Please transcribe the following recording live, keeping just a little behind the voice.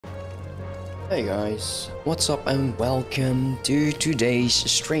Hey guys, what's up and welcome to today's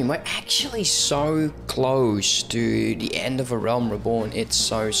stream. We're actually so close to the end of A Realm Reborn, it's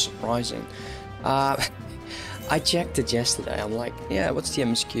so surprising. I checked it yesterday, I'm like, yeah, what's the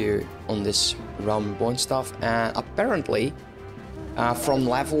MSQ on this Realm Reborn stuff? And apparently, from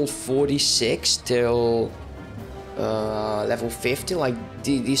level 46 till level 50, like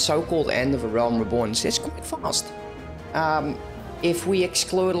the so-called end of A Realm Reborn, it's quite fast. If we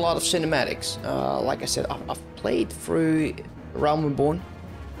exclude a lot of cinematics, like I said, I've played through Realm Reborn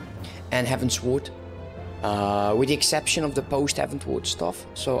and Heaven's Sword, with the exception of the post-Heaven's Sword stuff.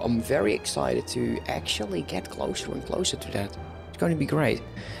 So I'm very excited to actually get closer and closer to that. It's going to be great.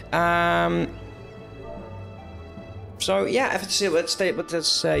 So yeah, let's say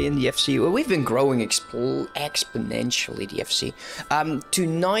in the FC, well, we've been growing exponentially, the FC.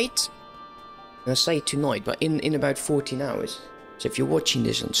 Tonight, I say tonight, but in about 14 hours. So if you're watching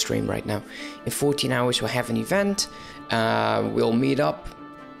this on stream right now, in 14 hours we'll have an event, we'll meet up,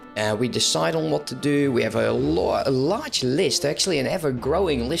 we decide on what to do, we have a large list, actually an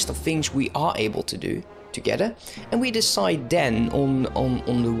ever-growing list of things we are able to do together, and we decide then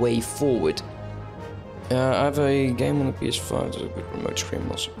on the way forward. I have a game on the PS5 with remote stream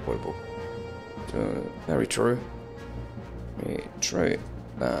not supportable. Very true. Very true.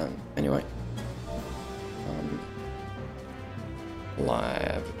 Anyway.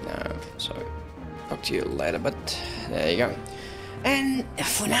 Live now, so talk to you later, but there you go. And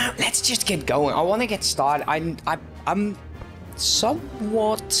for now, let's just get going. I want to get started. I'm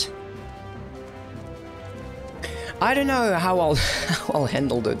somewhat, I don't know how I'll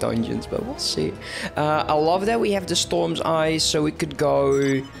handle the dungeons, but we'll see. I love that we have the Storm's Eyes, so we could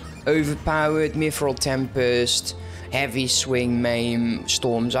go overpowered, Mithril Tempest, heavy swing, maim,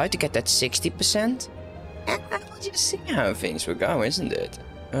 Storm's Eye to get that 60%. We'll just see how things will go, isn't it?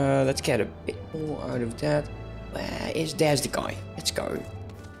 Let's get a bit more out of that. There's the guy. Let's go.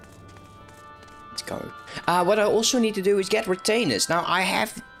 Let's go. What I also need to do is get retainers. Now, I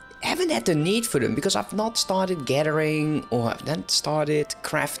haven't had the need for them because I've not started gathering or I've not started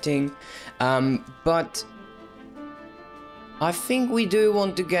crafting. But I think we do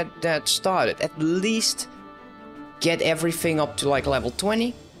want to get that started. At least get everything up to like level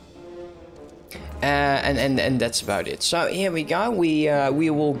 20. And that's about it. So here we go. We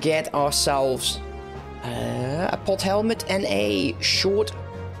will get ourselves a pot helmet and a short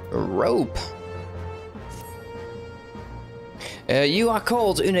rope. You are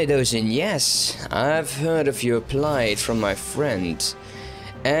called Une Doshin. Yes, I've heard of your plight from my friend.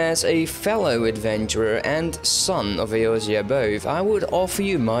 As a fellow adventurer and son of Eorzea both, I would offer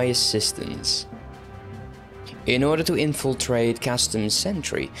you my assistance. In order to infiltrate Customs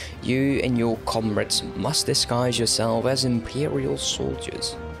Sentry, you and your comrades must disguise yourself as Imperial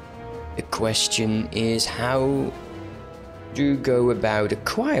soldiers. The question is how do you go about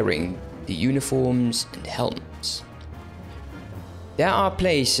acquiring the uniforms and helmets? There are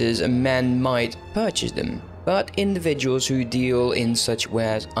places a man might purchase them, but individuals who deal in such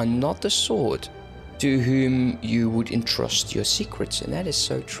wares are not the sort to whom you would entrust your secrets, and that is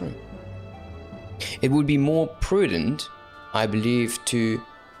so true. It would be more prudent, I believe, to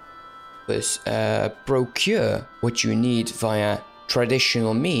procure what you need via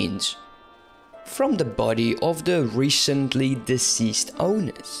traditional means from the body of the recently deceased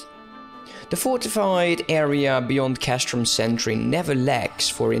owners. The fortified area beyond Castrum Sentry never lacks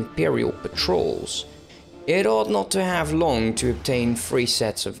for Imperial patrols. It ought not to have long to obtain 3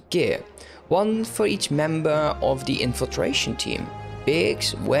 sets of gear, one for each member of the infiltration team.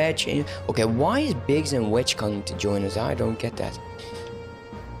 Biggs, Wedge, okay, why is Biggs and Wedge coming to join us? I don't get that.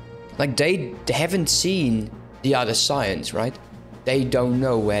 Like, they haven't seen the other science, right? They don't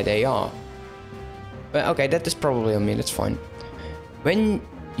know where they are. But okay, that is probably on me, that's fine. When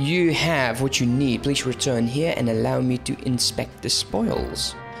you have what you need, please return here and allow me to inspect the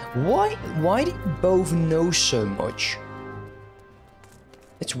spoils. Why do you both know so much?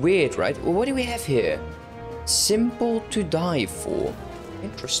 It's weird, right? Well, what do we have here? Simple to die for.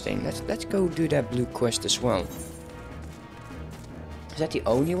 Interesting. Let's go do that blue quest as well. Is that the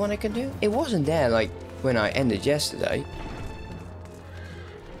only one I can do? It wasn't there like when I ended yesterday.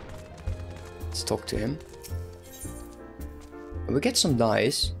 Let's talk to him. We get some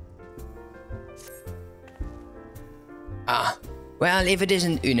dice. Ah, well, if it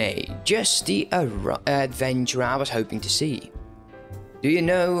isn't Une, just the adventurer I was hoping to see. Do you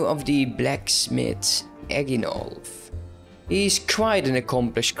know of the blacksmith Eginolf? He's quite an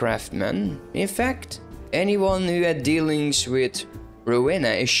accomplished craftsman. In fact, anyone who had dealings with Rowena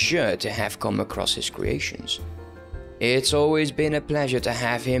is sure to have come across his creations. It's always been a pleasure to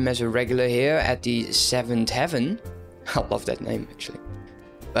have him as a regular here at the Seventh Heaven. I love that name, actually.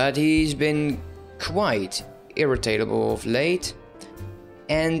 But he's been quite irritable of late,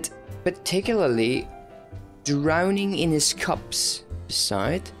 and particularly drowning in his cups.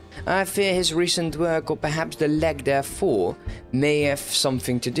 Besides, I fear his recent work, or perhaps the lack therefor, may have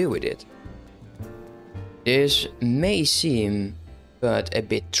something to do with it. This may seem but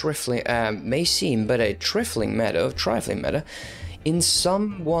a trifling matter in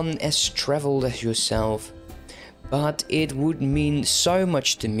someone as traveled as yourself, but it would mean so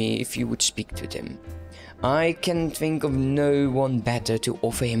much to me if you would speak to him. I can think of no one better to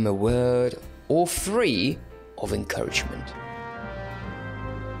offer him a word or three of encouragement.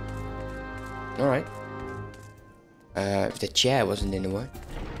 Alright. If the chair wasn't in the way.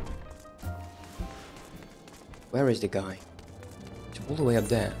 Where is the guy? It's all the way up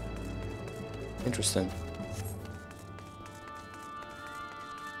there. Interesting.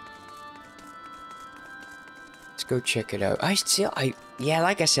 Let's go check it out. Yeah,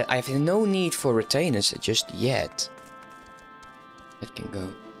 like I said, I have no need for retainers just yet. That can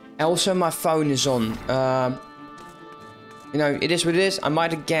go. Also, my phone is on. You know, it is what it is. I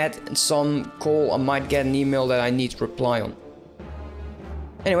might get some call, I might get an email that I need to reply on.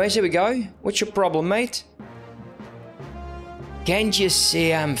 Anyways, here we go. What's your problem, mate? Can't you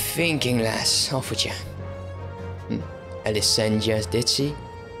see I'm thinking, lass? Off with you. Alessandra, did she?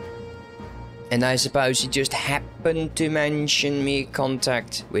 And I suppose you just happened to mention me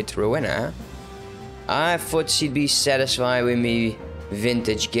contact with Rowena. I thought she'd be satisfied with me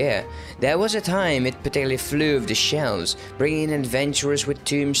vintage gear. There was a time it particularly flew off the shelves, bringing adventurers with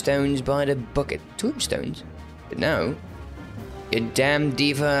tombstones by the bucket. Tombstones? But no. Your damn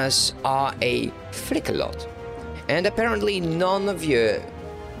divas are a flicker lot. And apparently none of you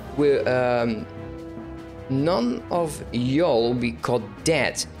will, none of y'all be caught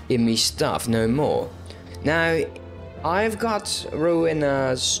dead in me stuff no more. Now, I've got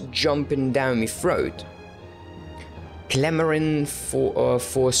Rowena's jumping down me throat, clamoring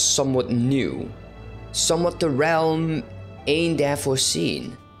for somewhat new, somewhat the realm ain't there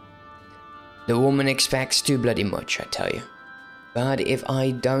foreseen. The woman expects too bloody much, I tell you. But if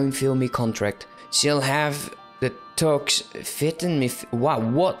I don't fill me contract, she'll have the tux fit in me. Wow,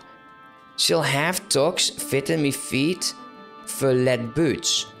 what? She'll have tux fit in me feet for lead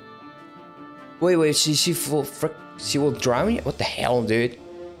boots. Wait, she will drown you? What the hell, dude?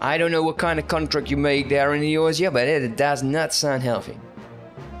 I don't know what kind of contract you make there in Eorzea, but it does not sound healthy.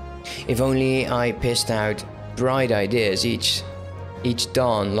 If only I pissed out bright ideas each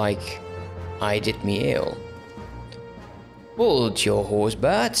dawn like I did me ill. Hold your horse,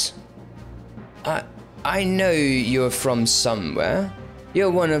 birds. I know you're from somewhere. You're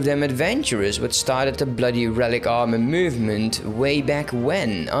one of them adventurers what started the bloody relic armor movement way back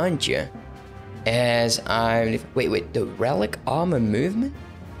when, aren't you? Wait, the relic armor movement?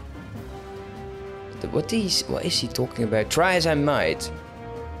 What is he talking about? Try as I might.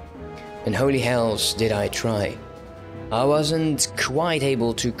 And holy hells did I try. I wasn't quite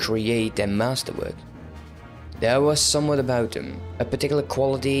able to create their masterwork. There was somewhat about them, a particular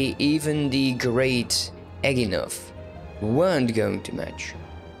quality even the great Eginov weren't going to match.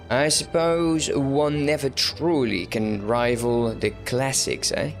 I suppose one never truly can rival the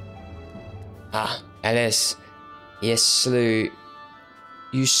classics, eh? Ah, Alice, yes,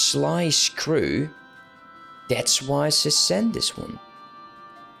 you sly screw. That's why she sent this one.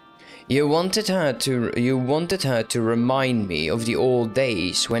 You wanted her to remind me of the old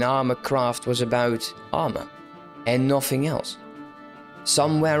days when armor craft was about armor and nothing else.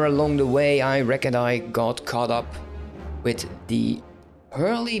 Somewhere along the way, I reckon I got caught up with the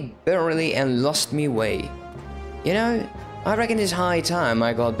hurly-burly and lost me way. You know, I reckon it's high time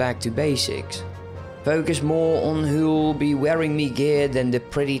I got back to basics. Focus more on who'll be wearing me gear than the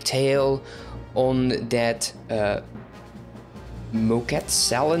pretty tale on that moquette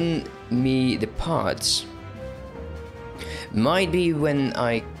selling me the parts. Might be when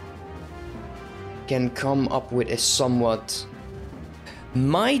I can come up with a somewhat...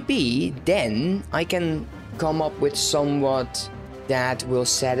 Might be then I can come up with somewhat that will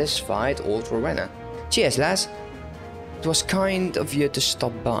satisfy old Rowena. Cheers, lass. It was kind of you to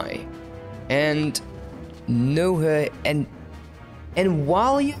stop by and know her, and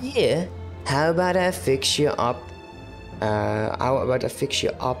while you're here, how about I fix you up?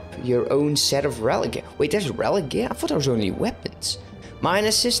 Your own set of relic gear? Wait, there's relic gear? I thought there was only weapons. My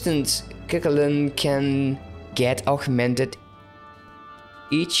assistant Kikalen can get augmented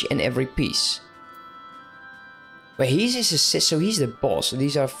each and every piece. But he's his assist, so he's the boss. So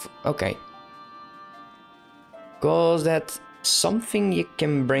these are okay. Cause that's something you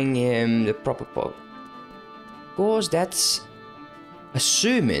can bring him the proper part. Cause that's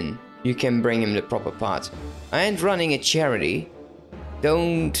assuming you can bring him the proper part. I ain't running a charity.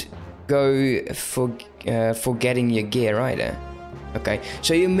 Don't go for getting your gear either. Okay,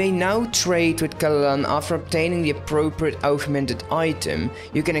 so you may now trade with Garlean after obtaining the appropriate augmented item.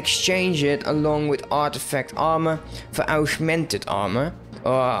 You can exchange it along with artifact armor for augmented armor,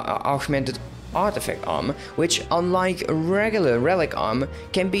 or augmented artifact armor, which, unlike regular relic armor,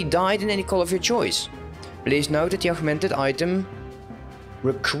 can be dyed in any color of your choice. Please note that the augmented item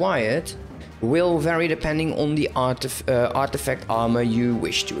required will vary depending on the artifact armor you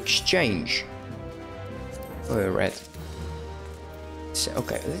wish to exchange. Oh, red. So,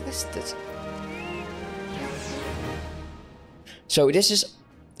 okay, this. So this is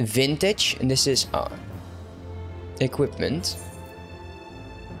vintage, and this is equipment.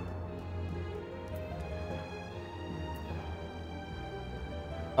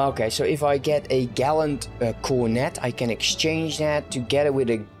 Okay, so if I get a gallant cornet, I can exchange that together with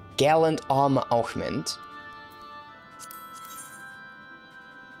a gallant armor augment.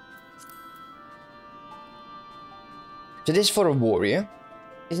 So this is for a warrior.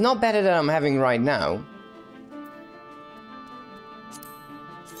 It's not better than I'm having right now.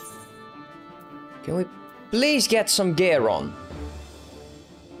 Can we please get some gear on?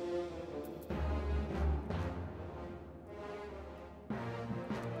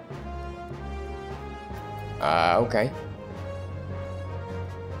 Okay.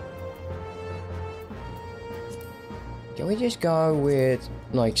 Can we just go with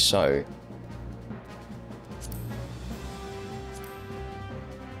like so?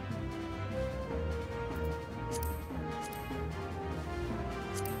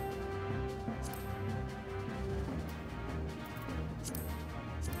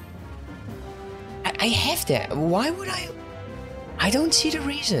 I have that. Why would I? I don't see the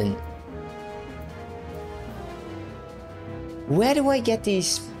reason. Where do I get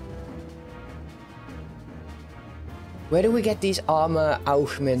these? Where do we get these armor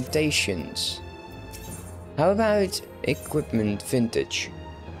augmentations? How about equipment vintage?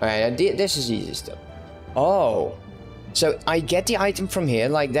 Alright, this is easy stuff. Oh, so I get the item from here.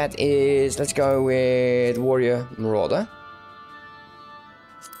 Like that is. Let's go with warrior marauder.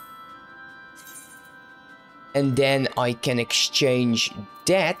 And then I can exchange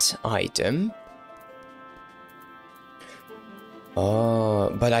that item. Oh,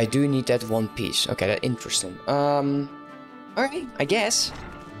 but I do need that one piece. Okay, that's interesting. Alright, I guess.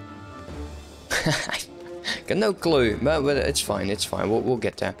 Got no clue, but it's fine, it's fine. We'll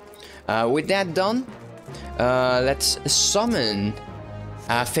get there. With that done, let's summon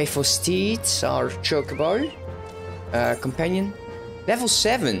Faithful Steeds, our chocobo companion. Level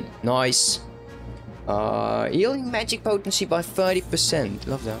 7, nice. Healing magic potency by 30%.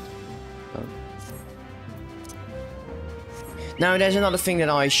 Love that. Oh. Now there's another thing that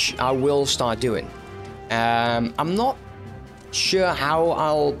I will start doing. I'm not sure how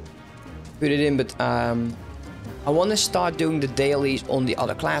I'll put it in, but I want to start doing the dailies on the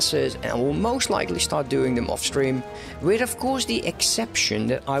other classes, and I will most likely start doing them off stream, with of course the exception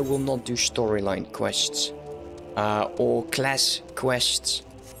that I will not do storyline quests or class quests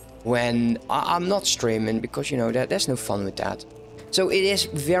when I'm not streaming, because you know that there's no fun with that. So it is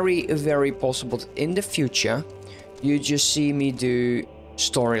very, very possible that in the future you just see me do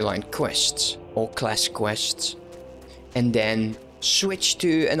storyline quests or class quests and then switch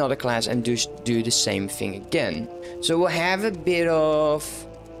to another class and do the same thing again. So we'll have a bit of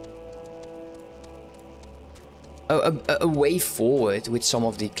a way forward with some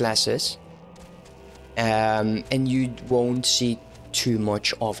of the classes, and you won't see too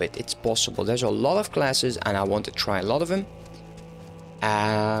much of it. It's possible. There's a lot of classes and I want to try a lot of them.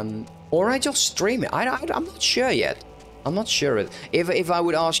 Or I just stream it. I'm not sure yet. I'm not sure. If I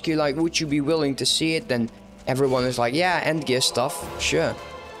would ask you, like, would you be willing to see it, then everyone is like, yeah, end gear stuff, sure.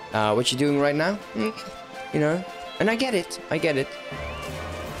 What you doing right now? You know, and I get it. I get it.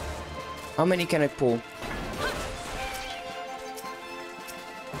 How many can I pull?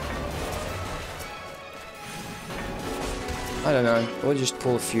 I don't know. We'll just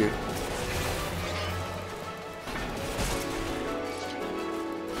pull a few.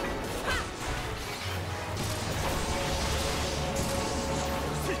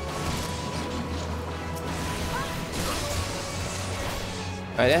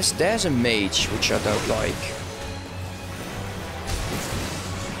 There's a mage, which I don't like.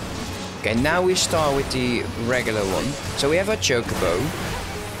 Okay, now we start with the regular one. So we have our chocobo.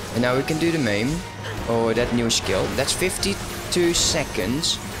 And now we can do the maim. Or that new skill. That's 52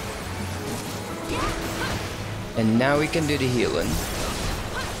 seconds. And now we can do the healing.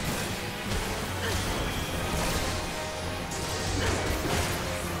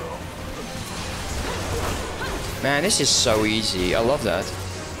 Man, this is so easy. I love that.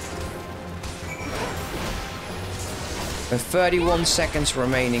 With 31 seconds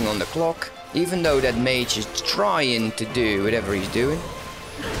remaining on the clock, even though that mage is trying to do whatever he's doing.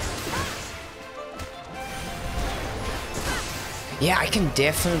 Yeah, I can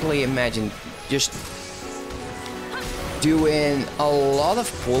definitely imagine just doing a lot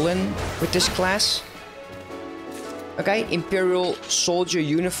of pulling with this class. Okay, Imperial Soldier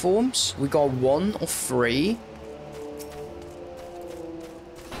uniforms. We got 1 of 3.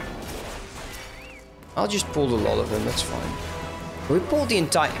 I'll just pull a lot of them, that's fine. We pulled the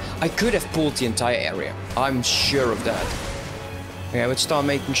entire... I could have pulled the entire area. I'm sure of that. Okay, let's start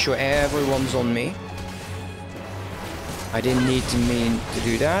making sure everyone's on me. I didn't need to mean to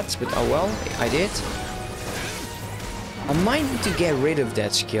do that, but oh well, I did. I might need to get rid of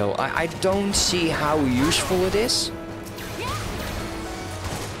that skill. I don't see how useful it is.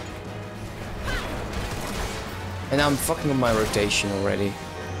 And I'm fucking up my rotation already.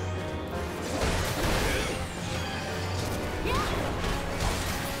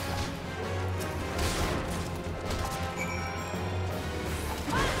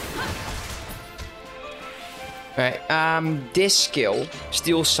 Right, this skill,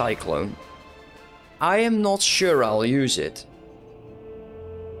 Steel Cyclone. I am not sure I'll use it.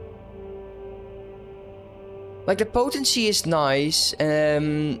 Like, the potency is nice.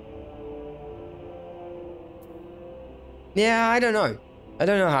 Yeah, I don't know. I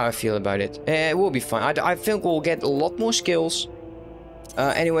don't know how I feel about it. It will be fine. I think we'll get a lot more skills.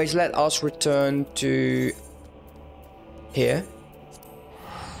 Anyways, let us return to here.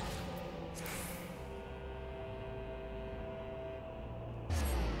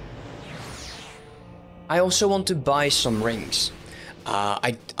 I also want to buy some rings.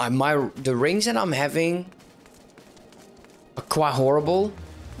 The rings that I'm having are quite horrible.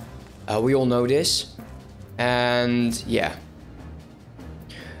 We all know this. And yeah.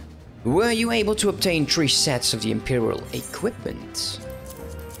 Were you able to obtain 3 sets of the Imperial equipment?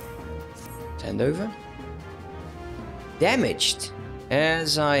 Send over. Damaged,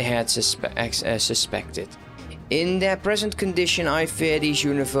 as I had suspected. In their present condition, I fear these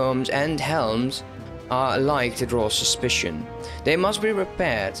uniforms and helms are alike to draw suspicion. They must be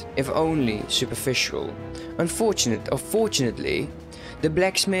repaired, if only superficial. Unfortunately, the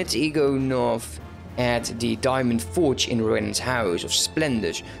blacksmith's ego north at the Diamond Forge in Rowan's House of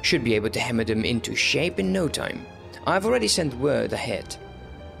Splendors should be able to hammer them into shape in no time. I've already sent word ahead.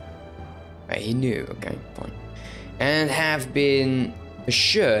 He knew, okay, fine. And have been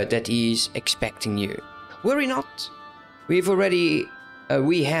assured that he's expecting you. Worry not. We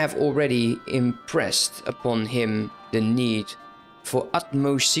have already impressed upon him the need for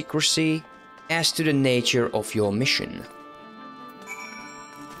utmost secrecy as to the nature of your mission.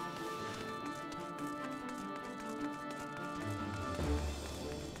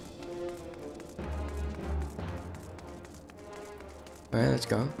 Alright, let's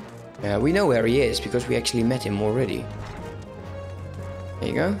go. We know where he is because we actually met him already. There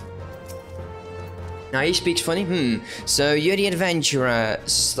you go. Now he speaks funny. So you're the adventurer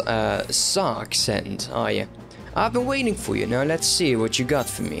Sark sent, are you? I've been waiting for you. Now let's see what you got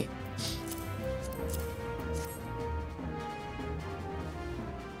for me.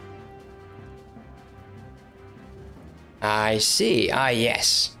 I see. Ah,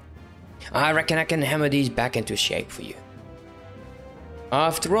 yes. I reckon I can hammer these back into shape for you.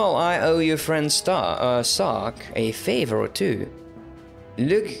 After all, I owe your friend Sark a favor or two.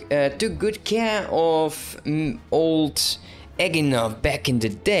 Took good care of old Eginov back in the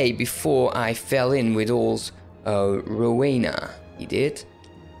day before I fell in with old Rowena. He did.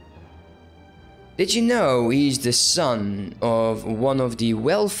 Did you know he's the son of one of the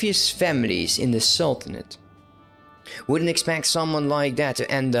wealthiest families in the Sultanate? Wouldn't expect someone like that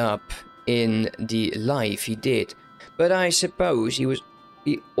to end up in the life he did, but I suppose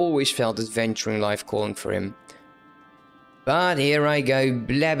he always felt adventuring life calling for him. But here I go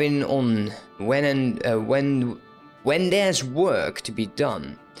blabbing on when there's work to be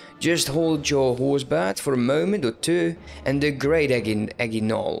done. Just hold your horse back for a moment or two, and the great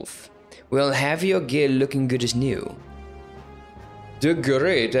Eginolf will have your gear looking good as new. The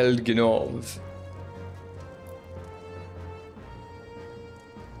great Eginolf.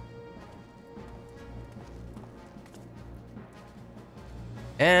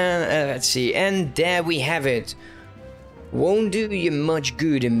 And let's see, and there we have it. Won't do you much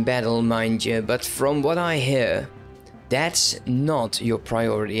good in battle, mind you, but from what I hear, that's not your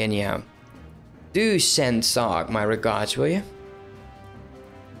priority anyhow. Do send Sark my regards, will you?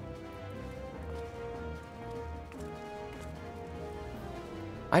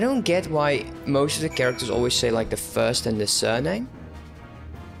 I don't get why most of the characters always say like the first and the surname.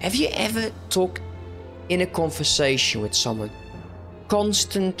 Have you ever talked in a conversation with someone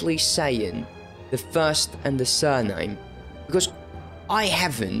constantly saying the first and the surname? Because I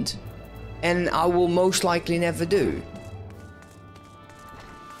haven't, and I will most likely never do.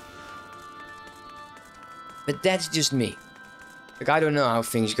 But that's just me. Like, I don't know how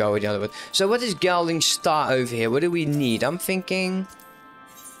things go with the other one. So what is Gelding Star over here? What do we need? I'm thinking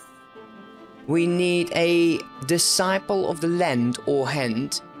we need a Disciple of the Land or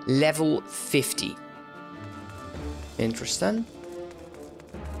Hand, level 50. Interesting.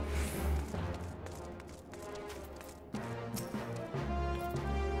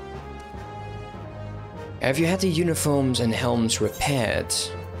 Have you had the uniforms and helms repaired?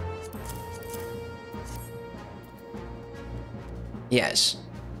 Yes.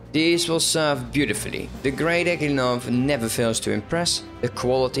 These will serve beautifully. The great Eglinoff never fails to impress. The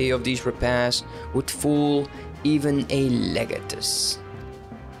quality of these repairs would fool even a legatus.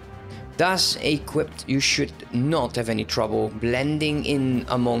 Thus equipped, you should not have any trouble blending in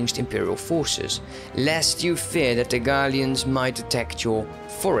amongst Imperial forces, lest you fear that the Garleans might detect your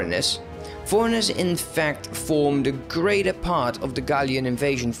foreignness. Foreigners in fact form the greater part of the Garlean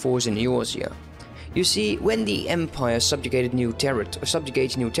invasion force in Eorzea. You see, when the Empire subjugates new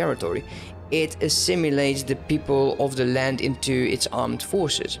territory, it assimilates the people of the land into its armed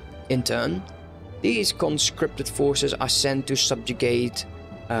forces. In turn, these conscripted forces are sent to subjugate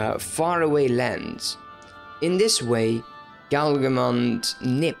faraway lands. In this way, Galgamond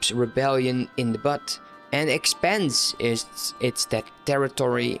nips rebellion in the butt and expands its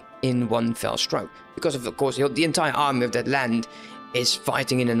territory in one fell stroke. Because of course, the entire army of that land is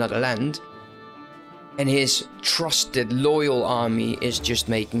fighting in another land. And his trusted, loyal army is just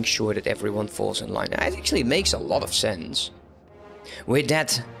making sure that everyone falls in line. It actually makes a lot of sense. With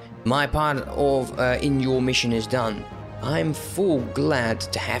that, my part of in your mission is done. I'm full glad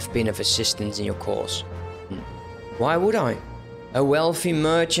to have been of assistance in your cause. Why would I? A wealthy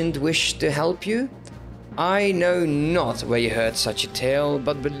merchant wished to help you? I know not where you heard such a tale,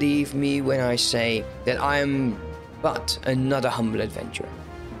 but believe me when I say that I am but another humble adventurer.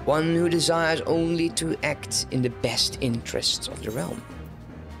 One who desires only to act in the best interests of the realm.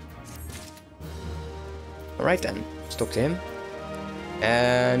 Alright then, let's talk to him.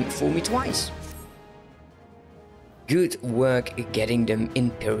 And fool me twice. Good work getting them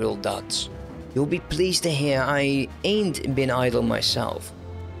Imperial duds. You'll be pleased to hear I ain't been idle myself.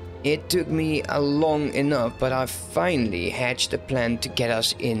 It took me long enough, but I finally hatched a plan to get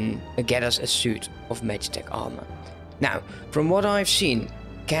us a suit of Magitech armor. Now, from what I've seen,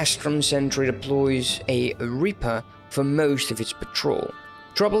 Castrum Sentry deploys a Reaper for most of its patrol.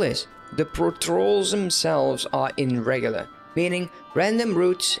 Trouble is, the patrols themselves are irregular, meaning random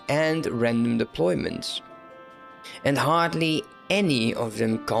routes and random deployments. And hardly any of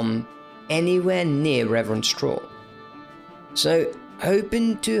them come anywhere near Reverend Straw. So,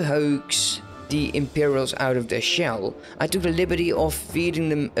 hoping to hoax the Imperials out of their shell, I took the liberty of feeding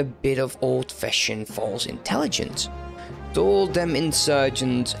them a bit of old-fashioned false intelligence. Told them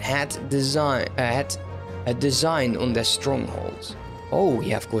insurgents had a design on their strongholds. Oh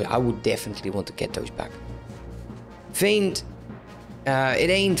yeah, of course, I would definitely want to get those back. It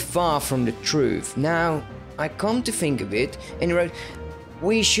ain't far from the truth. Now, I come to think of it, and he wrote,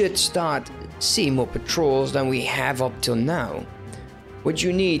 we should start seeing more patrols than we have up till now. What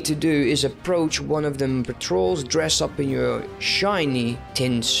you need to do is approach one of them patrols, dress up in your shiny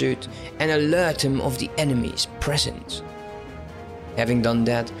tin suit, and alert them of the enemy's presence. Having done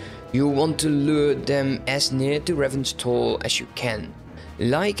that, you want to lure them as near to Revan's Toll as you can.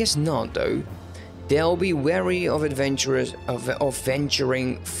 Like as not though, they'll be wary of adventurers of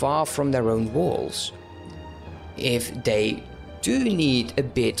venturing far from their own walls. If they do need a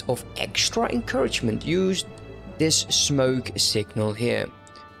bit of extra encouragement, use this smoke signal here.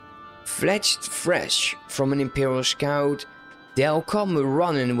 Fledged fresh from an Imperial scout, they'll come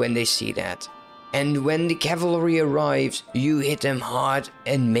running when they see that. And when the cavalry arrives, you hit them hard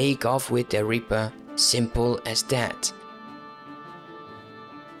and make off with their Reaper. Simple as that.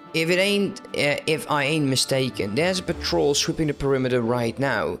 If I ain't mistaken, there's a patrol sweeping the perimeter right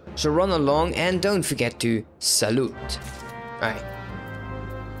now. So run along and don't forget to salute. Alright.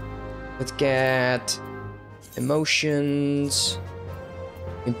 Let's get emotions,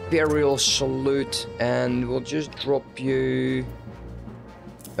 Imperial salute, and we'll just drop you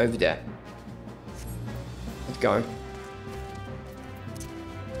over there. Let's go.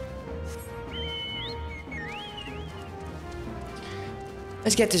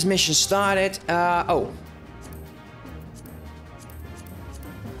 Let's get this mission started. Oh.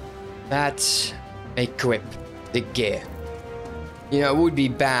 Let's equip the gear. You know, it would be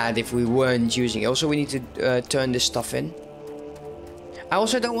bad if we weren't using it. Also, we need to turn this stuff in. I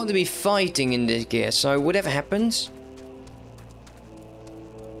also don't want to be fighting in this gear, so whatever happens,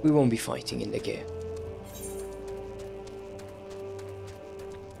 we won't be fighting in the gear.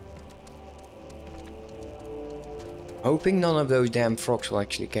 Hoping none of those damn frogs will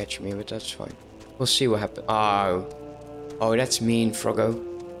actually catch me, but that's fine. We'll see what happens. Oh. Oh, that's mean, Froggo.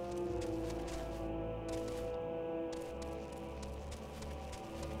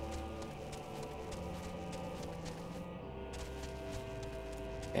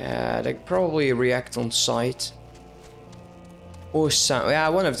 Yeah, they probably react on sight. Or sound. Yeah,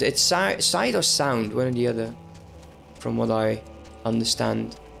 one of the, it's sight or sound, one or the other. From what I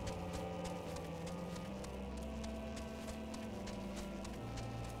understand.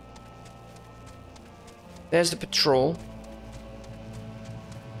 There's the patrol.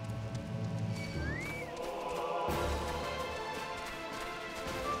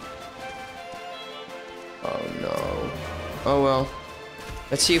 Oh no. Oh well.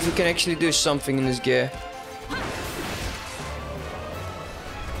 Let's see if we can actually do something in this gear.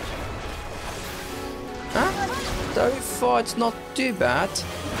 Huh? So far it's not too bad.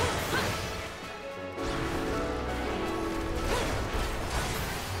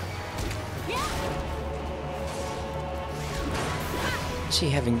 What's he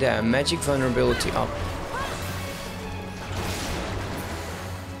having there? Magic vulnerability up.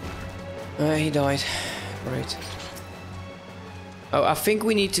 He died. Right. Oh, I think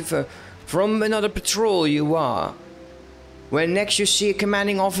we need to... From another patrol you are. When next you see a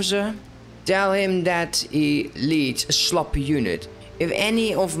commanding officer, tell him that he leads a sloppy unit. If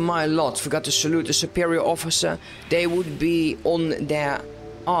any of my lot forgot to salute a superior officer, they would be on their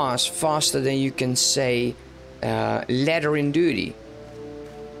arse faster than you can say letter in duty.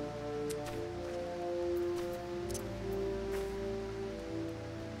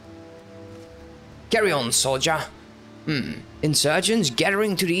 Carry on, soldier. Insurgents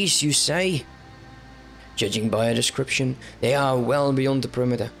gathering to the east, you say? Judging by a description, they are well beyond the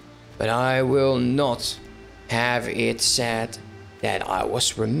perimeter. But I will not have it said that I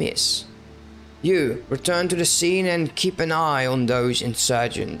was remiss. You, return to the scene and keep an eye on those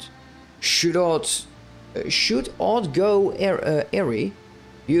insurgents. Should aught go airy,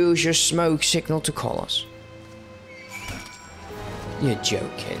 use your smoke signal to call us. You're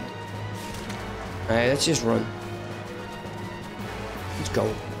joking. Alright, let's just run. Let's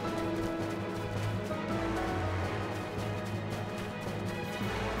go.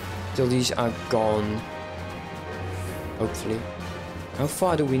 Till these are gone. Hopefully. How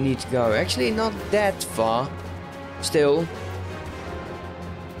far do we need to go? Actually, not that far. Still.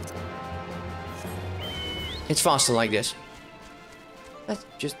 It's faster like this. Let's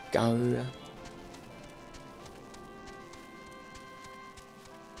just go.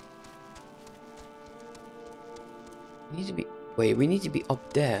 We need to be... Wait, we need to be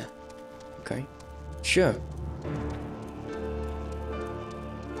up there. Okay. Sure.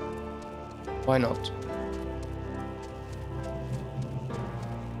 Why not?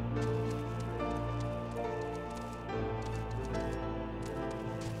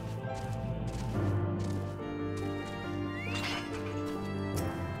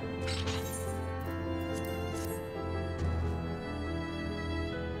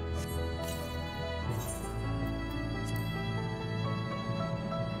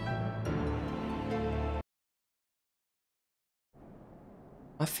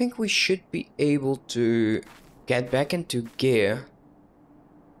 I think we should be able to get back into gear.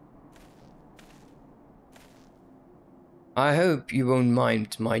 I hope you won't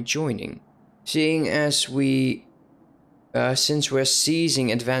mind my joining, seeing as since we're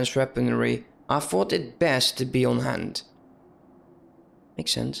seizing advanced weaponry, I thought it best to be on hand.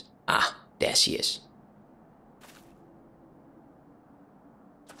 Makes sense. Ah, there she is.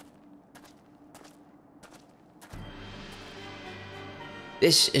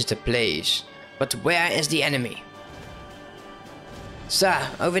 This is the place, but where is the enemy? Sir,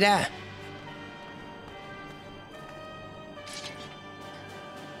 over there.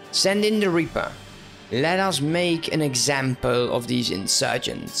 Send in the Reaper. Let us make an example of these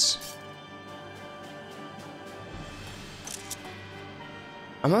insurgents.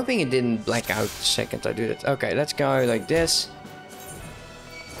 I'm hoping it didn't black out the second I do that. Okay, let's go like this.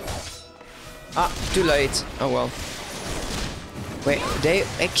 Ah, too late. Oh well. Wait, they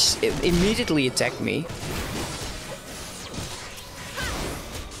immediately attack me.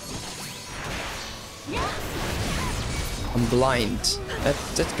 I'm blind.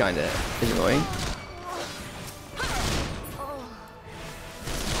 That kind of is annoying.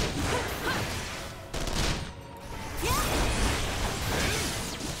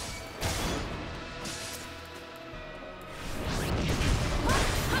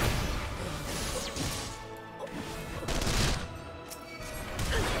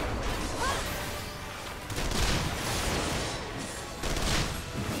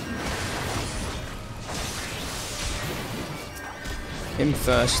 Him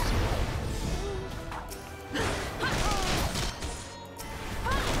first.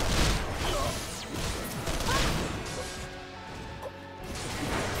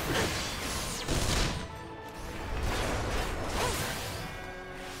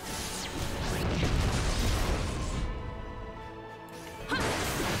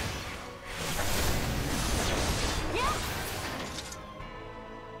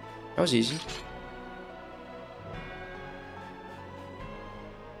 That was easy.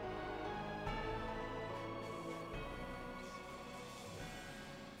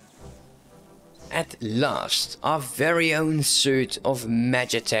 At last, our very own suit of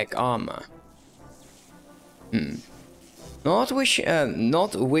Magitech armor. Not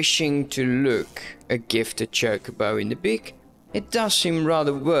wishing to look a gifted chocobo in the beak, it does seem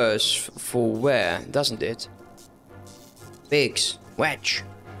rather worse for wear, doesn't it? Biggs, Wedge,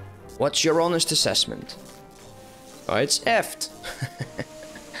 what's your honest assessment? Oh, it's effed.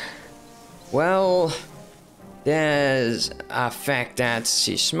 Well, there's a fact that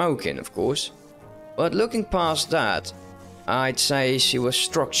she's smoking, of course. But looking past that, I'd say she was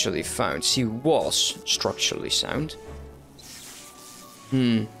structurally sound. She was structurally sound.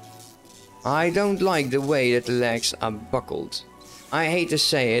 I don't like the way that the legs are buckled. I hate to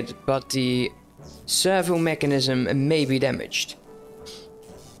say it, but the servo mechanism may be damaged.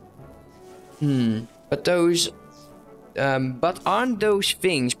 But aren't those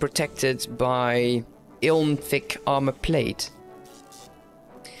things protected by thick armor plate?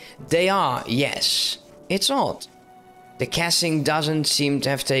 They are, yes. It's odd. The casting doesn't seem to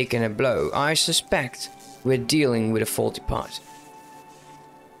have taken a blow. I suspect we're dealing with a faulty part.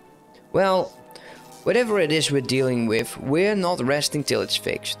 Well, whatever it is we're dealing with, we're not resting till it's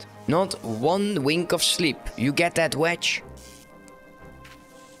fixed. Not one wink of sleep. You get that, Wedge?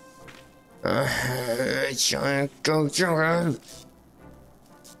 I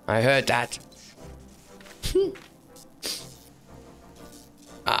heard that.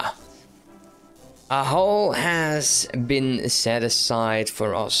 A hole has been set aside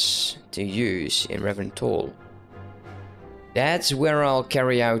for us to use in Reverend Hall. That's where I'll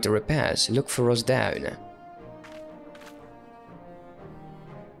carry out the repairs. Look for us down.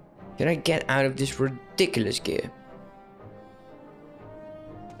 Can I get out of this ridiculous gear?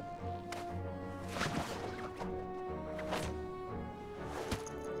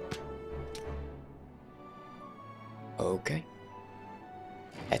 Okay.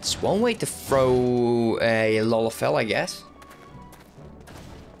 That's one way to throw a Lolafell, I guess.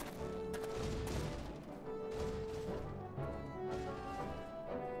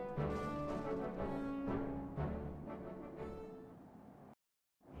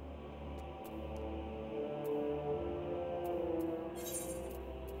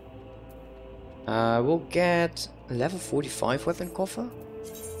 We'll get level 45 weapon coffer.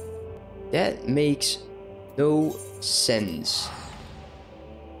 That makes no sense.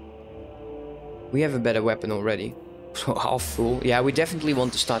 We have a better weapon already. So half full. Yeah, we definitely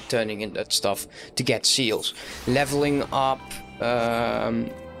want to start turning in that stuff to get seals. Leveling up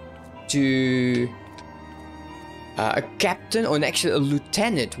to a captain, or actually a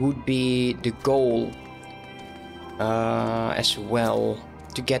lieutenant would be the goal as well.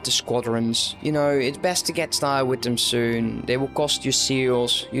 To get the squadrons. You know, it's best to get started with them soon. They will cost you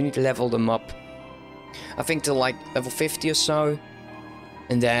seals. You need to level them up. I think to like level 50 or so.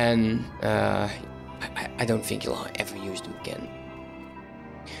 And then I don't think you'll ever use them again.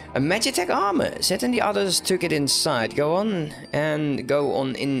 A Magitech armor. Sid and the others took it inside. Go on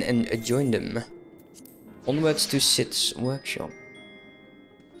in and join them. Onwards to Sid's workshop.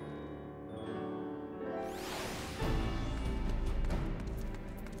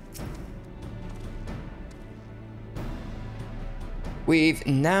 We've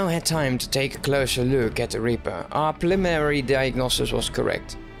now had time to take a closer look at the Reaper. Our preliminary diagnosis was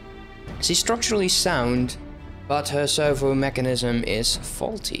correct. She's structurally sound, but her servo mechanism is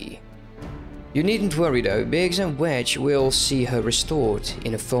faulty. You needn't worry though, Biggs and Wedge will see her restored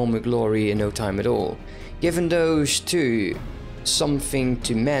in a former glory in no time at all. Given those two something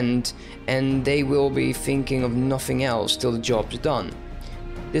to mend, and they will be thinking of nothing else till the job's done.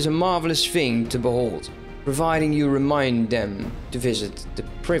 It is a marvelous thing to behold. providing you remind them to visit the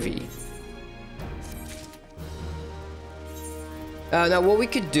privy. Now what we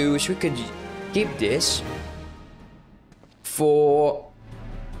could do is we could keep this for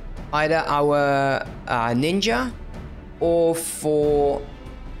either our ninja or for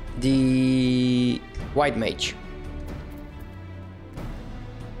the white mage.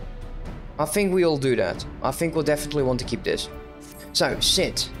 I think we'll do that. I think we'll definitely want to keep this. So,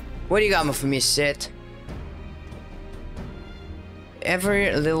 Sid, what do you got for me, Sid?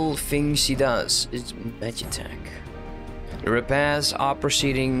 Every little thing she does is Magitech. The repairs are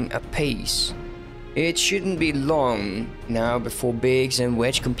proceeding apace. It shouldn't be long now before Biggs and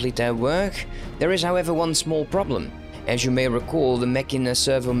Wedge complete their work. There is, however, one small problem. As you may recall, the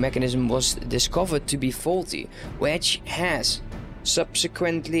servo mechanism was discovered to be faulty. Wedge has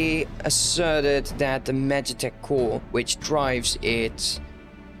subsequently asserted that the Magitech core which drives it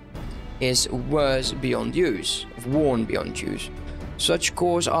is worn beyond use. Such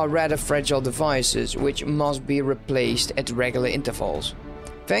cores are rather fragile devices which must be replaced at regular intervals.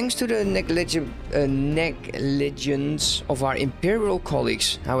 Thanks to the negligence of our Imperial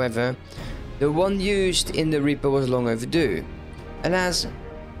colleagues, however, the one used in the Reaper was long overdue. Alas,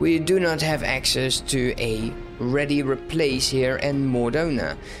 we do not have access to a ready replace here in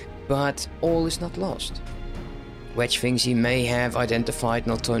Mordona, but all is not lost. Wedge thinks he may have identified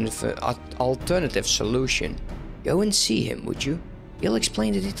an alternative solution. Go and see him, would you? He'll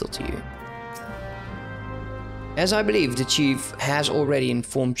explain the detail to you. As I believe the chief has already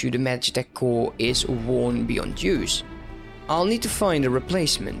informed you, the Magitech core is worn beyond use. I'll need to find a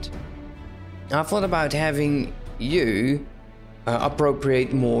replacement. I thought about having you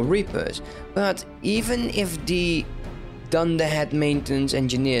appropriate more Reapers, but even if the Dunderhead maintenance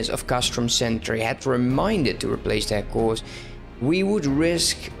engineers of Castrum Sentry had reminded to replace their cores, we would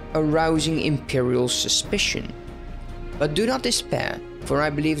risk arousing Imperial suspicion. But do not despair, for I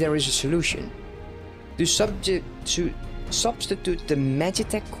believe there is a solution. To substitute the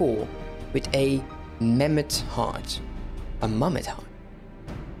Magitech core with a Mammoth heart. A Mammoth heart.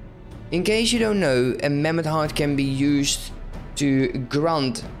 In case you don't know, a Mammoth heart can be used to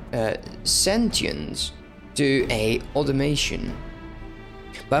grant sentience to a automation.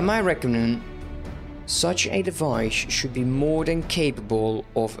 By my reckoning, such a device should be more than capable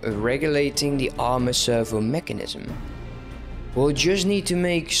of regulating the armor servo mechanism. We'll just need to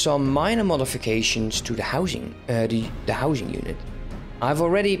make some minor modifications to the housing unit. I've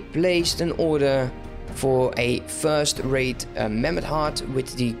already placed an order for a first-rate Mammoth heart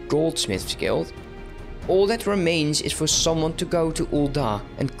with the Goldsmith's Guild. All that remains is for someone to go to Ul'dah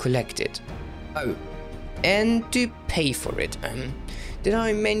and collect it. Oh, and to pay for it. Did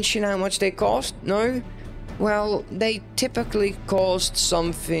I mention how much they cost? No? Well, they typically cost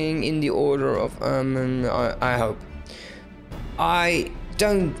something in the order of, I hope. I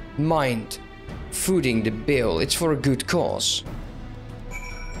don't mind footing the bill, it's for a good cause.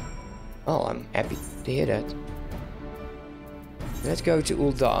 Oh, I'm happy to hear that. Let's go to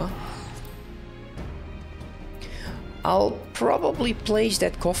Ul'dah. I'll probably place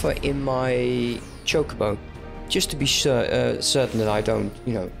that coffer in my chocobo, just to be certain that I don't,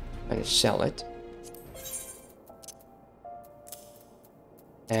 you know, kind of sell it.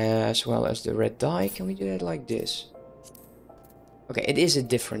 As well as the red dye. Can we do that like this? Okay, it is a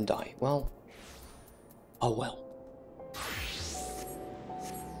different dye. Well, oh well.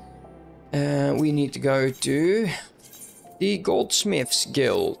 We need to go to the Goldsmith's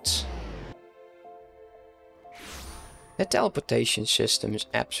Guild. The teleportation system is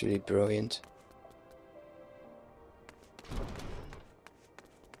absolutely brilliant.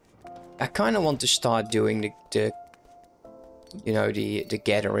 I kind of want to start doing the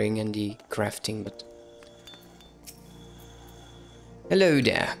gathering and the crafting, but hello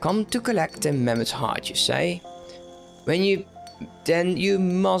there. Come to collect the Mammoth heart, you say? Then you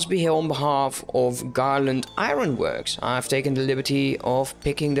must be here on behalf of Garlean Ironworks. I've taken the liberty of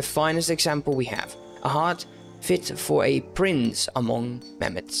picking the finest example we have. A heart fit for a prince among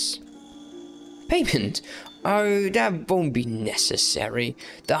mammoths. Payment? Oh, that won't be necessary.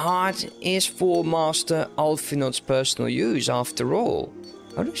 The heart is for Master Alfinot's personal use, after all.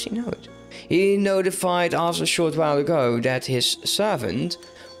 How does he know it? He notified us a short while ago that his servant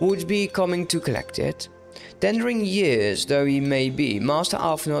would be coming to collect it. Tendering years though he may be, Master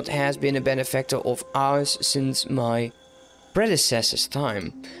Alfinot has been a benefactor of ours since my predecessor's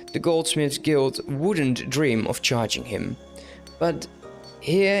time. The Goldsmith's Guild wouldn't dream of charging him. But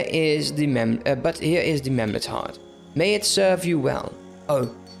here is the Mammoth heart. May it serve you well.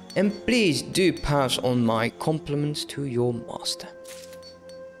 Oh, and please do pass on my compliments to your master.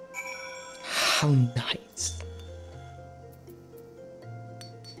 How nice.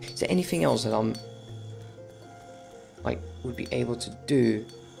 Is there anything else that I'm like would be able to do?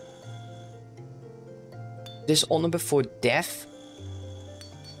 Dishonor before death.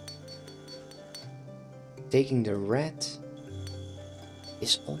 Taking the red.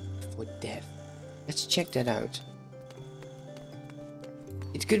 Dishonor before death. Let's check that out.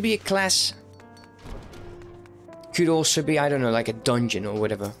 It could be a class. Could also be, I don't know, like a dungeon or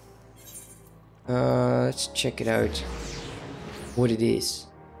whatever. Let's check it out. What it is.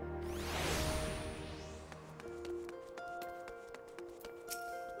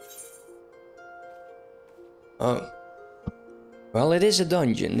 Oh. Well, it is a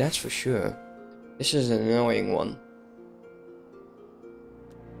dungeon, that's for sure. This is an annoying one.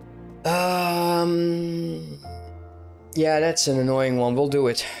 Yeah, that's an annoying one. We'll do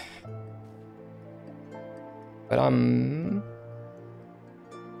it. But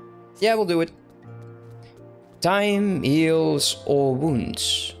yeah, we'll do it. Time heals all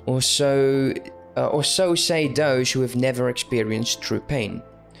wounds, or so say those who have never experienced true pain.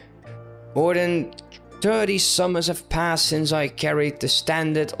 More than 30 summers have passed since I carried the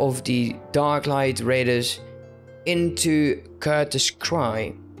standard of the Darklight Raiders into Curtis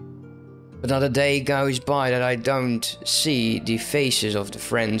Cry. Another day goes by that I don't see the faces of the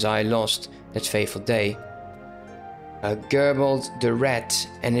friends I lost that fateful day. Gerbold the Red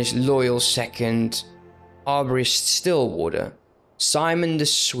and his loyal second, Arborist Stillwater, Simon the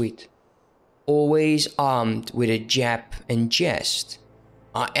Sweet, always armed with a jab and jest.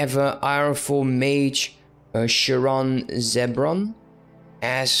 Our ever ireful mage, Sharon Zebron,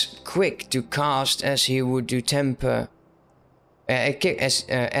 as quick to cast as he would to temper,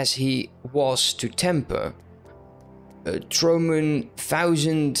 as he was to temper. Tromun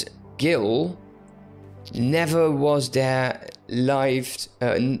Thousand Gill, never has there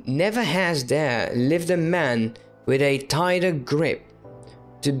lived a man with a tighter grip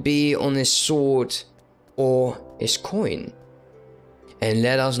to be on his sword or his coin. And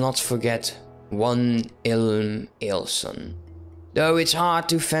let us not forget one Ilm Ilson. Though it's hard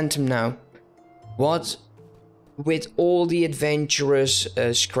to fathom now, what with all the adventurers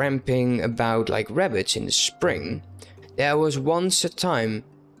scramping about like rabbits in the spring, there was once a time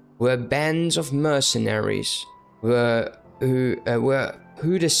where bands of mercenaries were who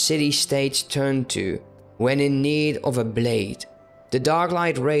the city-states turned to when in need of a blade. The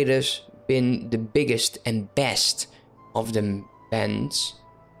Darklight Raiders been the biggest and best of them bands.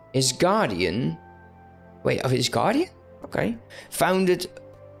 His guardian, okay, founded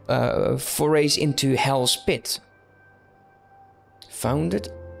forays into Hell's Pit.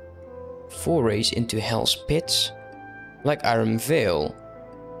 Founded forays into Hell's Pits, like Iron Vale,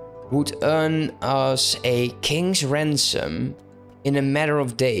 would earn us a king's ransom in a matter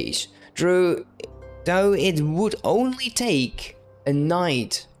of days, though it would only take a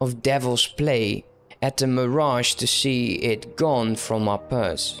night of devil's play at the Mirage to see it gone from our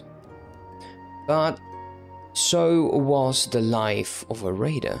purse. But so was the life of a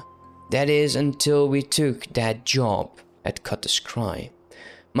raider. That is, until we took that job at Cutter's Cry.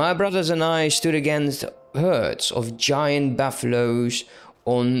 My brothers and I stood against herds of giant buffaloes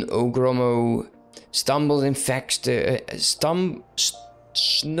on Ogromo, stumbled in fact, snurble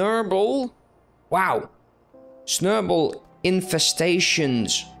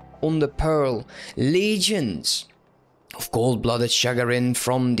infestations on the Pearl, legions of cold-blooded chagrin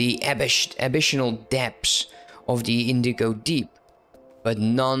from the abysmal depths of the Indigo Deep, but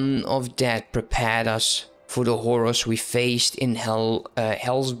none of that prepared us for the horrors we faced in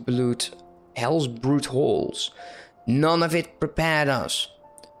Hell's Brute halls. None of it prepared us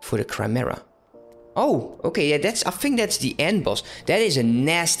for the Chimera. Oh, okay, yeah, I think that's the end boss. That is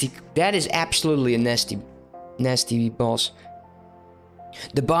absolutely a nasty boss.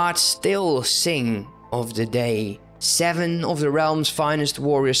 The bards still sing of the day. 7 of the realm's finest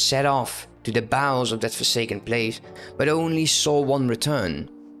warriors set off to the bowels of that forsaken place, but only saw one return.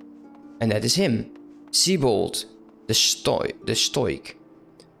 And that is him, Siebold, the Stoic,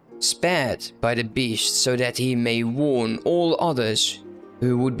 spared by the beast so that he may warn all others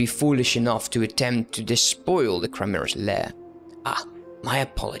who would be foolish enough to attempt to despoil the Chimera's lair. Ah, my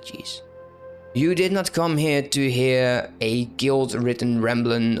apologies. You did not come here to hear a guilt-ridden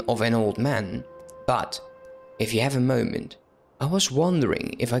rambling of an old man, but if you have a moment, I was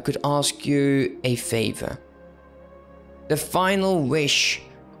wondering if I could ask you a favor. The final wish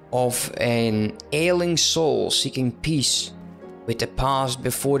of an ailing soul seeking peace with the past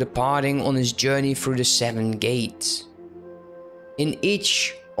before departing on his journey through the 7 gates. In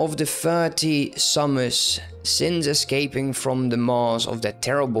each of the 30 summers since escaping from the maws of that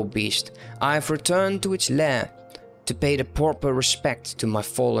terrible beast, I have returned to its lair to pay the proper respect to my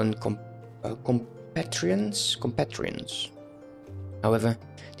fallen compatriots. However,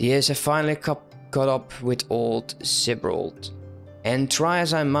 the years have finally caught up with old Sibrald, and try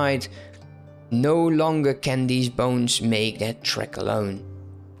as I might, no longer can these bones make that trek alone.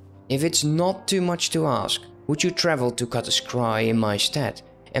 If it's not too much to ask, would you travel to Cutter's Cry in my stead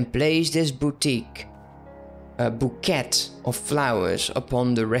and place this bouquet of flowers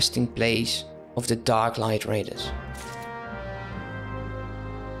upon the resting place of the Dark Light Raiders?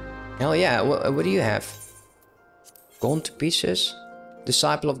 Hell yeah, what do you have? Gone to Pieces?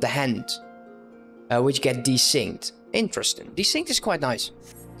 Disciple of the Hand, which get desynced. Interesting. Desynced is quite nice.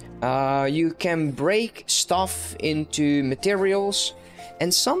 You can break stuff into materials,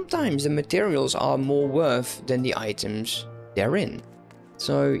 and sometimes the materials are more worth than the items they're in.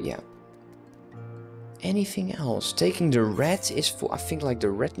 So yeah. Anything else? Taking the red is for, I think, like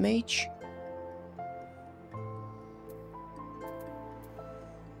the red mage.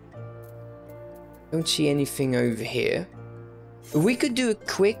 Don't see anything over here. We could do a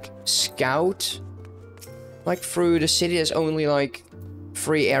quick scout, like through the city. There's only like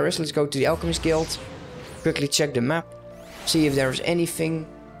 3 areas. Let's go to the Alchemist Guild. Quickly check the map. See if there's anything.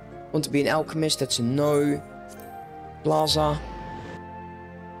 Want to be an alchemist? That's a no. Plaza.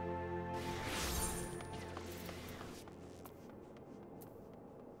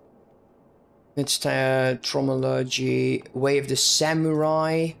 It's Tromology. Way of the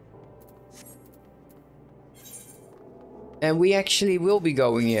Samurai. And we actually will be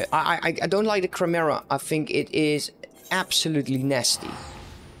going here. I don't like the Chimera. I think it is absolutely nasty.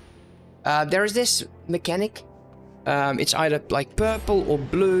 There is this mechanic. It's either like purple or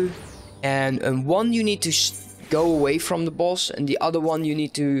blue. And one you need to go away from the boss. And the other one you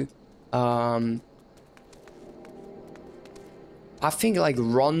need to... I think like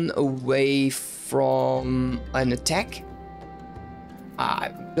run away from an attack.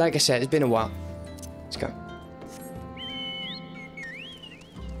 Like I said, it's been a while. Let's go.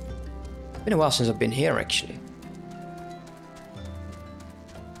 Been a while since I've been here, actually.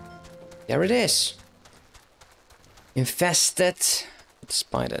 There it is. Infested with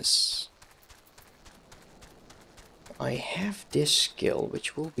spiders. I have this skill,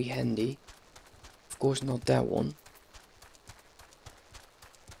 which will be handy. Of course, not that one.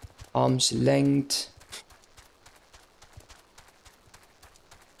 Arm's length.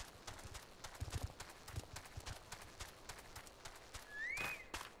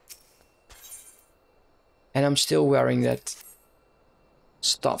 And I'm still wearing that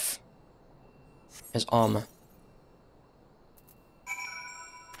stuff as armor.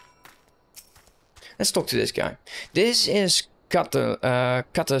 Let's talk to this guy. This is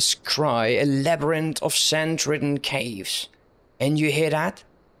Cutter's Cry, a labyrinth of sand-ridden caves. And you hear that?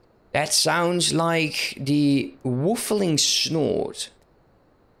 That sounds like the woofling snort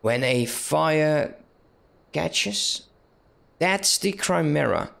when a fire catches. That's the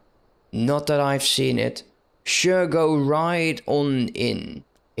Chimera. Not that I've seen it. Sure, go right on in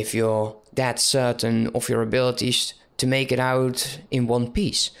if you're that certain of your abilities to make it out in one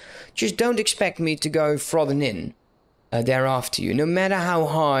piece. Just don't expect me to go frothing in there after you, no matter how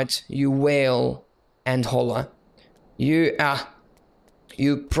hard you wail and holler. You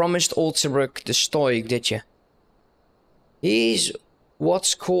promised Ulzeruk the Stoic, did you? He's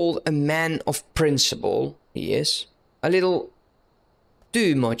what's called a man of principle, he is. A little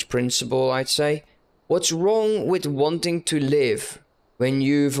too much principle, I'd say. What's wrong with wanting to live when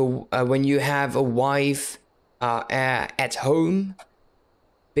you have a wife at home,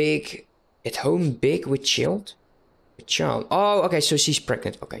 big with child? Oh, okay, so she's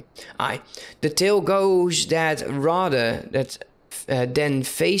pregnant. Okay, the tale goes that rather than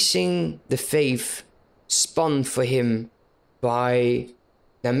facing the faith spun for him by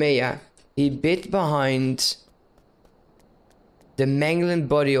Namea, he bit behind the mangling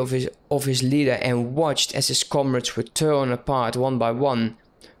body of his leader and watched as his comrades were torn apart one by one,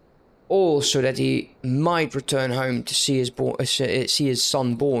 all so that he might return home to see his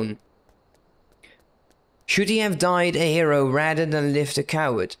son born. Should he have died a hero rather than lived a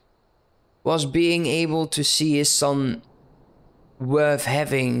coward? Was being able to see his son worth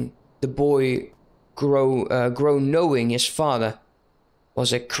having the boy grow knowing his father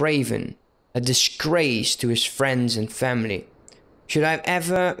was a craven, a disgrace to his friends and family? Should I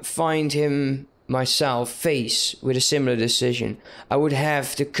ever find him myself faced with a similar decision, I would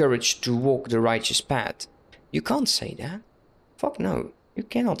have the courage to walk the righteous path. You can't say that. Fuck no, you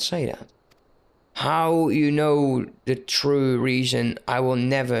cannot say that. How you know the true reason I will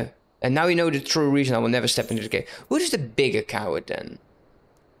never... And now you know the true reason I will never step into the game. Who is the bigger coward then?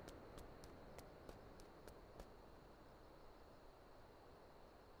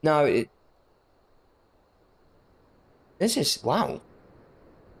 No, this is... Wow.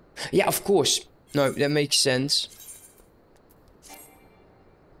 Yeah, of course. No, that makes sense.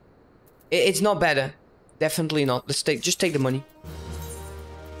 It's not better. Definitely not. Let's just take the money.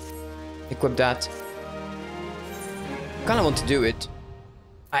 Equip that. Kinda want to do it.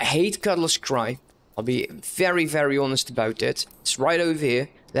 I hate Cuddler's Cry. I'll be very, very honest about it. It's right over here.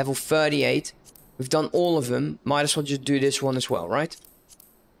 Level 38. We've done all of them. Might as well just do this one as well, right?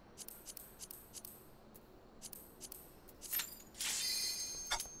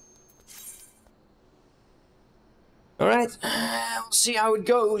 Alright. We'll see how it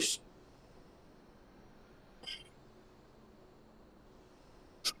goes.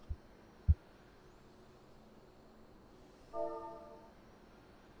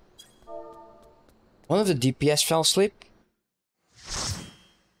 One of the DPS fell asleep.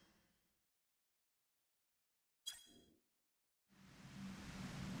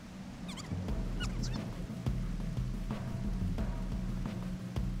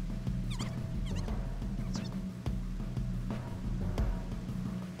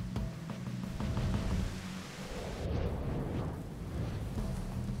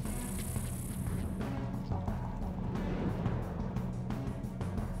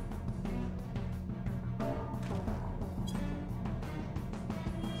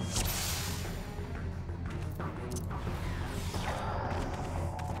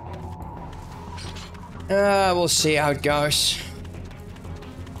 We'll see how it goes.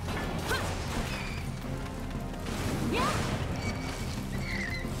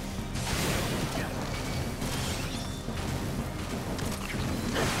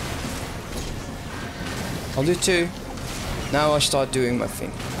 I'll do 2. Now I start doing my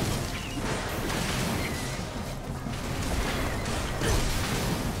thing.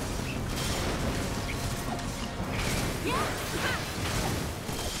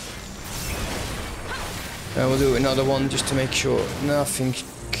 I will do another one just to make sure nothing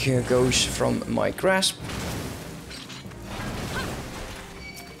goes from my grasp.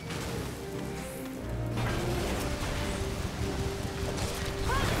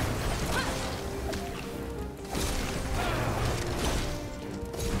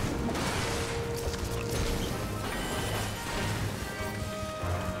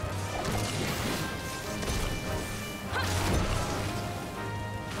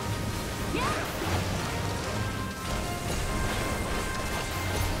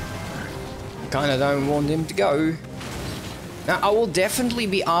 Kinda don't want him to go. Now, I will definitely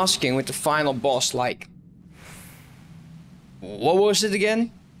be asking with the final boss, like... What was it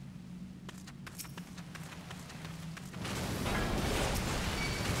again?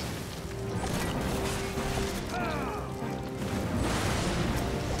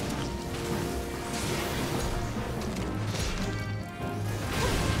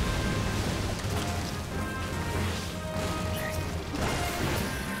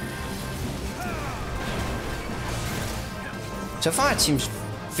 So far it seems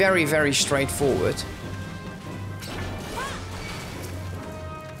very, very straightforward.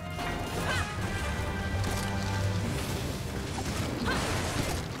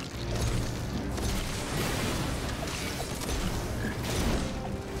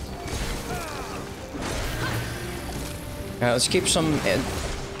 Let's keep some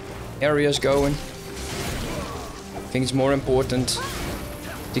areas going. I think it's more important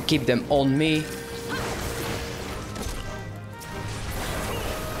to keep them on me.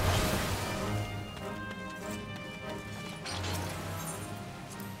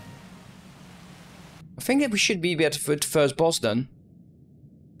 I think that we should be better for the first boss then.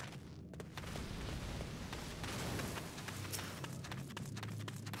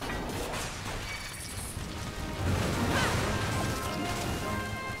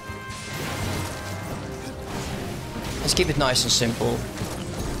 Let's keep it nice and simple.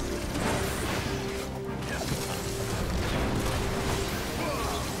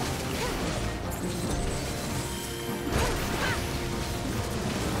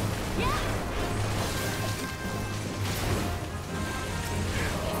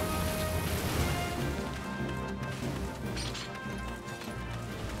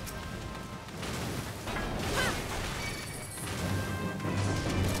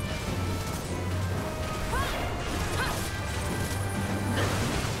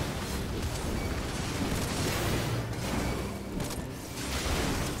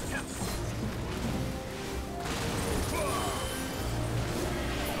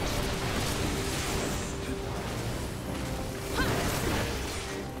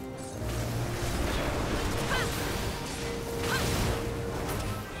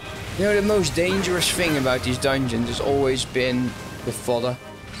 You know, the most dangerous thing about these dungeons has always been the fodder.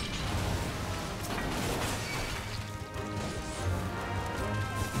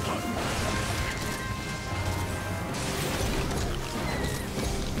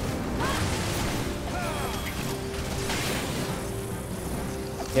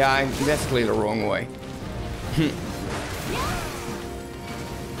 Yeah, I'm definitely the wrong way.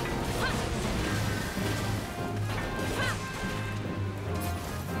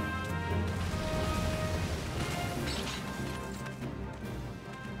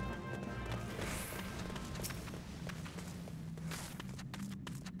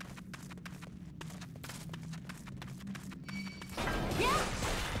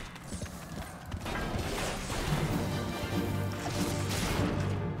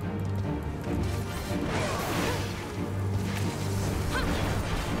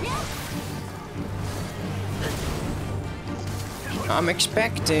 I'm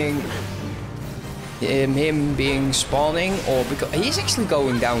expecting him being spawning, or because he's actually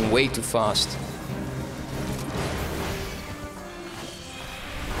going down way too fast.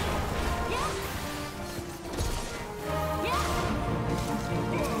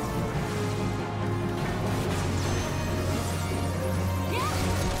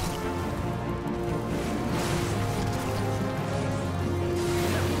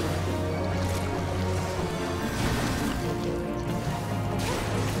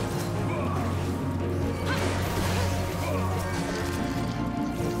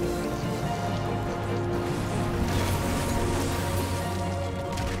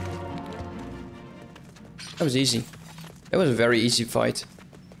 That was easy. That was a very easy fight.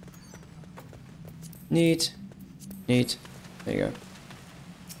 Neat. Neat. There you go.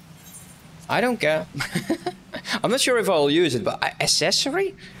 I don't care. I'm not sure if I'll use it, but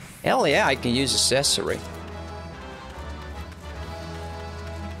accessory? Hell yeah, I can use accessory.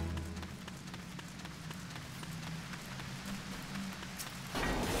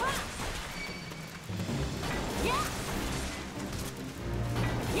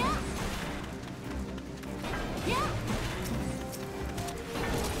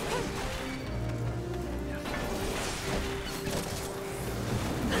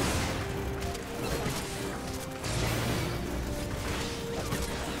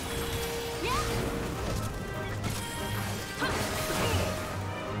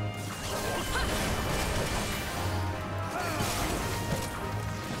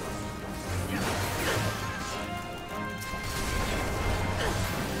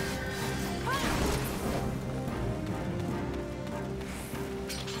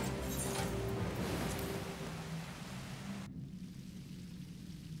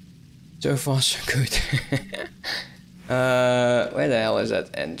 So far, so good. Where the hell is that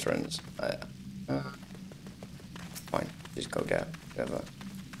entrance? Fine, just go there. Whatever.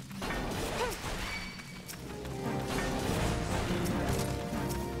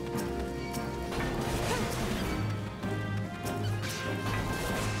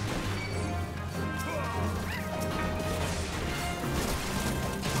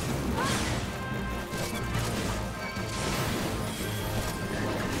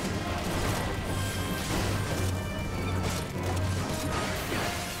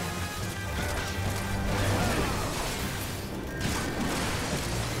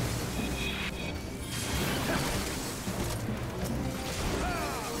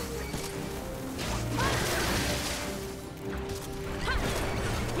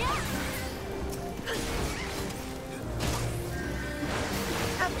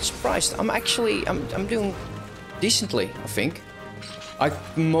 Surprised. I'm doing decently, I think. I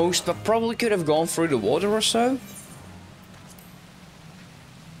probably could have gone through the water or so.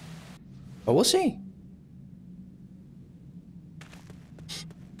 But we'll see.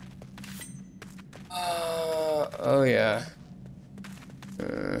 Oh yeah.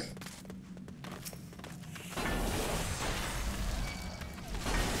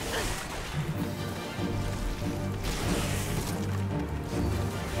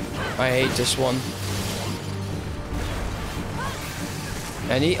 I hate this one.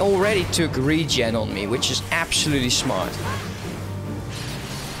 And he already took regen on me, which is absolutely smart.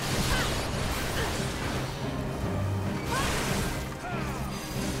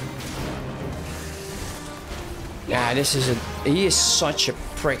 Yeah, this is he is such a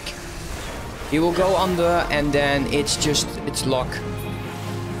prick. He will go under and then it's luck.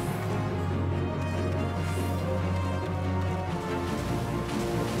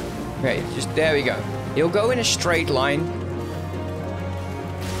 Okay, just there we go. He'll go in a straight line.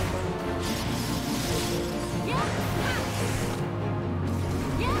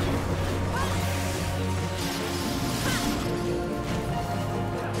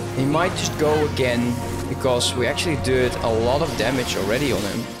 might just go again, because we actually did a lot of damage already on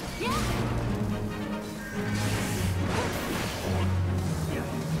him.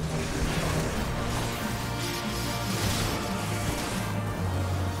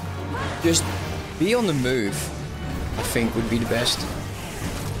 Just be on the move, I think would be the best.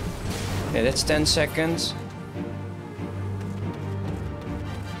 Yeah, that's 10 seconds.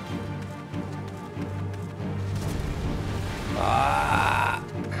 Ah.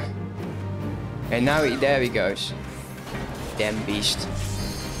 And now there he goes. Damn beast.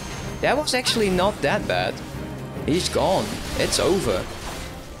 That was actually not that bad. He's gone. It's over.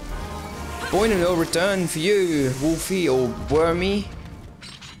 Point of no return for you, Wolfie or Wormy.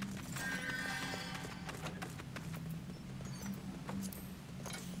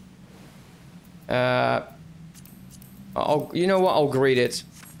 You know what? I'll greet it.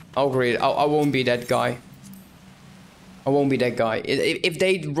 I'll greet it. I won't be that guy. I won't be that guy. If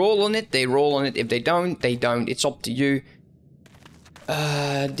they roll on it, they roll on it. If they don't, they don't. It's up to you.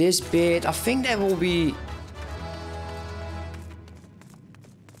 This bit, I think that will be...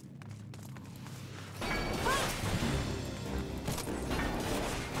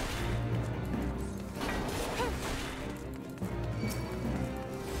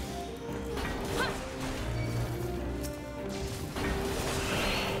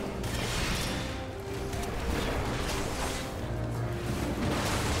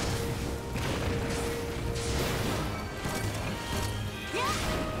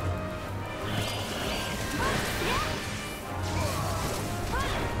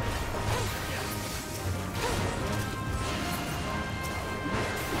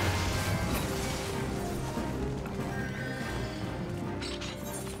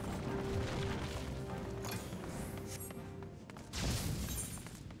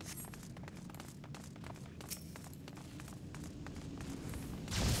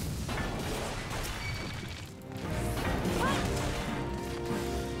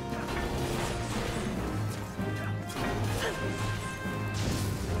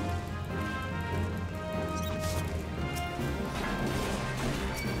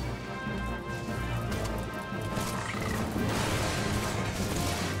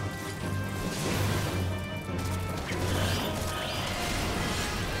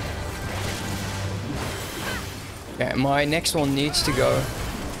 Yeah, my next one needs to go,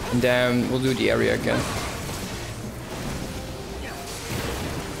 and then we'll do the area again.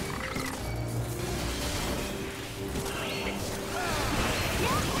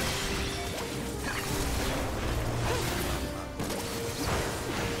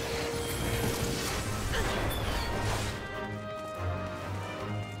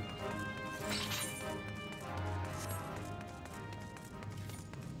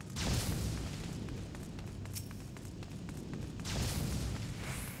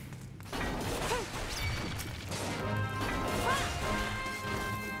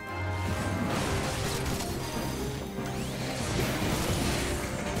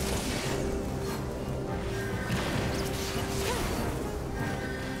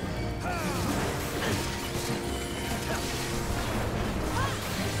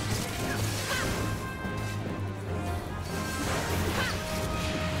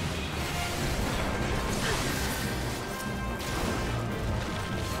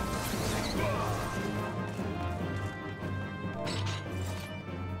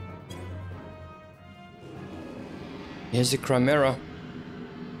 Here's the Chimera.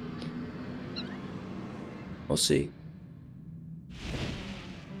 We'll see.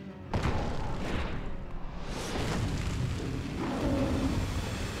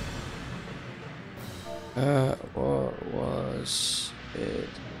 What was it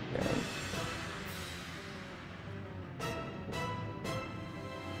again?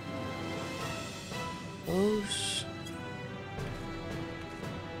 Those.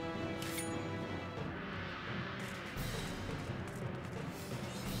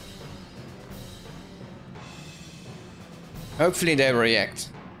 Hopefully they react.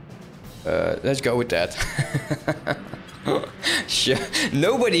 Let's go with that. Sure.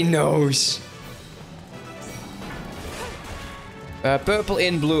 Nobody knows. Purple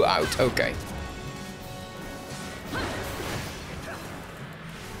in, blue out. Okay.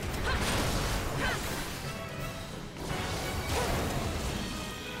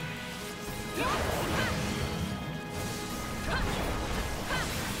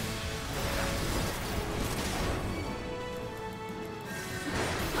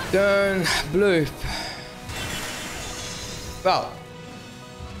 Done. Blue. Well.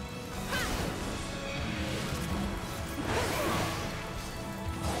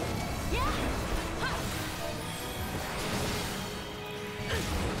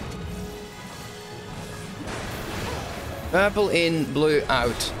 Purple in, blue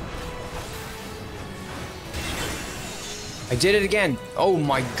out. I did it again. Oh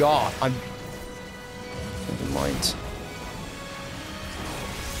my god. Never mind.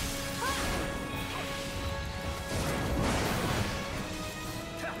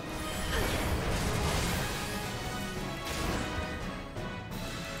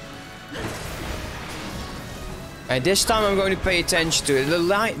 And this time I'm going to pay attention to it.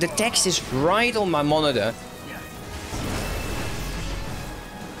 The text is right on my monitor.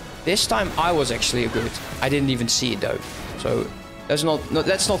 This time I was actually good. I didn't even see it though. So let's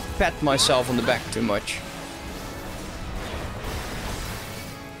not pat myself on the back too much.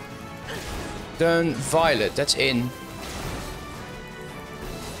 Then violet, that's in.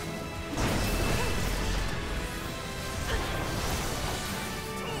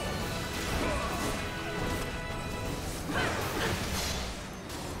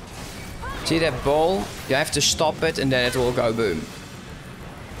 See that ball? You have to stop it and then it will go boom.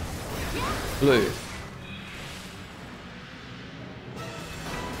 Blue.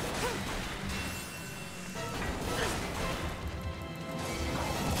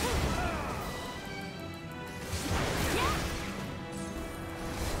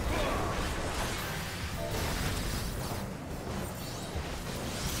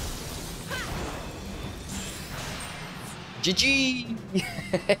 GG!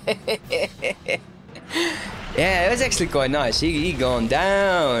 Yeah, it was actually quite nice. He gone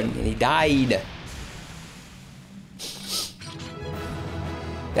down and he died.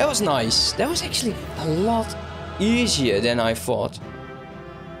 That was nice. That was actually a lot easier than I thought.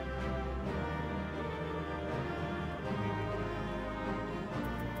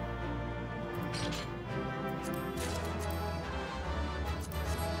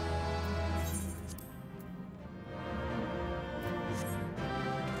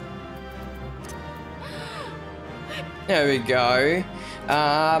 There we go.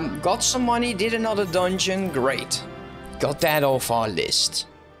 Got some money, did another dungeon, great. Got that off our list.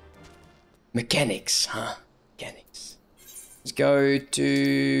 Mechanics, huh? Mechanics. Let's go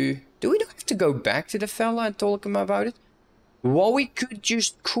to... Do we have to go back to the fella and talk him about it? What we could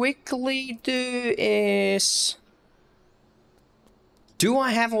just quickly do is... Do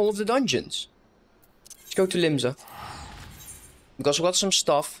I have all of the dungeons? Let's go to Limsa. Because we got some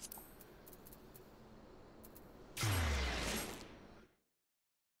stuff.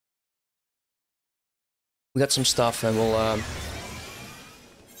 We got some stuff and we'll let's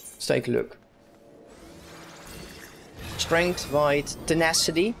take a look. Strength, Might,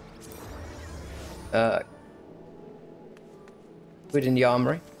 Tenacity. Within the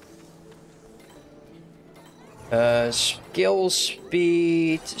armory. Skill,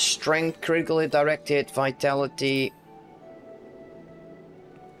 Speed, Strength, Critical Hit, Direct Hit, Vitality.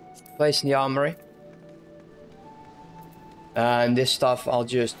 Place in the armory. And this stuff I'll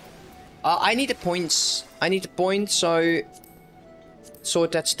just... I need the points. I need the points, so...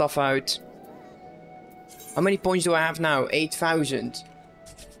 Sort that stuff out. How many points do I have now? 8,000.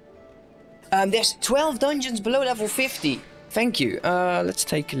 There's 12 dungeons below level 50. Thank you. Let's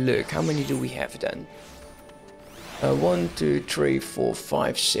take a look. How many do we have then? 1, 2, 3, 4,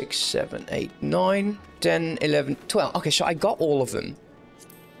 5, 6, 7, 8, 9, 10, 11, 12. Okay, so I got all of them.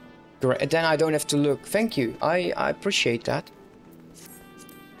 Great. Then I don't have to look. Thank you. I appreciate that.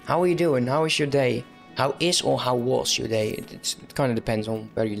 How are you doing? How is your day? How is or how was your day? It kind of depends on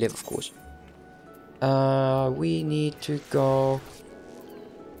where you live, of course. We need to go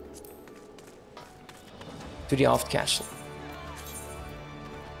to the Aft Castle.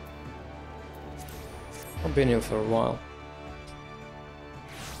 I've been here for a while.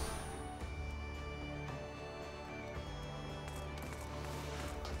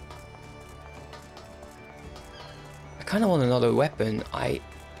 I kind of want another weapon. I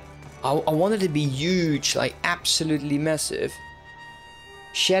want it to be huge, like absolutely massive.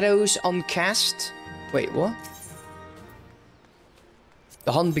 Shadows uncast. Wait, what?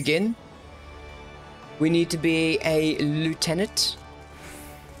 The hunt begin. We need to be a lieutenant.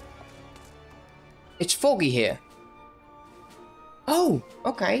 It's foggy here. Oh,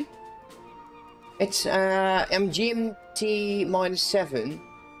 okay. It's GMT -7.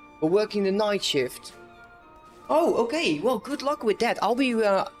 We're working the night shift. Oh, okay. Well, good luck with that.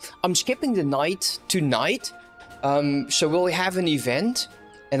 I'm skipping the night tonight. So we'll have an event.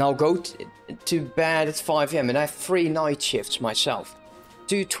 And I'll go to bed at 5 AM. And I have 3 night shifts myself.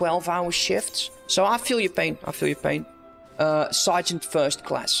 2 12-hour shifts. So I feel your pain. I feel your pain. Sergeant first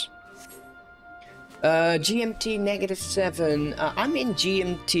class. GMT -7. I'm in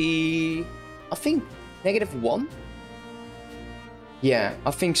GMT... I think -1. Yeah,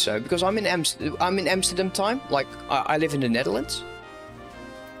 I think so, because I'm in Amsterdam time. Like, I live in the Netherlands.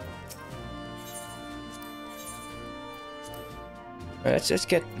 Let's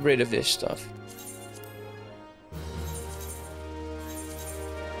get rid of this stuff.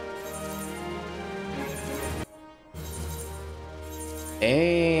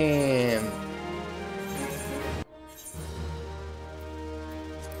 Damn.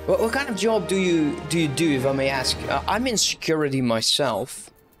 What kind of job do you do, if I may ask? I'm in security myself.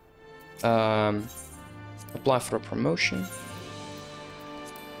 Apply for a promotion.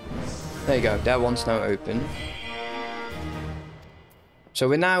 There you go. That one's now open. So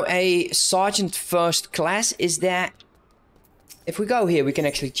we're now a Sergeant First Class. Is that... If we go here, we can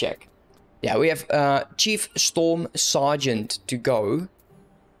actually check. Yeah, we have Chief Storm Sergeant to go.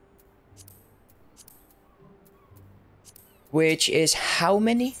 Which is how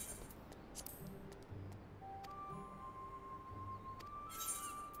many?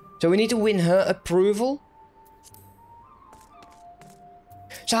 So we need to win her approval.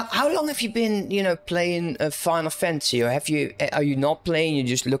 So how long have you been, you know, playing Final Fantasy? Or are you not playing? You're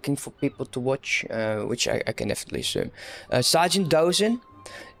just looking for people to watch, which I can definitely assume. Sergeant Doshin,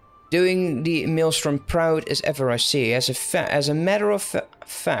 doing the Maelstrom proud as ever I see. As a matter of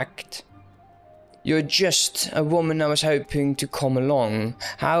fact, you're just a woman I was hoping to come along.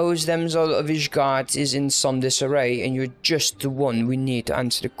 How's Damsel of Ishgard is in some disarray, and you're just the one we need to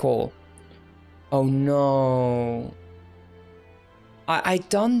answer the call. Oh no. I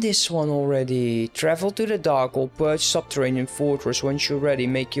done this one already. Travel to the Darkhold, purge subterranean fortress. Once you're ready,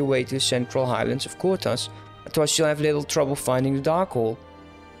 make your way to the central highlands of Kortas. Otherwise you'll have little trouble finding the Darkhold.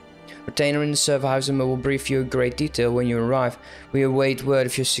 Retainer in the server house and will brief you in great detail when you arrive. We await word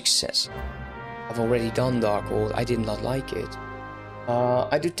of your success. I've already done Darkhold. I did not like it.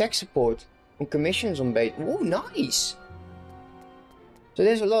 I do tech support on commissions on base. Oh, nice! So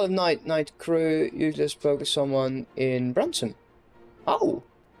there's a lot of night crew. You just spoke to someone in Brunson. Oh,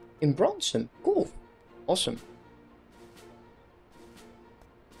 in Bronson. Cool. Awesome.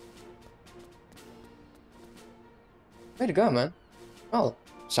 Way to go, man. Well,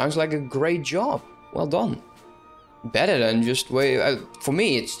 sounds like a great job. Well done. Better than just wait. For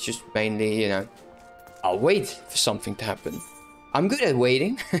me, it's just mainly, you know, I'll wait for something to happen. I'm good at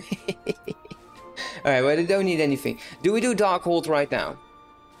waiting. Alright, well, I don't need anything. Do we do Darkhold right now?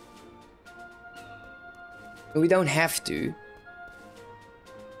 We don't have to.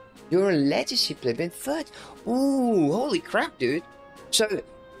 You're a legacy player, been third. Ooh, holy crap, dude. So,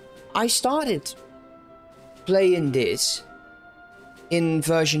 I started playing this in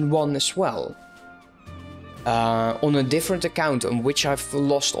version 1 as well. On a different account on which I've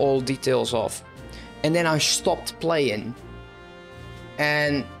lost all details of. And then I stopped playing.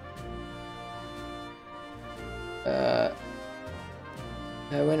 And...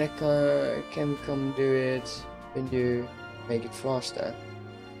 when I can come do it, when you make it faster.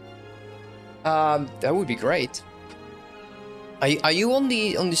 That would be great. Are you on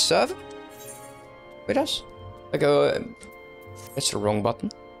the server with us? Like, that's the wrong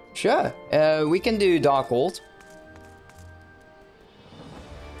button. Sure. We can do Darkhold.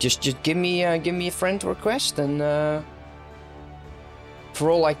 Just give me a friend request, and for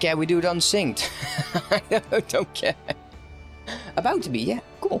all I care, we do it unsynced. I don't care. About to be, yeah,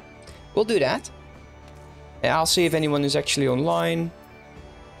 cool. We'll do that. Yeah, I'll see if anyone is actually online.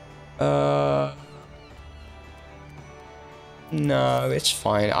 No, it's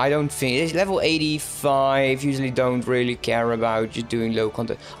fine. I don't think it's level 85. Usually don't really care about just doing low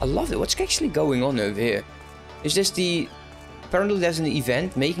content. I love it. What's actually going on over here? Is this the... Apparently there's an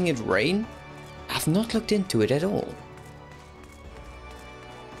event making it rain. I've not looked into it at all.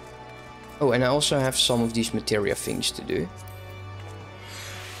 Oh, and I also have some of these materia things to do.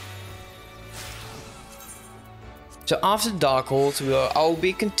 So after Darkhold, I'll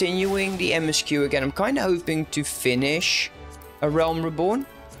be continuing the MSQ again. I'm kind of hoping to finish A Realm Reborn,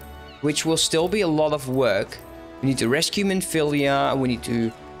 which will still be a lot of work. We need to rescue Minfilia, we need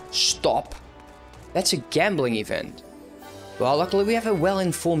to stop. That's a gambling event. Well, luckily we have a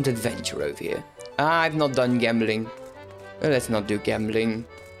well-informed adventurer over here. I've not done gambling. Let's not do gambling.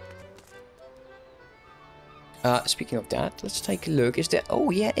 Speaking of that, let's take a look. Is there...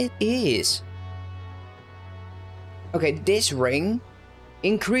 Oh yeah, it is. Okay, this ring.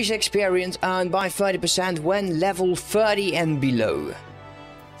 Increase experience earned by 30% when level 30 and below.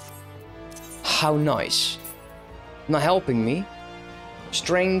 How nice. Not helping me.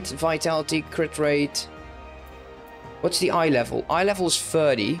 Strength, vitality, crit rate. What's the eye level? Eye level is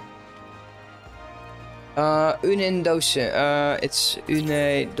 30. Une Doshin. It's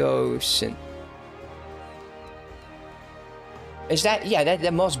Une Doshin. Is that... Yeah,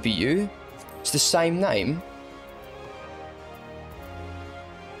 that must be you. It's the same name.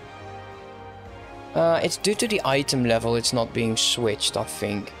 It's due to the item level, it's not being switched, I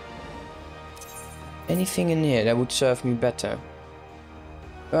think. Anything in here that would serve me better?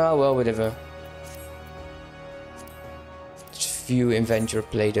 Oh, well, whatever. Just view inventory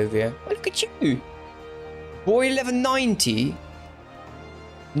plate over here. Oh, look at you! Boy 1190.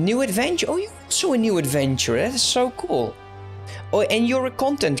 New adventure. Oh, you're also a new adventurer. That is so cool. Oh, and you're a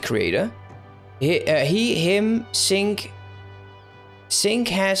content creator. He, him, Sync. Sync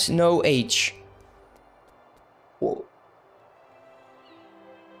has no age. Whoa.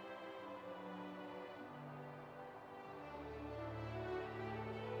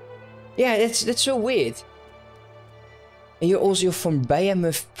 Yeah, that's so weird. And you're also from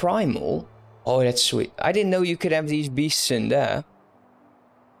Bahamut Primal. Oh, that's sweet. I didn't know you could have these beasts in there.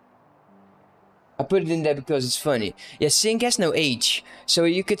 I put it in there because it's funny. Yeah, Sync has no age. So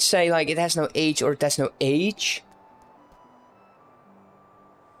you could say like it has no age or it has no age.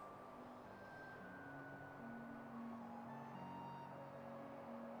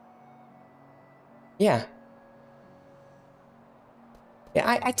 Yeah.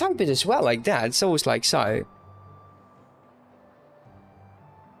 Yeah, I type it as well like that. It's always like so.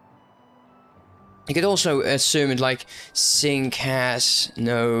 You could also assume it like Sync has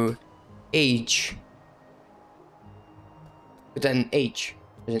no age. But then H.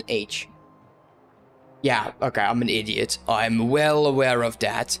 There's an H. Yeah, okay, I'm an idiot. I'm well aware of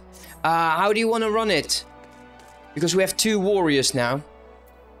that. How do you want to run it? Because we have 2 warriors now.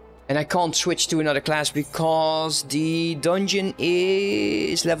 And I can't switch to another class because the dungeon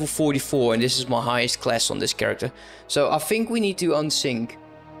is level 44 and this is my highest class on this character. So I think we need to unsync.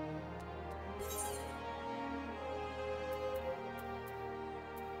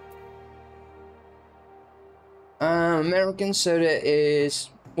 American, so there is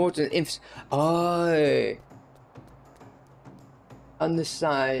more than infs. Oh,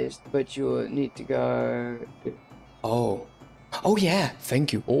 undersized, but you need to go. Oh, oh yeah,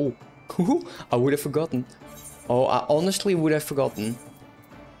 thank you. Oh, I would have forgotten. Oh, I honestly would have forgotten.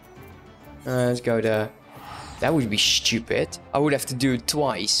 Let's go there. That would be stupid. I would have to do it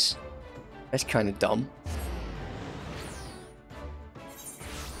twice. That's kind of dumb.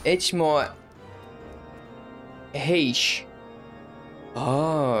 It's more. Heish.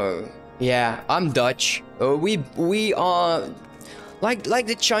 Oh, yeah, I'm Dutch. We are like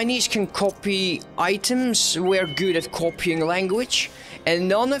the Chinese can copy items. We're good at copying language, and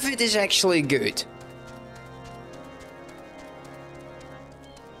none of it is actually good.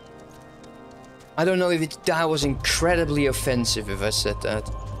 I don't know if that was incredibly offensive if I said that.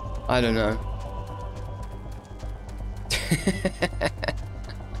 I don't know.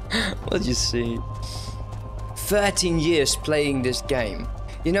 What you see? 13 years playing this game.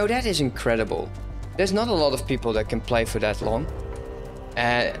 You know, that is incredible. There's not a lot of people that can play for that long.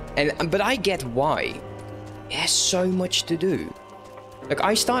 But I get why. It has so much to do. Like,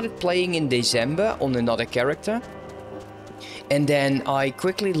 I started playing in December on another character. And then I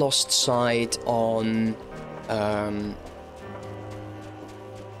quickly lost sight on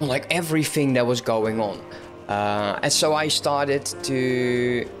like everything that was going on. And so I started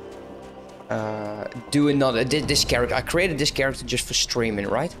to did this character. I created this character just for streaming,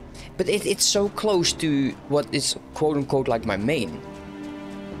 right? But it's so close to what is quote-unquote like my main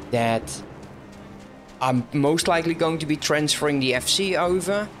that I'm most likely going to be transferring the FC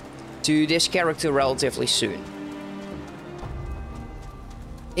over to this character relatively soon.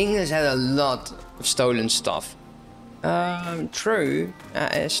 England's had a lot of stolen stuff. True.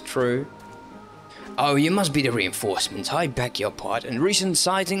 That is true. Oh, you must be the reinforcements. I beg your pardon. Recent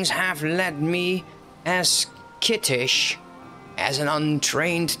sightings have led me as kittish as an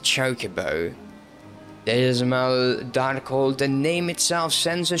untrained chocobo. Dismal Darkhold, the name itself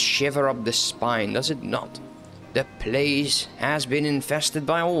sends a shiver up the spine, does it not? The place has been infested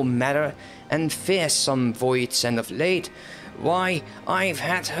by all matter and fearsome voids, and of late, why, I've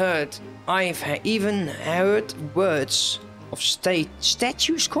even heard words of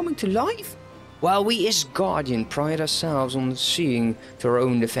statues coming to life. While we as Guardian pride ourselves on seeing to our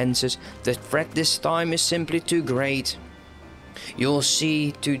own defenses, the threat this time is simply too great. You'll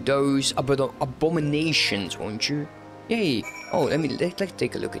see to those abominations, won't you? Yay! Oh, let's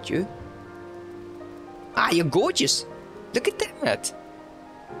take a look at you. Ah, you're gorgeous! Look at that!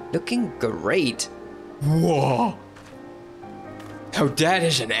 Looking great! Whoa! Oh, that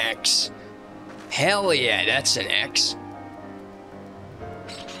is an X! Hell yeah, that's an X!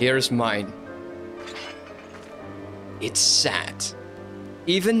 Here's mine. It's sad.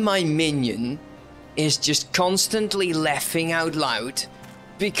 Even my minion is just constantly laughing out loud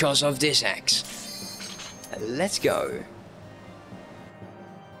because of this axe. Let's go.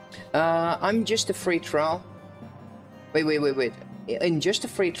 I'm just a free trial. Wait. In just a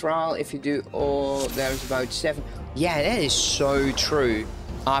free trial, if you do all, there's about 7. Yeah, that is so true.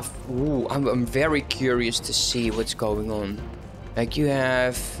 I'm very curious to see what's going on. Like you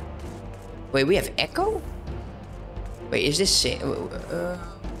have... Wait, we have Echo? Wait, is this...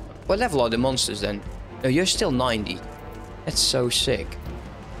 what level are the monsters then? No, you're still 90. That's so sick.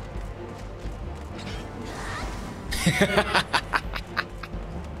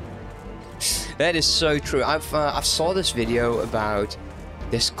 That is so true. I've saw this video about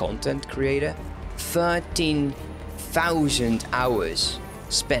this content creator. 13,000 hours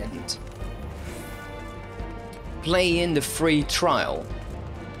spent playing the free trial.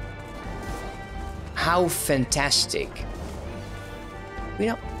 How fantastic! You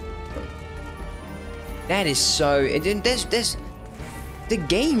know, that is so. There's the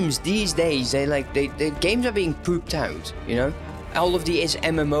games these days. The games are being pooped out. You know, all of these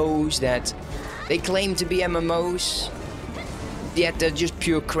MMOs that they claim to be MMOs, yet they're just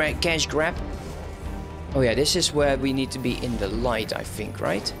pure cash grab. Oh yeah, this is where we need to be in the light, I think,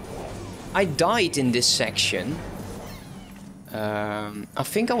 right? I died in this section. I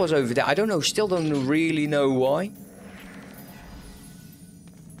think I was over there. I don't know, still don't really know why.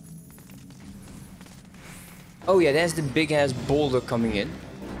 Oh yeah, there's the big ass boulder coming in.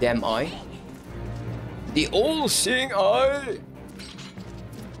 Damn eye. The all-seeing eye!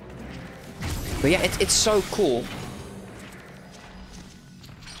 But yeah, it's so cool.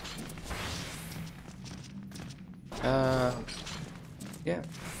 Yeah,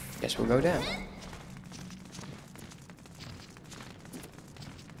 guess we'll go there.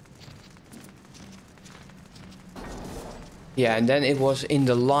 Yeah, and then it was in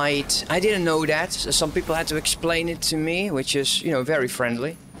the light. I didn't know that. So some people had to explain it to me, which is, you know, very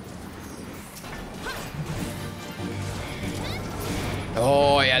friendly.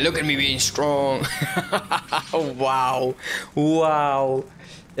 Oh yeah, look at me being strong. Oh, wow. Wow.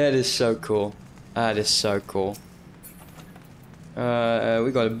 That is so cool. That is so cool.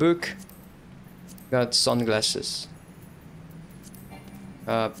 We got a book. Got sunglasses.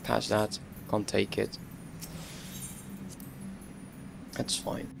 Pass that. Can't take it. That's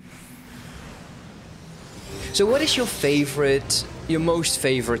fine. So what is your most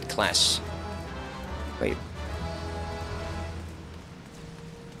favorite class? Wait.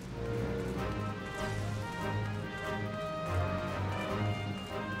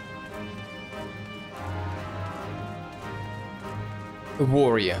 A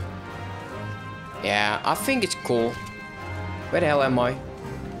warrior. Yeah, I think it's cool. Where the hell am I?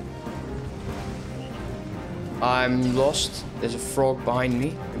 I'm lost. There's a frog behind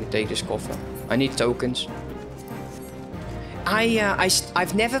me. Let me take this coffer. I need tokens.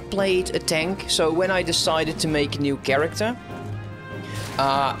 I've never played a tank, so when I decided to make a new character,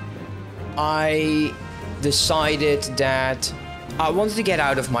 I decided that I wanted to get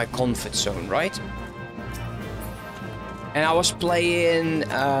out of my comfort zone, right? And I was playing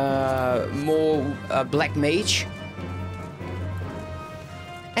more Black Mage.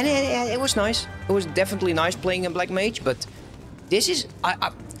 And it was nice. It was definitely nice playing a Black Mage, but this is...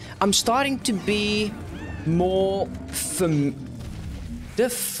 I'm starting to be more... The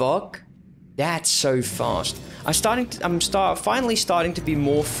fuck? That's so fast. I'm finally starting to be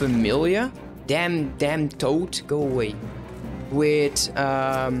more familiar. Damn toad, go away. With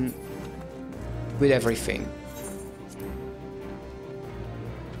everything.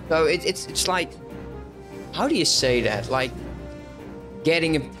 So it's like, how do you say that? Like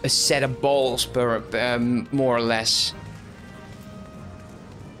getting a set of balls per more or less.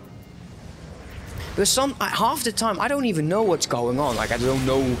 Because half the time I don't even know what's going on. Like I don't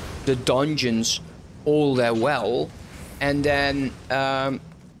know the dungeons all that well, and then I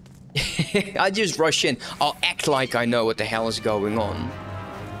just rush in. I'll act like I know what the hell is going on.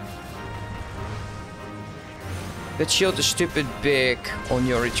 That shield is stupid big on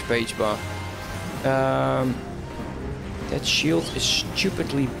your HP bar. That shield is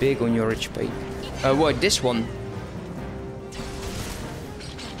stupidly big on your HP. What, this one?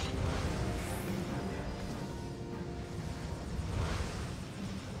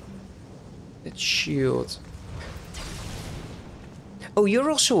 That shield. Oh,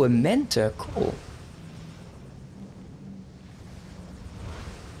 you're also a mentor. Cool.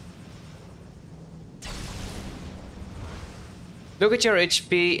 Look at your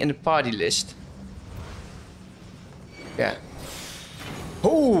HP in the party list. Yeah.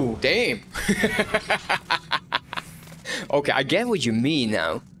 Oh, damn. Okay, I get what you mean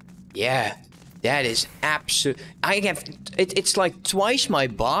now. Yeah. That is absolute. I have it's like twice my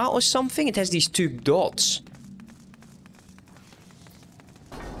bar or something. It has these 2 dots.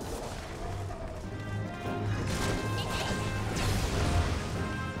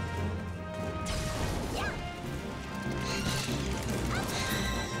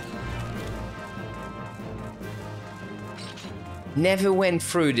 Never went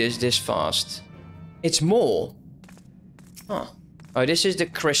through this fast. It's more. Huh. Oh, this is the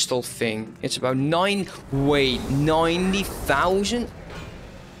crystal thing. It's about 90,000?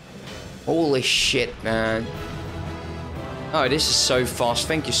 Holy shit, man. Oh, this is so fast.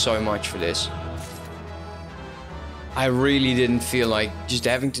 Thank you so much for this. I really didn't feel like just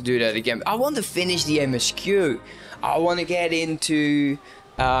having to do that again. I want to finish the MSQ. I want to get into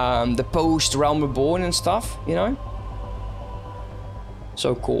the post-Realm Reborn and stuff, you know?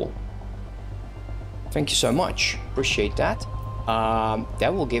 So cool. Thank you so much. Appreciate that.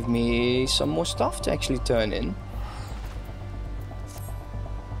 That will give me some more stuff to actually turn in.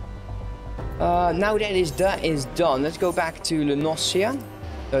 Now that is done, let's go back to Eorzea.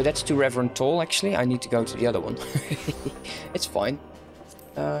 That's to Reverend Toll, actually. I need to go to the other one. It's fine.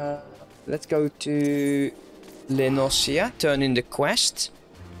 Let's go to Eorzea, turn in the quest.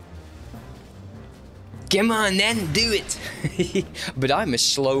 Come on then, do it! But I'm a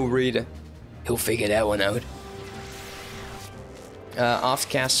slow reader. He'll figure that one out. Aft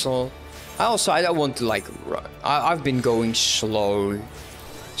Castle. I don't want to like run. I've been going slow.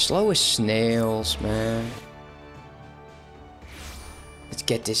 Slow as snails, man. Let's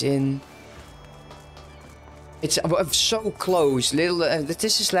get this in. It's so close.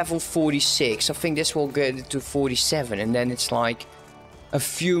 This is level 46. I think this will get to 47, and then it's like a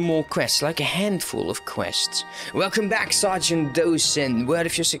few more quests, like a handful of quests. Welcome back, Sergeant Doshin. Word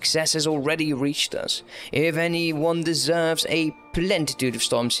of your success has already reached us. If anyone deserves a plenitude of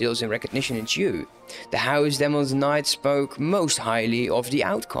storm seals in recognition, it's you. The House Demon's Knight spoke most highly of the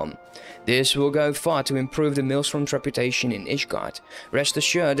outcome. This will go far to improve the Maelstrom's reputation in Ishgard. Rest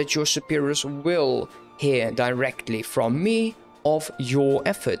assured that your superiors will hear directly from me of your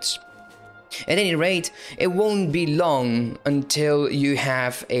efforts. At any rate, it won't be long until you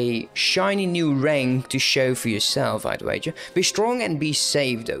have a shiny new rank to show for yourself, I'd wager. Be strong and be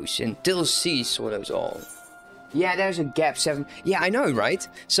safe, Doshin. Till cease sort those all. Yeah, there's a gap 7. Yeah, I know, right?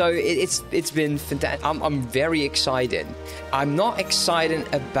 So it's been fantastic. I'm very excited. I'm not excited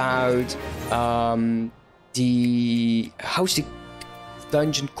about the how's the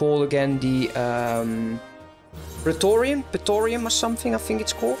dungeon called again? The Praetorium or something, I think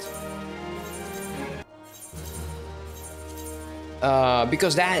it's called.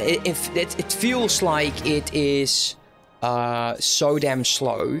 Because it feels like it is so damn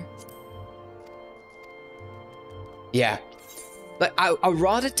slow. Yeah, like I'd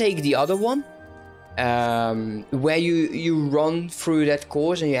rather take the other one, where you run through that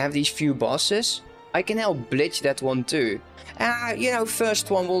course and you have these few bosses. I can help glitch that one too. You know, first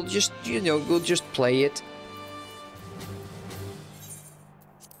one we'll just play it.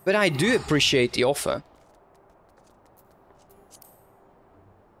 But I do appreciate the offer.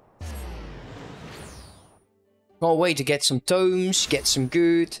 Can't wait to get some tomes, get some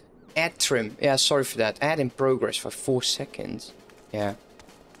good. Add trim. Yeah, sorry for that. Add in progress for 4 seconds. Yeah.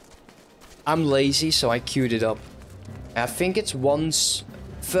 I'm lazy, so I queued it up. I think it's once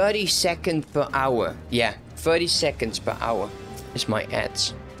 30 seconds per hour. Yeah, 30 seconds per hour is my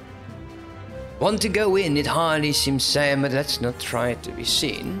ads. Want to go in? It hardly seems sane, but let's not try it to be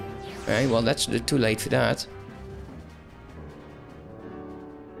seen. Okay, well, that's too late for that.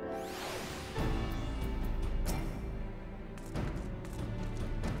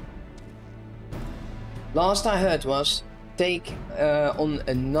 Last I heard was take on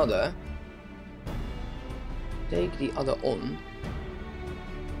another. Take the other on.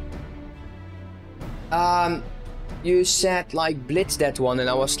 You said like blitz that one, and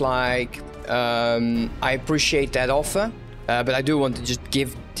I was like, I appreciate that offer, but I do want to just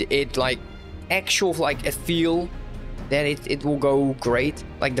give it like actual like a feel that it will go great.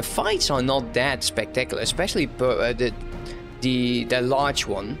 Like the fights are not that spectacular, especially the large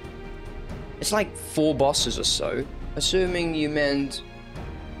one. It's like 4 bosses or so. Assuming you meant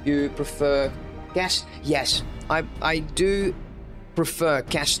you prefer Cast. Yes, I do prefer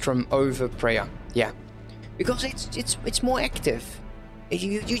Castrum over Prayer. Yeah, because it's more active.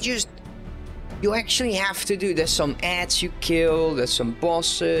 You actually have to do. There's some ads you kill. There's some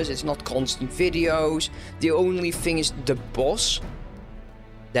bosses. It's not constant videos. The only thing is the boss.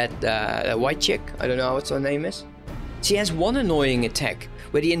 That white chick. I don't know what her name is. She has one annoying attack,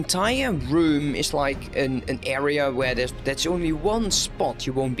 where the entire room is like an area where that's only one spot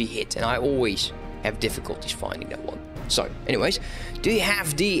you won't be hit, and I always have difficulties finding that one. So, anyways, do you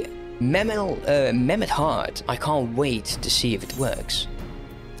have the Mammoth Heart? I can't wait to see if it works.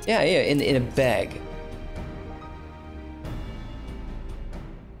 Yeah, in a bag.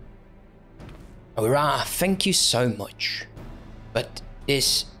 Hurrah, thank you so much. But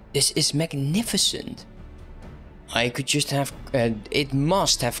this is magnificent. I could just have... it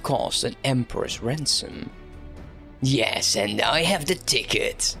must have cost an emperor's ransom. Yes, and I have the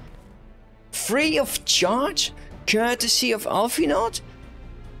ticket. Free of charge? Courtesy of Alfinod?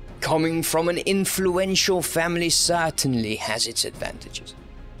 Coming from an influential family certainly has its advantages.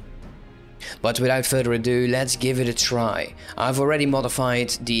 But without further ado, let's give it a try. I've already modified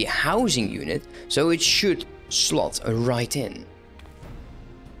the housing unit, so it should slot right in.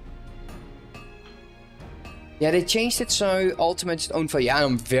 Yeah, they changed it so Ultimate is owned for... Yeah,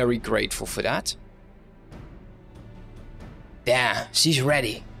 I'm very grateful for that. There, she's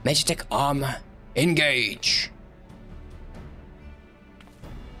ready. Magitech armor, engage.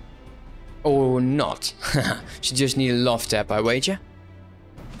 Or not. She just need a love tap, I wager.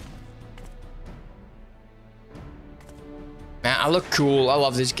 Man, I look cool. I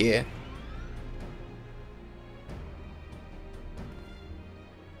love this gear.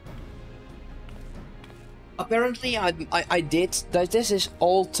 Apparently, I did. This is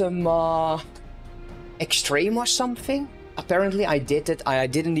Ultima Extreme or something. Apparently, I did it. I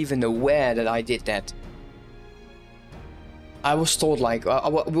didn't even aware that I did that. I was told like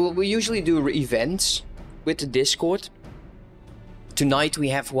we usually do events with the Discord. Tonight we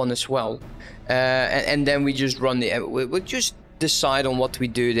have one as well, and then we just run the. We'll just decide on what we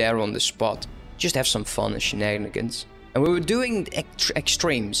do there on the spot. Just have some fun and shenanigans. And we were doing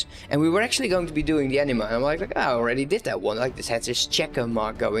extremes, and we were actually going to be doing the anima. And I'm like, I already did that one. Like this had this checker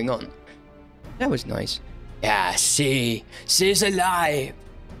mark going on. That was nice. Yeah, she's alive.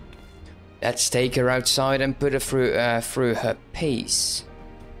 Let's take her outside and put her through her pace.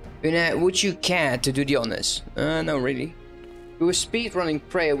 Une, would you care to do the honors? No, really. We were speedrunning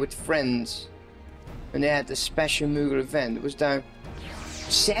prayer with friends, and they had a special Moogle event. It was down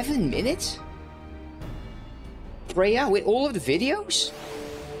 7 minutes. Prayer with all of the videos?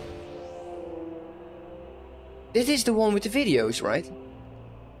 This is the one with the videos, right?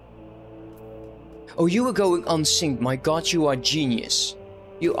 Oh, you were going unsynced. My god, you are genius.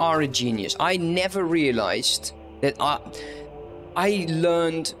 You are a genius. I never realized that I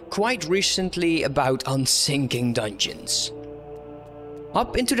learned quite recently about unsyncing dungeons.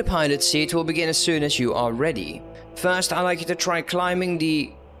 Up into the pilot seat will begin as soon as you are ready. First, I'd like you to try climbing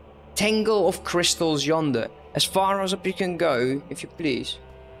the tangle of crystals yonder. As far as up you can go, if you please.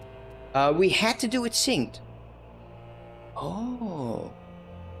 We had to do it synced. Oh.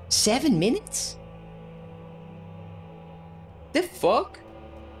 7 minutes? The fuck?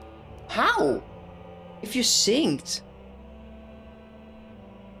 How? If you synced?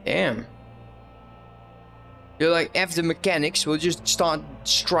 Damn. You're like, F the mechanics, we'll just start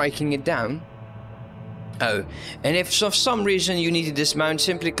striking it down. Oh, and if for some reason you need to dismount,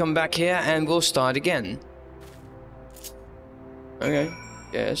 simply come back here and we'll start again. Okay,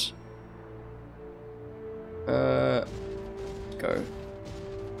 yes. Let's go.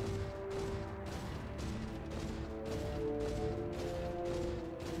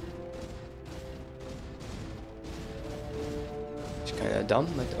 It's kinda dumb,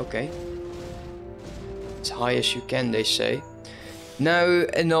 but okay. As high as you can, they say. No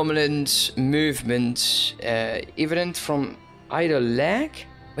anomalous movement evident from either leg.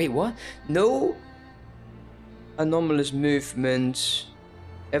 Wait, what? No anomalous movement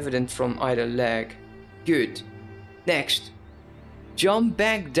evident from either leg. Good. Next. Jump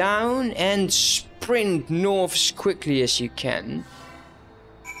back down and sprint north as quickly as you can.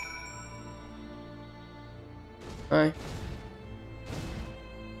 Alright.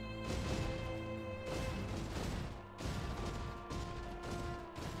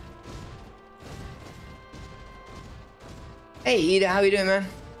 Hey Ida, how you doing, man?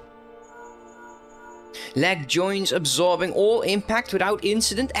 Leg joints absorbing all impact without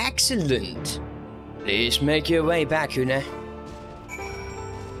incident. Excellent. Please make your way back, Une.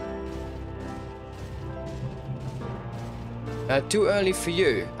 Too early for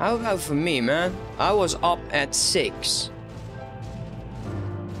you. How about for me, man? I was up at 6.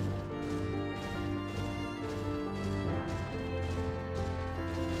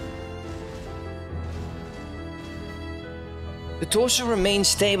 The torso remains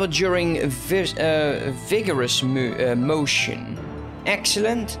stable during vigorous motion.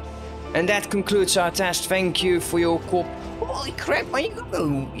 Excellent. And that concludes our test. Thank you for your Holy crap,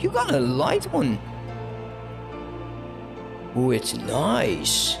 man, you got a light one. Oh, it's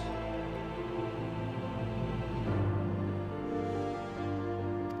nice.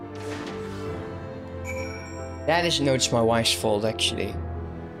 That is, no, it's my wife's fault actually.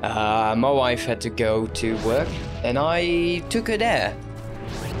 My wife had to go to work, and I took her there.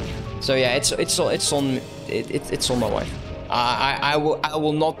 So yeah, it's on my wife. I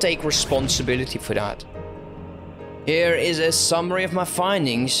will not take responsibility for that. Here is a summary of my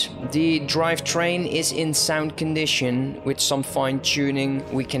findings. The drivetrain is in sound condition. With some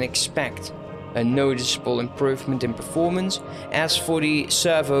fine-tuning, we can expect a noticeable improvement in performance. As for the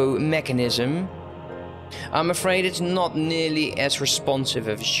servo mechanism, I'm afraid it's not nearly as responsive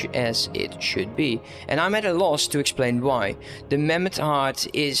as it should be, and I'm at a loss to explain why. The mammoth heart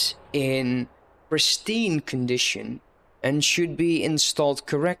is in pristine condition and should be installed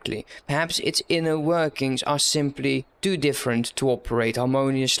correctly. Perhaps its inner workings are simply too different to operate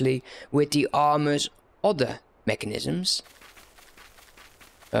harmoniously with the armor's other mechanisms.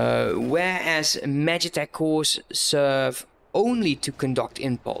 Whereas Magitech cores serve only to conduct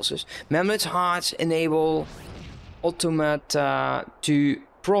impulses, mammoth hearts enable automata to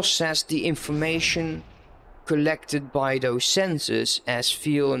process the information collected by those sensors as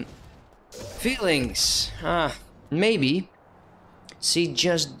feelings. Maybe she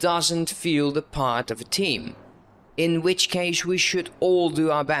just doesn't feel the part of a team. In which case we should all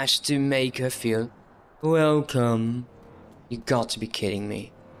do our best to make her feel welcome. You got to be kidding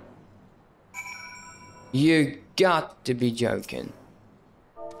me. You got to be joking.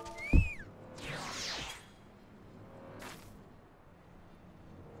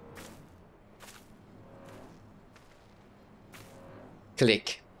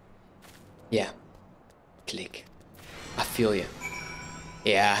 Click. Yeah. Click. I feel you.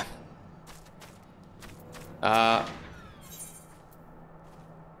 Yeah.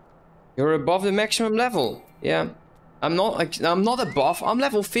 You're above the maximum level. Yeah. I'm not above. I'm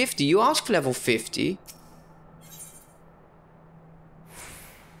level 50. You asked for level 50.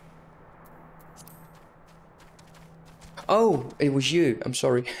 Oh, it was you. I'm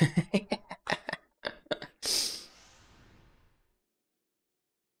sorry.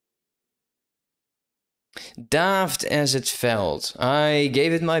 Daft as it felt, I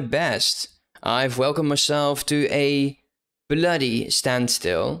gave it my best. I've welcomed myself to a bloody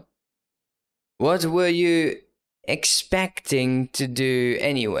standstill. What were you expecting to do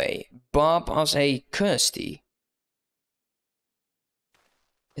anyway? Bob as a Kirsty?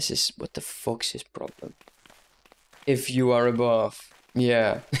 This is, what the fuck's his problem? If you are above.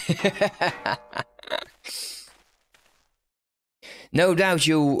 Yeah. No doubt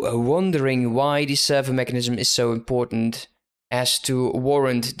you're wondering why the servo mechanism is so important as to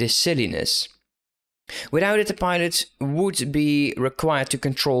warrant this silliness. Without it, the pilot would be required to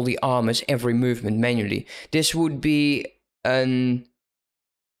control the armor's every movement manually. This would be an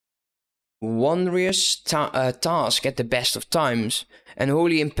onerous task at the best of times, and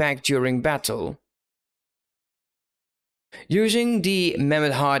wholly impact during battle. Using the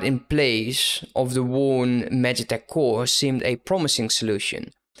mammoth heart in place of the worn Magitech core seemed a promising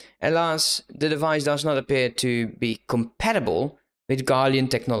solution. Alas, the device does not appear to be compatible with Garlean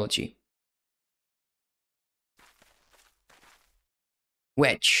technology.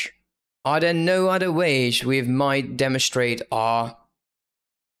 Which, are there no other ways we might demonstrate our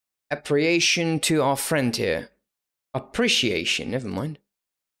appreciation to our friend here? Appreciation, never mind.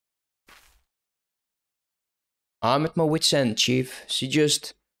 I'm at my wit's end, Chief. She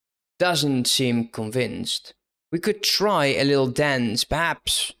just doesn't seem convinced. We could try a little dance,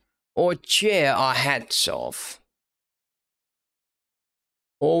 perhaps, or cheer our heads off.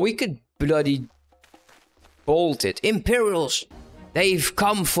 Or we could bloody bolt it. Imperials! They've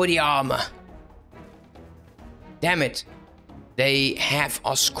come for the armor. Damn it. They have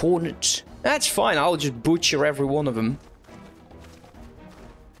us cornered. That's fine, I'll just butcher every one of them.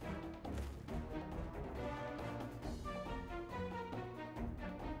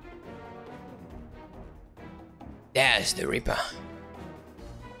 There's the Reaper.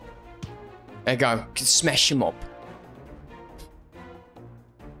 There you go. Can smash him up.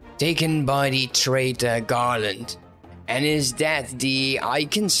 Taken by the traitor Garland. And is that the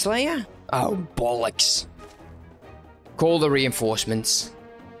Icon Slayer? Oh, bollocks. Call the reinforcements.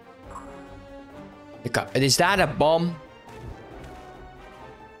 Is that a bomb?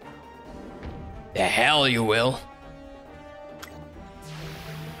 The hell you will.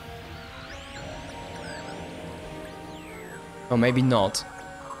 Or maybe not.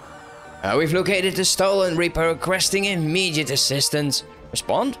 We've located the stolen Reaper, requesting immediate assistance.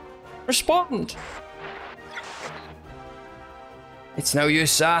 Respond? Respond! It's no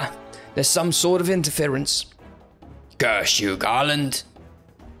use, sir. There's some sort of interference. Curse you, Garland.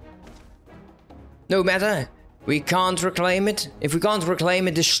 No matter. We can't reclaim it. If we can't reclaim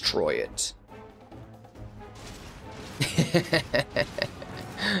it, destroy it.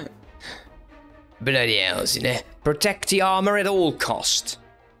 Bloody hells, you know. Protect the armor at all cost.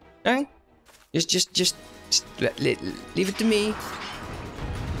 Right? Just leave it to me.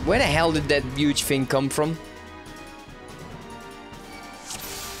 Where the hell did that huge thing come from?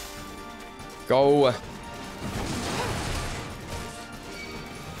 Go.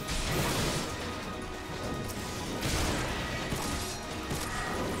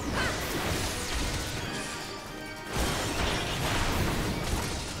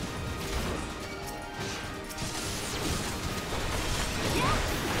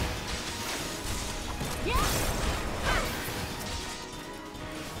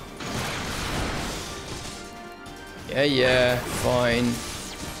 Yeah, fine.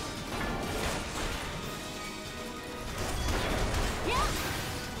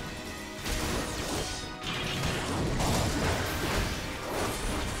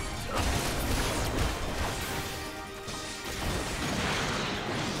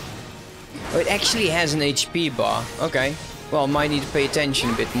 Oh, it actually has an HP bar. Okay. Well, might need to pay attention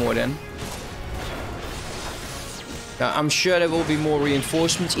a bit more then. Now, I'm sure there will be more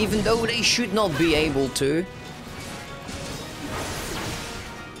reinforcements, even though they should not be able to.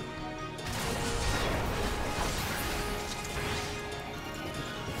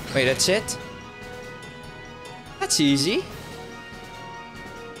 Wait, that's it? That's easy.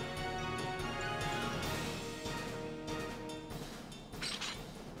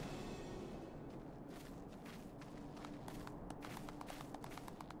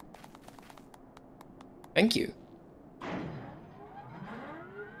 Thank you.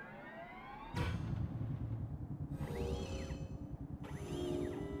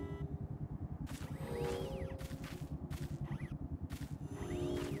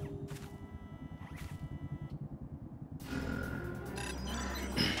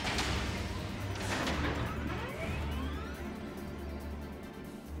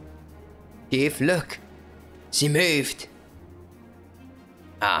 Chief, look. She moved.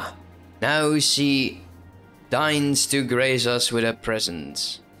 Ah, now she deigns to grace us with her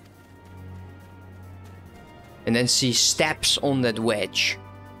presence. And then she steps on that wedge,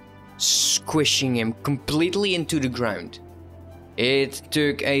 squishing him completely into the ground. It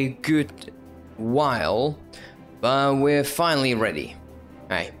took a good while, but we're finally ready.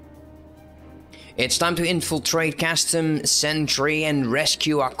 Hey. It's time to infiltrate Custom Sentry and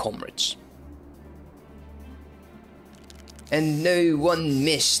rescue our comrades. And no one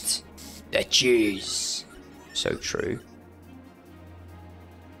missed the cheese. So true.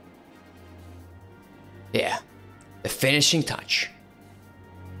 Yeah, the finishing touch.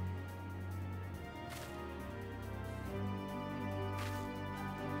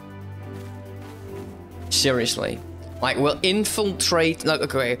 Seriously, like we'll infiltrate. Like,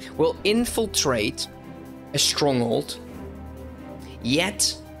 okay, we'll infiltrate a stronghold.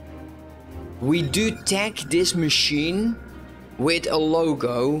 Yet we do tag this machine with a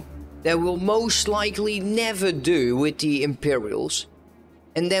logo that will most likely never do with the Imperials.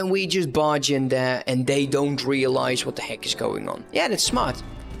 And then we just barge in there and they don't realize what the heck is going on. Yeah, that's smart.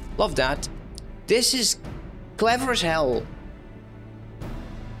 Love that. This is clever as hell.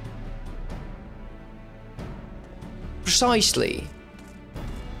 Precisely.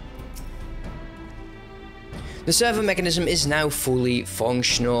 The server mechanism is now fully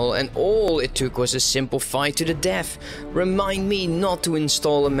functional, and all it took was a simple fight to the death. Remind me not to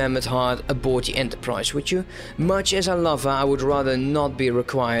install a mammoth heart aboard the Enterprise, would you? Much as I love her, I would rather not be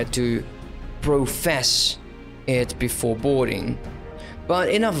required to profess it before boarding. But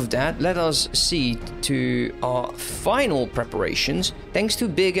enough of that, let us see to our final preparations. Thanks to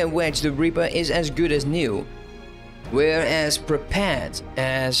Big and Wedge, the Reaper is as good as new. We're as prepared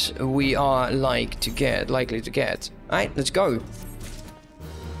as we are likely to get. Alright, let's go.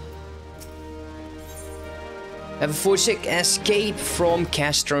 Level 46, escape from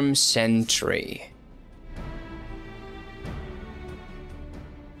Castrum Sentry.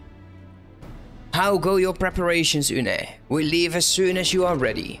 How go your preparations, Une? We'll leave as soon as you are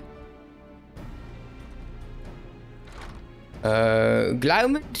ready.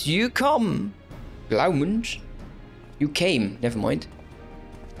 Glaumund, you come. Glaumund? You came, never mind.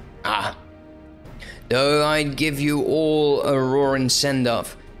 Ah. Though I'd give you all a roaring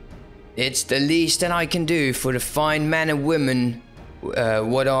send-off, it's the least that I can do for the fine men and women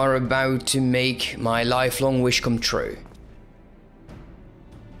what are about to make my lifelong wish come true.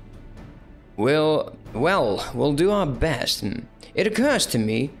 We'll Well, we'll do our best. It occurs to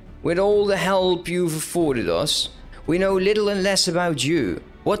me, with all the help you've afforded us, we know little and less about you.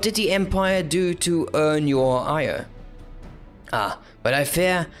 What did the Empire do to earn your ire? Ah, but I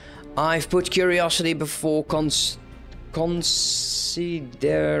fear I've put curiosity before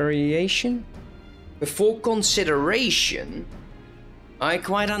consideration? Before consideration? I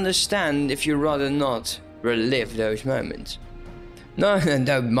quite understand if you'd rather not relive those moments. No,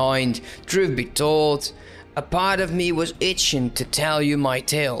 don't mind. Truth be told, a part of me was itching to tell you my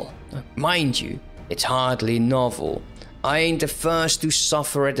tale. Mind you, it's hardly novel. I ain't the first to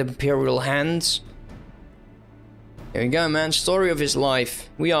suffer at Imperial hands. There you go, man. Story of his life.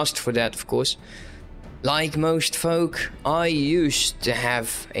 We asked for that, of course. Like most folk, I used to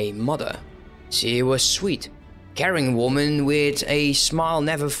have a mother. She was sweet, caring woman with a smile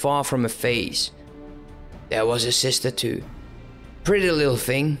never far from her face. There was a sister too. Pretty little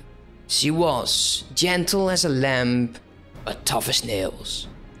thing. She was gentle as a lamb, but tough as nails.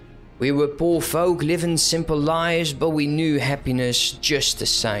 We were poor folk living simple lives, but we knew happiness just the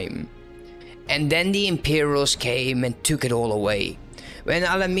same. And then the Imperials came and took it all away. When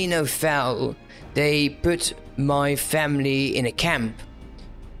Alamino fell, they put my family in a camp.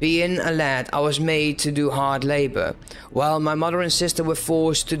 Being a lad, I was made to do hard labor, while my mother and sister were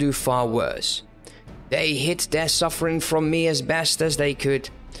forced to do far worse. They hid their suffering from me as best as they could,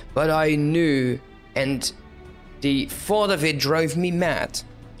 but I knew, and the thought of it drove me mad.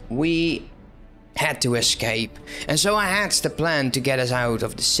 We had to escape, and so I hatched a plan to get us out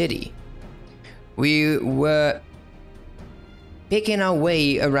of the city. We were picking our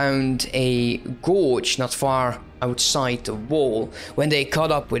way around a gorge not far outside the wall when they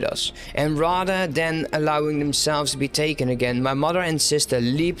caught up with us, and rather than allowing themselves to be taken again, my mother and sister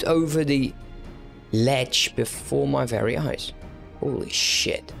leaped over the ledge before my very eyes. Holy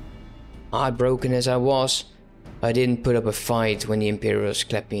shit. Heartbroken as I was, I didn't put up a fight when the Imperials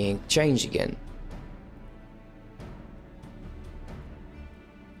clapped me in chains again.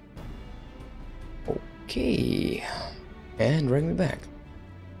 Okay. And bring me back.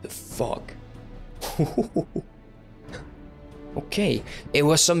 The fuck? Okay. It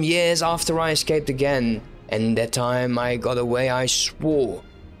was some years after I escaped again, and that time I got away I swore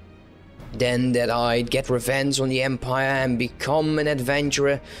then that I'd get revenge on the Empire and become an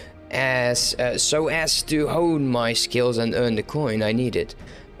adventurer so as to hone my skills and earn the coin I needed.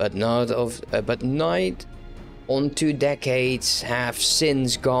 But nigh on 2 decades have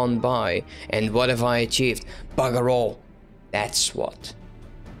since gone by, and what have I achieved? Bugger all. That's what.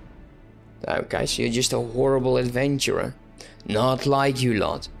 Okay, so you're just a horrible adventurer. Not like you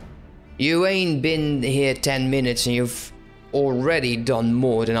lot. You ain't been here 10 minutes and you've already done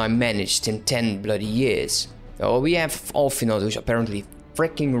more than I managed in 10 bloody years. Oh, we have Alfinod, who's apparently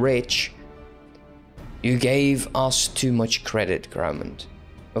freaking rich. You gave us too much credit, Glaumund.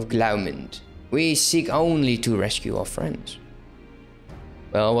 We seek only to rescue our friends.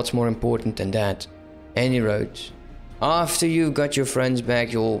 Well, what's more important than that? Any road. After you've got your friends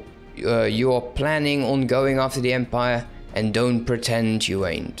back, you're planning on going after the Empire, and don't pretend you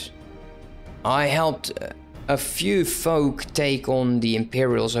ain't. I helped a few folk take on the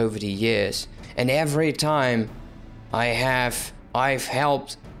Imperials over the years, and every time I've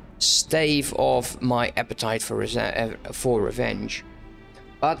helped stave off my appetite for revenge.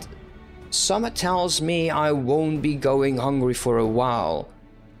 But Summer tells me I won't be going hungry for a while.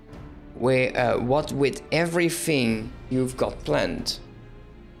 What with everything you've got planned,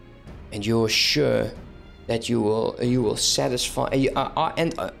 and you're sure that you will satisfy you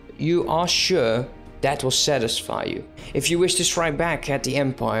are sure that will satisfy you. If you wish to strike back at the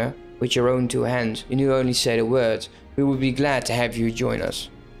Empire with your own 2 hands, you need only say the word. We would be glad to have you join us.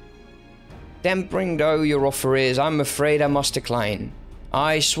 Tempting though your offer is, I'm afraid I must decline.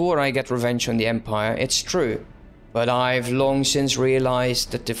 I swore I'd get revenge on the Empire, it's true, but I've long since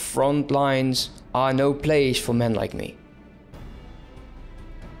realized that the front lines are no place for men like me.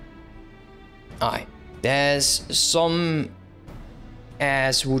 Aye, there's some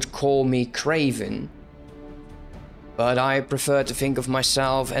as would call me craven, but I prefer to think of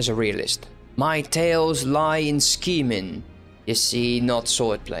myself as a realist. My tales lie in scheming, you see, not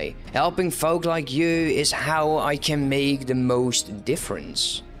swordplay. Helping folk like you is how I can make the most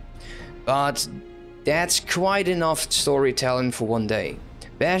difference. But that's quite enough storytelling for one day.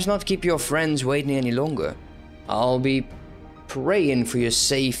 Best not keep your friends waiting any longer. I'll be praying for your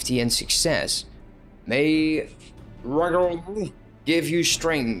safety and success. May Ruggle give you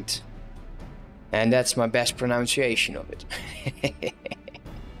strength. And that's my best pronunciation of it.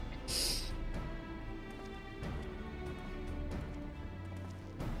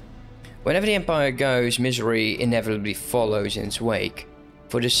 Whenever the Empire goes, misery inevitably follows in its wake.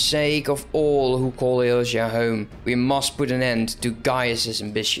 For the sake of all who call Eorzea home, we must put an end to Gaius'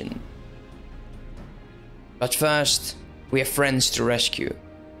 ambition. But first, we have friends to rescue.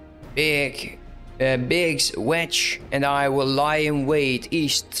 Biggs, Wedge, and I will lie in wait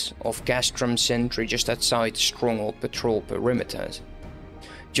east of Castrum Sentry, just outside the stronghold patrol perimeters.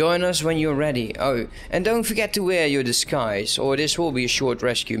 Join us when you're ready. Oh, and don't forget to wear your disguise, or this will be a short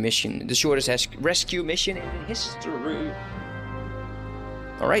rescue mission. The shortest rescue mission in history.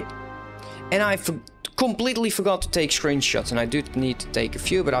 Alright. And I completely forgot to take screenshots, and I do need to take a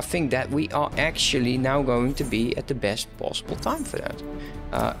few, but I think that we are actually now going to be at the best possible time for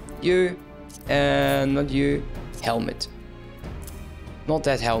that. You, and not you, helmet. Not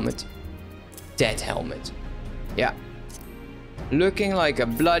that helmet. That helmet. Yeah. Looking like a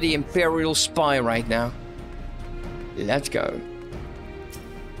bloody Imperial spy right now. Let's go.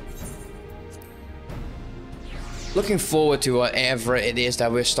 Looking forward to whatever it is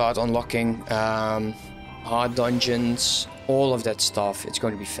that we'll start unlocking. Hard dungeons, all of that stuff. It's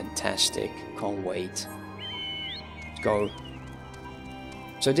going to be fantastic. Can't wait. Let's go.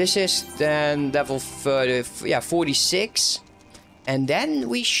 So this is then level 46. And then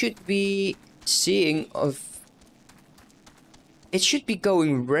we should be seeing of... It should be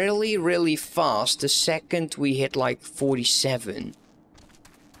going really, really fast the second we hit like 47.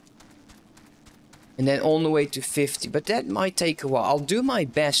 And then on the way to 50. But that might take a while. I'll do my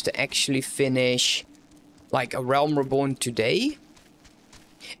best to actually finish like a Realm Reborn today.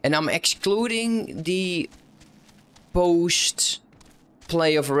 And I'm excluding the post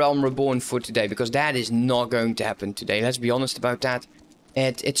play of Realm Reborn for today, because that is not going to happen today. Let's be honest about that.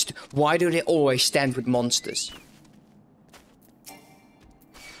 It's why do they always stand with monsters?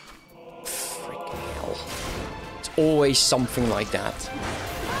 Freaking hell. It's always something like that.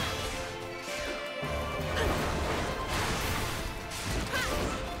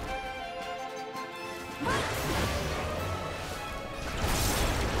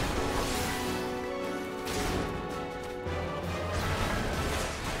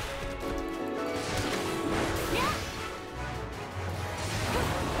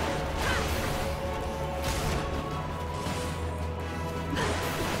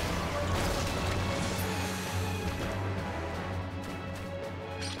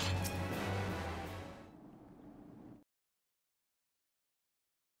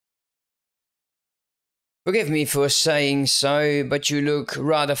 Forgive me for saying so, but you look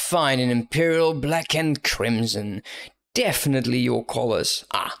rather fine in Imperial black and crimson. Definitely your colors.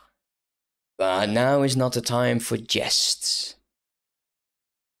 Ah. But now is not the time for jests.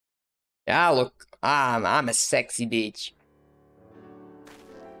 Ah, look. I'm a sexy bitch.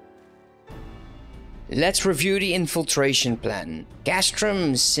 Let's review the infiltration plan.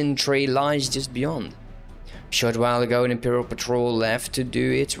 Castrum Sentry lies just beyond. A short while ago, an Imperial patrol left to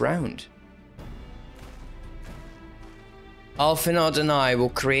do its round. Alfinod and I will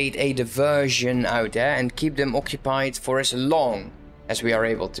create a diversion out there and keep them occupied for as long as we are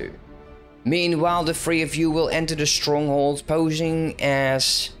able to. Meanwhile, the three of you will enter the stronghold posing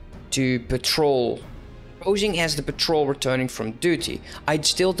as the patrol returning from duty. I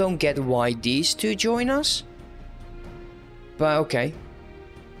still don't get why these two join us, but okay.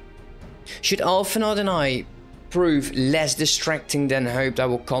 Should Alfinod and I prove less distracting than hoped, I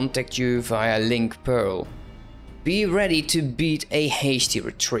will contact you via Link Pearl. Be ready to beat a hasty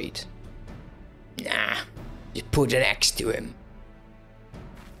retreat. Nah, just put an axe to him.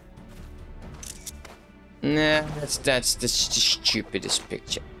 Nah, that's the stupidest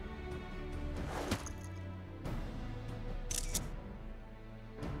picture.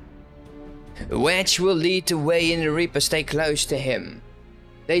 Wedge will lead the way in the Reaper, stay close to him.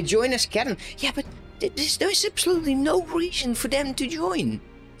 They join us, Karen. Yeah, but there's absolutely no reason for them to join.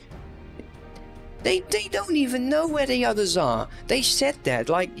 They don't even know where the others are. They said that,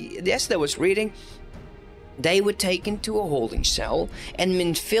 like, yesterday I was reading, they were taken to a holding cell, and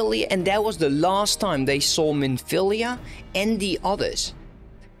Minfilia, and that was the last time they saw Minfilia and the others.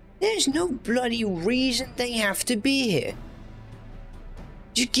 There's no bloody reason they have to be here.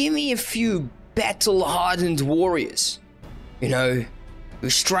 Just give me a few battle-hardened warriors, you know, who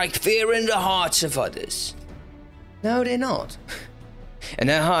strike fear in the hearts of others. No, they're not.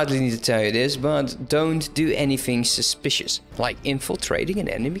 And I hardly need to tell you this, but don't do anything suspicious, like infiltrating an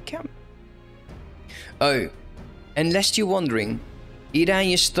enemy camp. Oh, and lest you're wondering, Ida and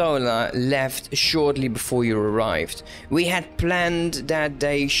Yestola left shortly before you arrived. We had planned that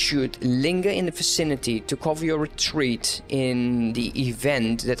they should linger in the vicinity to cover your retreat in the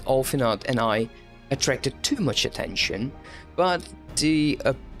event that Alfinod and I attracted too much attention, but the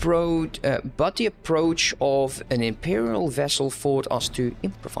approach of an Imperial vessel forced us to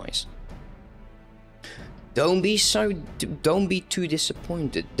improvise. Don't be too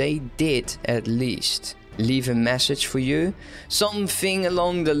disappointed. They did at least leave a message for you, something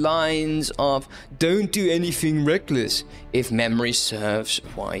along the lines of "Don't do anything reckless." If memory serves,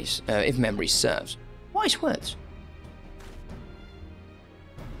 wise words.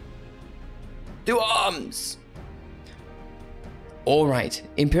 To arms! Alright,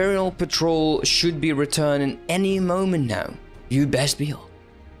 Imperial patrol should be returning any moment now. You best be on.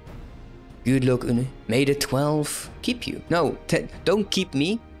 Good luck, Une. May the 12 keep you. No, don't keep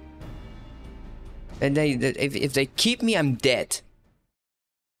me. And if they keep me, I'm dead.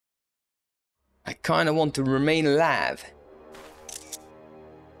 I kinda want to remain alive.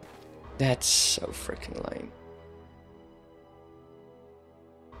 That's so freaking lame.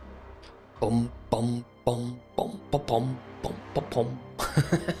 Bum bum bum bum bum bum bum bum bum.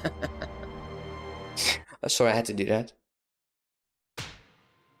 Sorry, I had to do that.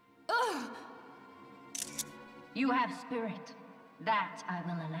 You have spirit. That I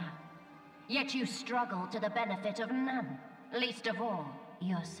will allow. Yet you struggle to the benefit of none, least of all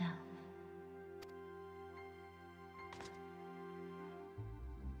yourself.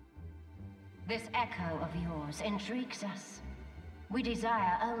 This echo of yours intrigues us. We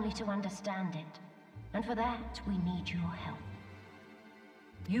desire only to understand it, and for that we need your help.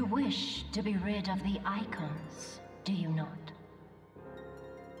 You wish to be rid of the icons, do you not?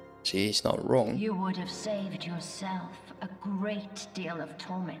 She's not wrong. You would have saved yourself a great deal of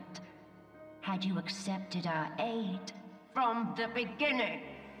torment had you accepted our aid from the beginning.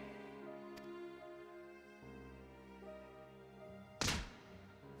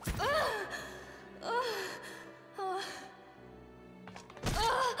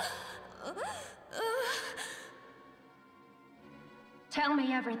 Tell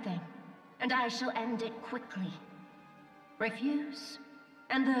me everything, and I shall end it quickly. Refuse,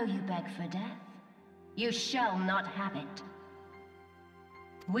 and though you beg for death, you shall not have it.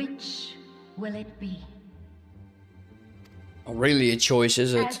 Which will it be? Not really a choice,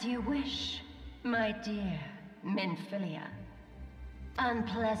 is it? As you wish, my dear Minfilia.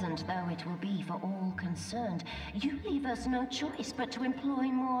 Unpleasant though it will be for all concerned, you leave us no choice but to employ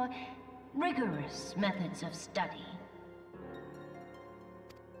more rigorous methods of study.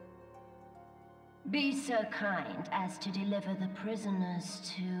 Be so kind as to deliver the prisoners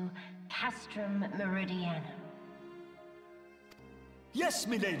to Castrum Meridianum. Yes,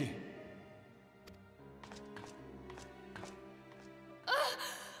 milady.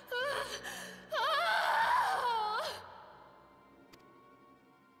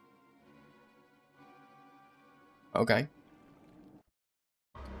 Okay.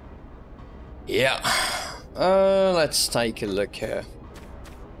 Yeah. Let's take a look here.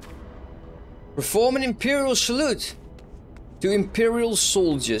 Perform an Imperial salute to Imperial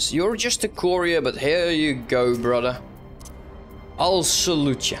soldiers. You're just a courier, but here you go, brother. I'll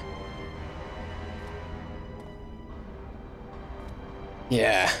salute you.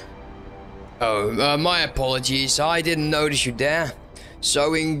 Yeah. Oh, my apologies. I didn't notice you there.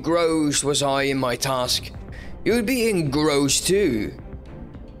 So engrossed was I in my task. You'd be engrossed too.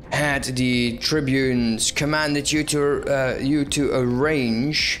 Had the tribunes commanded you to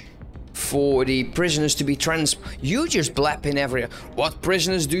arrange for the prisoners to be You just blapping everywhere. What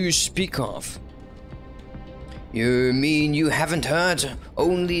prisoners do you speak of? You mean you haven't heard?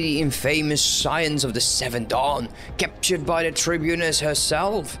 Only the infamous Scions of the Seventh Dawn, captured by the Tribuness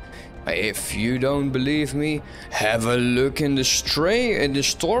herself. If you don't believe me, have a look in the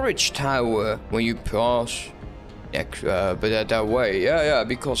storage tower when you pass. But that way, yeah,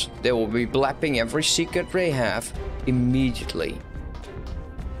 because they will be blapping every secret they have immediately.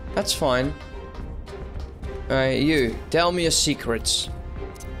 That's fine. Alright, you, tell me your secrets.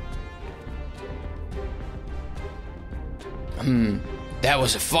 That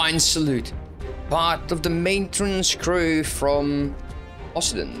was a fine salute. Part of the maintenance crew from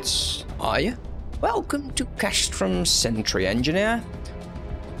Occidents, are you? Welcome to Castrum Sentry, Engineer.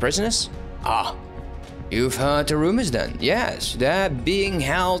 Prisoners? Ah, you've heard the rumors then? Yes, they're being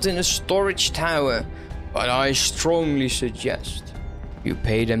held in a storage tower, but I strongly suggest you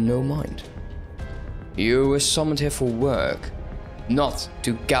pay them no mind. You were summoned here for work, not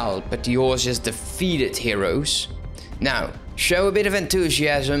to gallop at Eorzea's defeated heroes. Now, show a bit of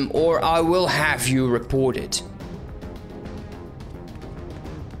enthusiasm or I will have you reported.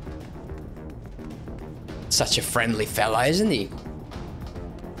 Such a friendly fella, isn't he?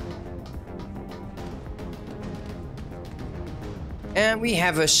 And we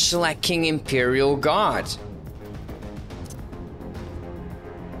have a slacking Imperial Guard.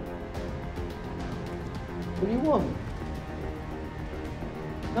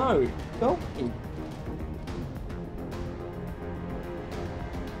 No, don't.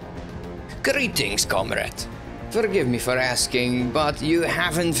 Greetings, comrade. Forgive me for asking, but you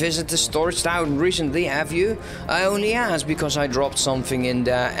haven't visited the storage town recently, have you? I only asked because I dropped something in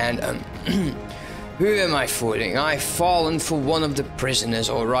there and who am I fooling? I've fallen for one of the prisoners,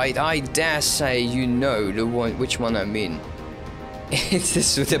 alright? I dare say you know the one, which one I mean. It's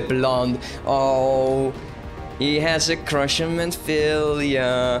this with the blonde. Oh, he has a crush on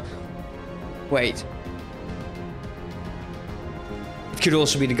Menphilia. Wait. It could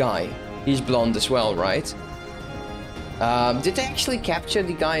also be the guy. He's blonde as well, right? Did they actually capture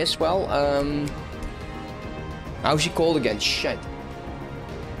the guy as well? How's he called again? Shit.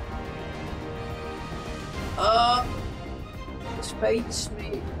 Space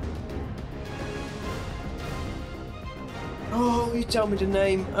me. Oh, you tell me the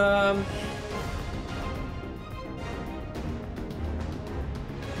name.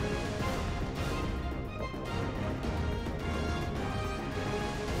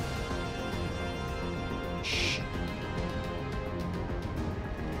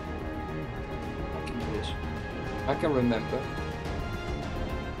 I can remember.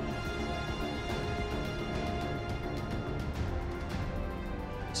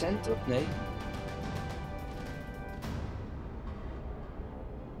 Center, nee.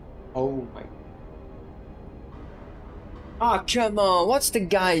 Oh my. Ah, come on. What's the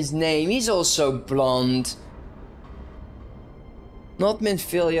guy's name? He's also blonde. Not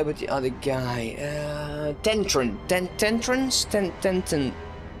Menphilia, but the other guy. Tentran. Tentran?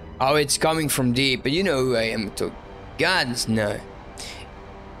 Oh, it's coming from deep, but you know who I am to. Gods, no.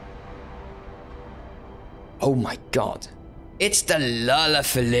 Oh my god. It's the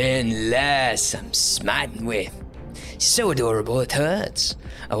Lullafelin lass I'm smiting with. So adorable it hurts.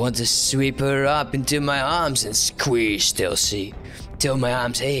 I want to sweep her up into my arms and squeeze till my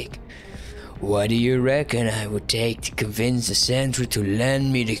arms ache. What do you reckon I would take to convince the sentry to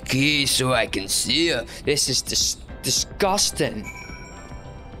lend me the key so I can see her? This is disgusting.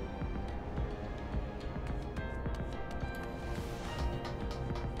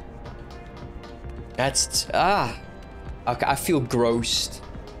 That's okay, I feel grossed.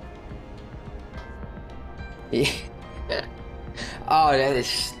 Yeah. Oh, that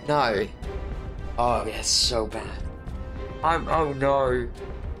is no. Oh, that's so bad. Oh no.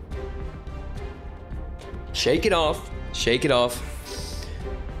 Shake it off. Shake it off.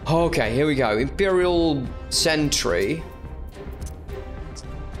 Okay, here we go. Imperial Sentry.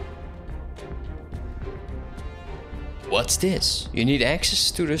 What's this? You need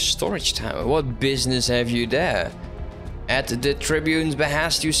access to the storage tower. What business have you there? At the Tribune's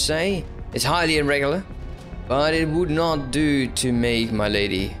behest, you say? It's highly irregular, but it would not do to make my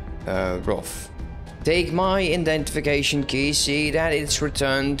lady wrath. Take my identification key, see that it's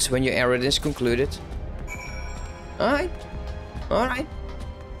returned when your errand is concluded. Alright. Alright.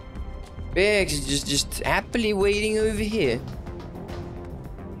 Biggs is just happily waiting over here.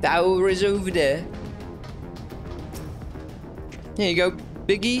 Tower is over there. Here you go,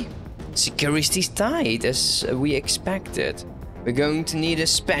 Biggie. Security's tight, as we expected. We're going to need a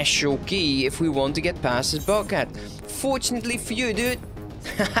special key if we want to get past this bugcat. Fortunately for you, dude,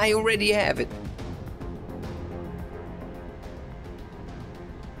 I already have it.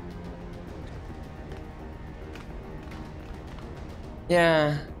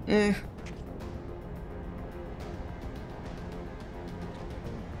 Yeah.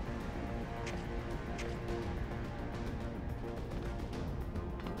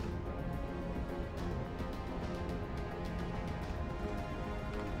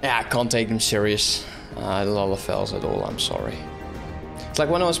 Yeah, I can't take them serious. The Lullafells at all, I'm sorry. It's like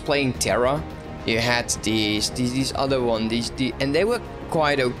when I was playing Terra, you had these other ones, and they were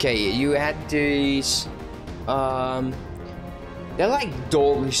quite okay. You had these, they're like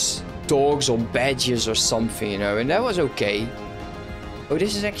dogs or badgers or something, you know, and that was okay. Oh,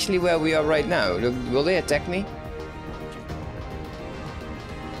 this is actually where we are right now. Will they attack me?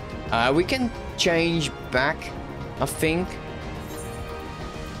 We can change back, I think.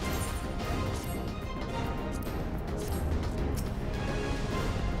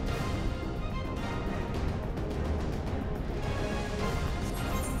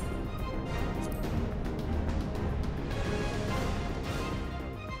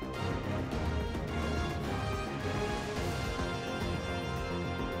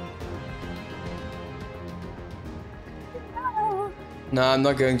 No, I'm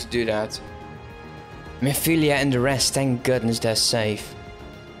not going to do that. Menphilia and the rest, thank goodness they're safe.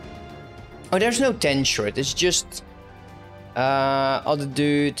 Oh, there's no tension, it's just other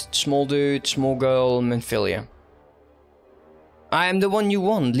dude, small girl, Menphilia. I am the one you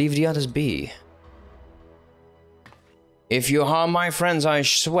want, leave the others be. If you harm my friends, I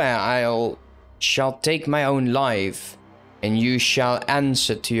swear shall take my own life, and you shall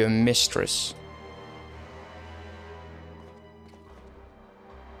answer to your mistress.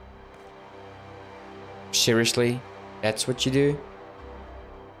 Seriously? That's what you do?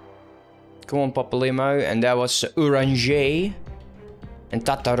 Come on, Papalimo. And that was Eorzea and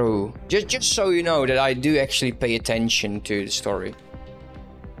Tataru. Just so you know that I do actually pay attention to the story.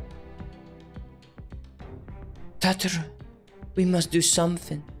 Tataru, we must do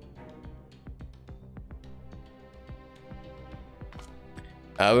something.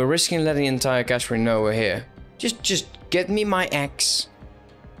 We're risking letting the entire cavalry know we're here. Just get me my axe.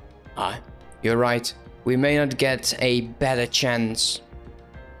 Ah, you're right. We may not get a better chance.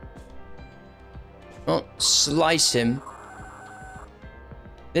 Oh, slice him.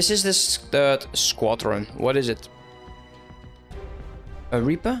 This is the third squadron. What is it? A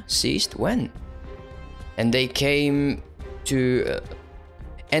Reaper? Seized? When? And they came to...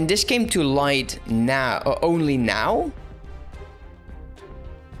 and this came to light now. Only now?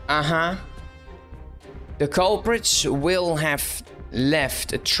 Uh-huh. The culprits will have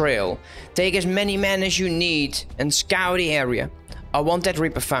left a trail. Take as many men as you need and scour the area. I want that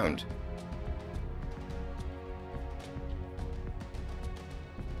Reaper found.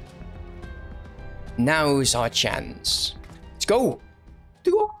 Now's our chance. Let's go.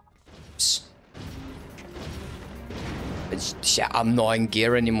 Yeah, I'm not in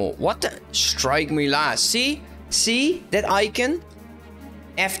gear anymore. What the? Strike me last. See? See that icon?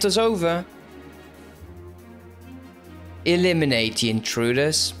 After's over. Eliminate the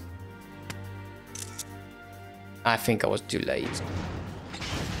intruders. I think I was too late.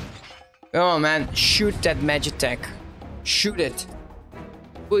 Oh man, shoot that Magitech. Shoot it.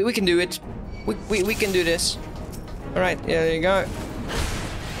 We can do it. We can do this. Alright, yeah, there you go.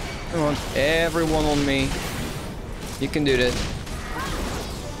 Come on, everyone on me. You can do this.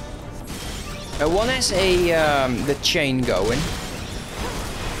 One has a the chain going.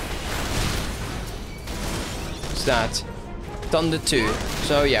 What's that? Thunder 2.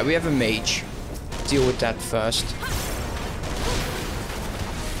 So yeah, we have a mage. Deal with that first.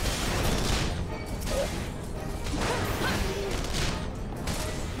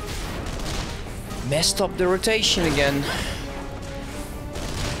 Messed up the rotation again.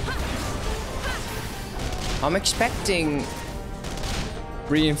 I'm expecting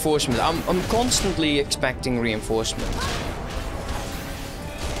reinforcement. I'm constantly expecting reinforcement.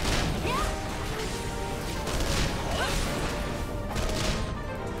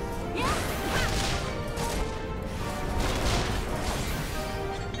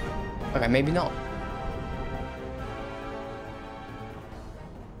 Okay, maybe not.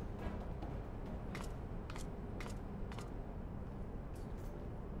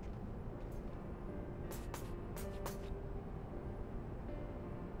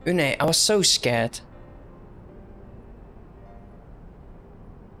 Une, I was so scared.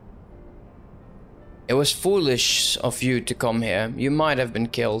 It was foolish of you to come here. You might have been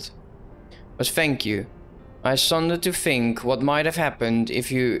killed. But thank you. I shudder to think what might have happened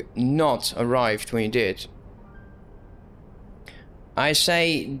if you not arrived when you did. I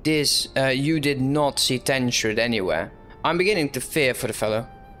say this, you did not see Tensured anywhere. I'm beginning to fear for the fellow.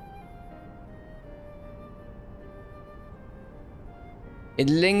 It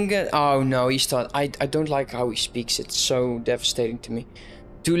lingered. Oh no, he started. I don't like how he speaks. It's so devastating to me.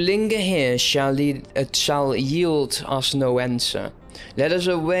 To linger here shall yield us no answer. Let us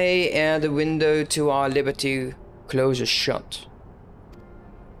away ere the window to our liberty closes shut.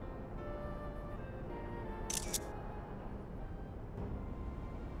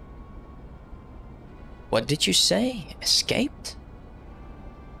 What did you say? Escaped?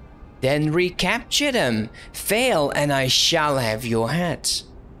 Then recapture them. Fail and I shall have your heads.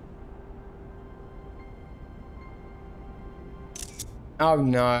 Oh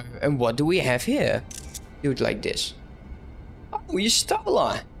no, and what do we have here? Do it like this. Oh, you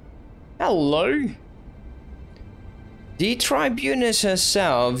Starla. Hello. The Tribunus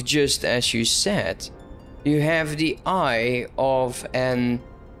herself, just as you said. You have the eye of an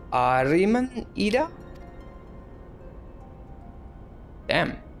Ahriman Ida?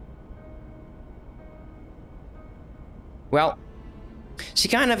 Damn. Well, she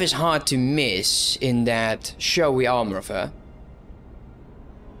kind of is hard to miss in that showy armor of her.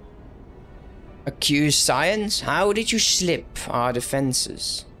 Accused science? How did you slip our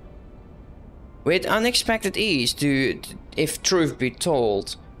defenses? With unexpected ease, if truth be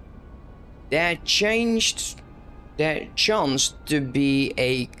told, there there chanced to be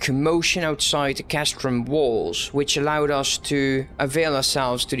a commotion outside the castrum walls, which allowed us to avail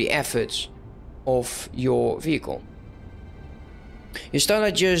ourselves to the efforts of your vehicle. You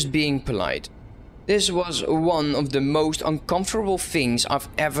started just being polite. This was one of the most uncomfortable things I've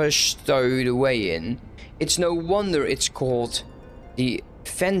ever stowed away in. It's no wonder it's called the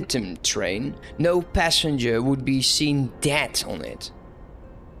Phantom Train. No passenger would be seen dead on it.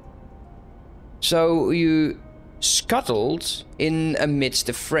 So you scuttled in amidst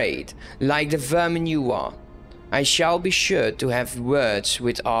the freight, like the vermin you are. I shall be sure to have words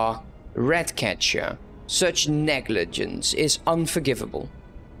with our ratcatcher. Such negligence is unforgivable.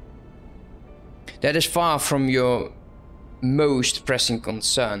 That is far from your most pressing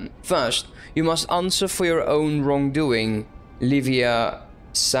concern. First, you must answer for your own wrongdoing, Livia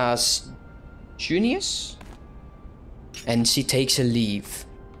Sas Junius? And she takes a leave.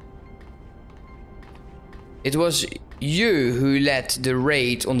 It was you who led the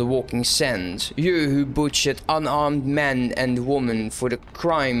raid on the Walking Sands. You who butchered unarmed men and women for the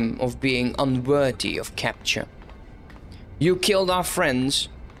crime of being unworthy of capture. You killed our friends.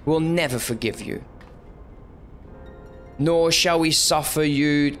 We'll never forgive you. Nor shall we suffer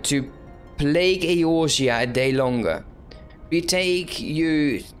you to plague Eorzea a day longer. We take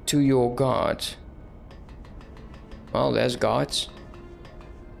you to your guard. Well, there's guards.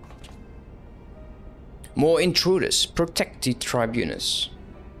 More intruders, protect the tribunus.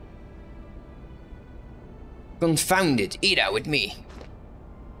 Confound it, eat out with me.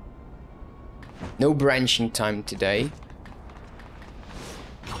 No branching time today.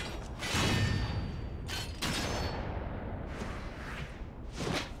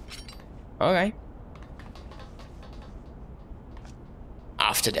 Okay.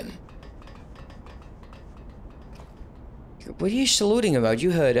 After them. What are you saluting about?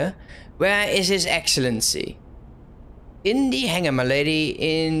 You heard her. Where is His Excellency? In the hangar, my lady,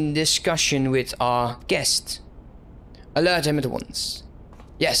 in discussion with our guest. Alert him at once.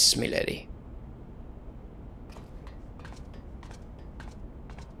 Yes, my lady.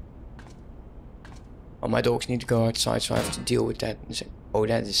 Oh, my dogs need to go outside, so I have to deal with that. Oh,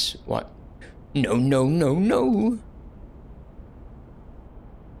 that is what? No, no, no, no.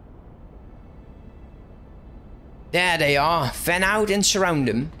 There they are. Fan out and surround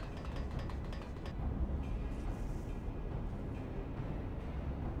them.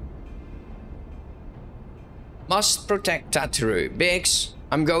 Must protect Tataru. Biggs,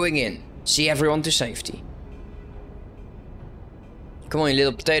 I'm going in. See everyone to safety. Come on, you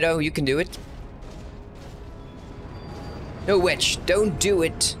little potato. You can do it. No, Wedge. Don't do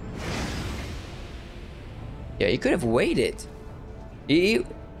it. Yeah, you could have waited. You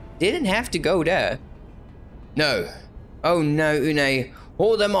didn't have to go there. No. Oh no, Une.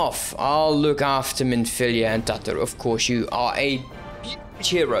 Hold them off. I'll look after Minfilia and Tataru. Of course, you are a huge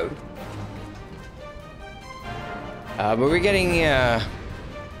hero. But we're getting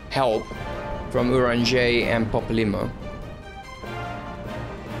help from Eorzea and Popolimo.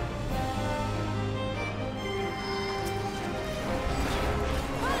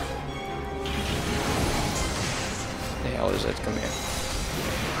 The hell is that? Come here.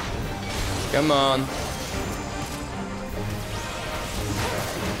 Come on.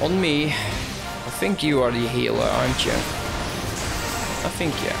 On me. I think you are the healer, aren't you? I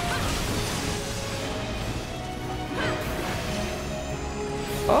think, yeah.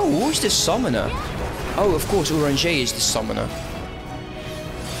 Oh, who's the summoner? Oh, of course, Eorzea is the summoner.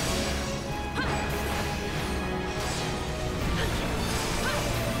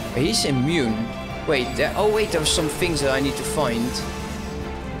 He's immune. Wait, oh wait, there are some things that I need to find.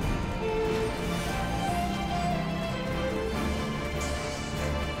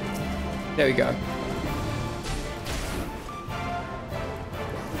 There we go.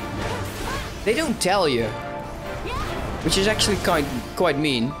 They don't tell you. Which is actually quite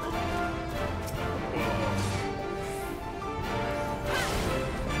mean.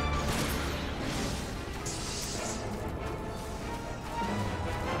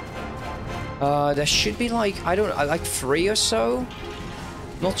 There should be like, like 3 or so?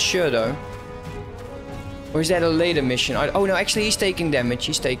 Not sure though. Or is that a later mission? Oh no, actually he's taking damage.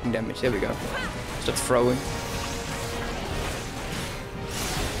 He's taking damage. There we go. Start throwing.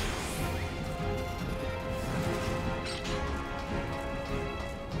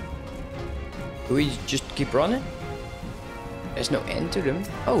 Do we just keep running? There's no end to them.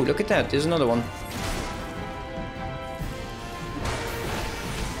 Oh, look at that. There's another one.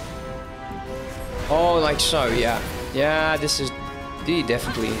 Oh, like so, yeah. Yeah, this is... You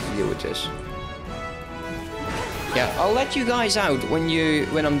definitely need to deal with this. Yeah, I'll let you guys out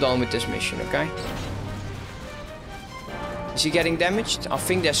when I'm done with this mission, okay? Is he getting damaged? I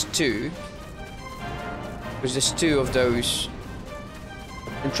think there's 2. Because there's 2 of those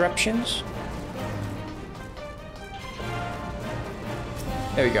interruptions.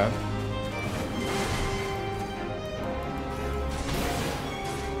 There we go.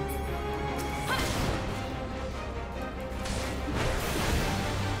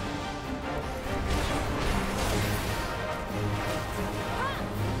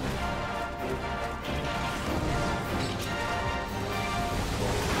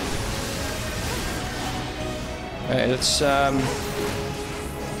 Let's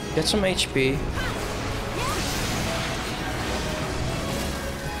get some HP.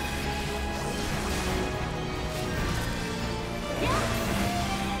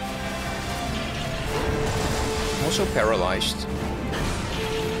 Also paralyzed.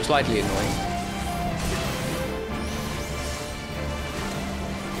 Slightly annoying.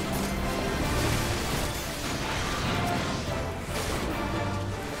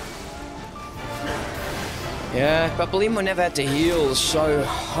 Yeah, Papalymo never had to heal so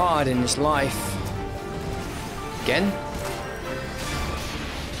hard in his life. Again?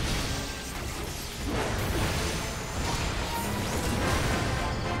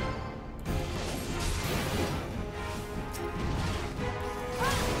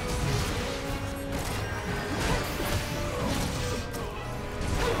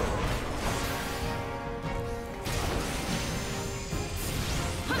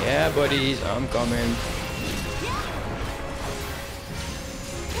 Yeah, buddies, I'm coming.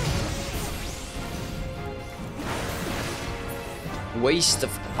 Waste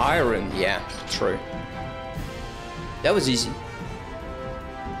of iron, yeah, true. That was easy.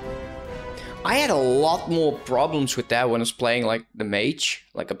 I had a lot more problems with that when I was playing like the mage,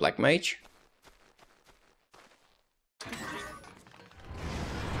 like a black mage.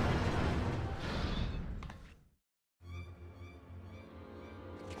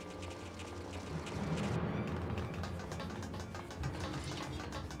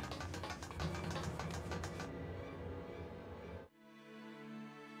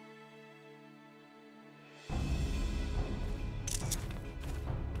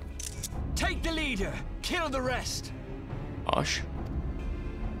 Take the leader, kill the rest. Gosh.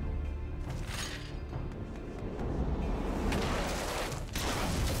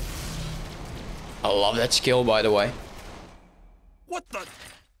 I love that skill, by the way. What the?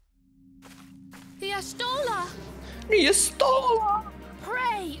 The Astola! The Astola!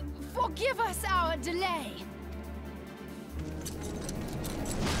 Pray, forgive us our delay.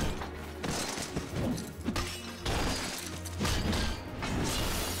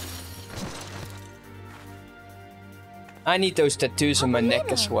 I need those tattoos on my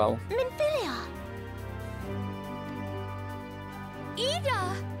neck as well. Minfilia!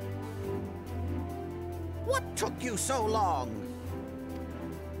 Ida! What took you so long?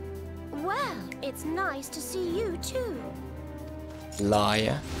 Well, it's nice to see you too.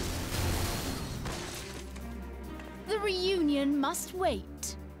 Liar. The reunion must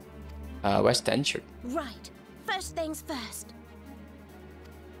wait. Where's Tension? Right. First things first.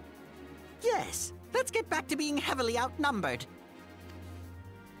 Yes, let's get back to being heavily outnumbered.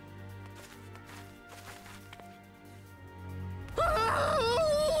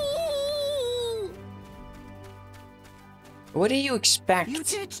 What do you expect? You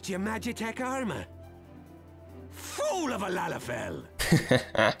ditched your Magitech armor. Fool of a Lalafell.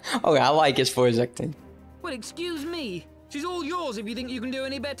 Oh, I like his voice acting. Well, excuse me. She's all yours if you think you can do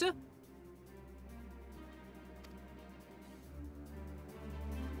any better.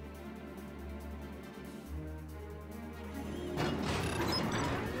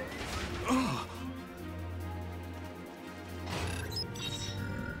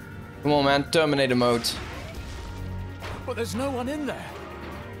 Come on, man. Terminator mode. But there's no one in there.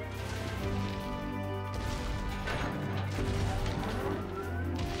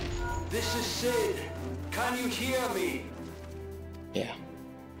 This is Sid. Can you hear me? Yeah.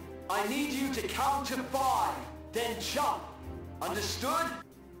 I need you to count to 5, then jump. Understood?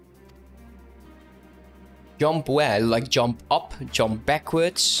 Jump where? Like jump up, jump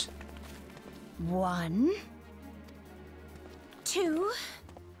backwards? 1, 2,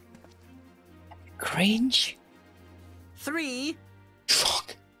 Cringe? 3.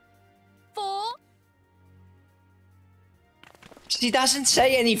 Fuck. 4. She doesn't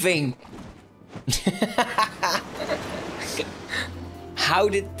say anything. How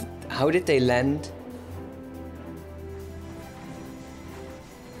did they land?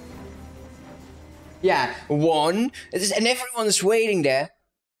 Yeah, 1. And everyone is waiting there.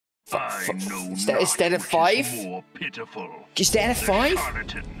 Is that a 5? More pitiful Is that a 5?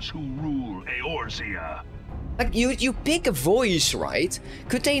 charlatans who rule Eorzea. Like, you pick a voice, right?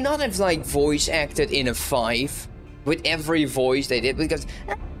 Could they not have, like, voice acted in a 5? With every voice they did? Because,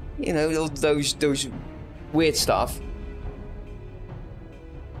 you know, those weird stuff.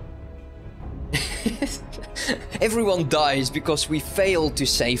 Everyone dies because we failed to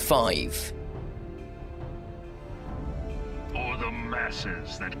say 5. Or the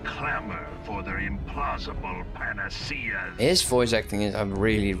masses that clamor for their implausible panaceas. His voice acting is, I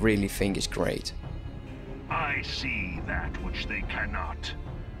really think is great. I see that which they cannot.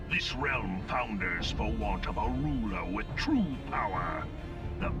 This realm founders for want of a ruler with true power.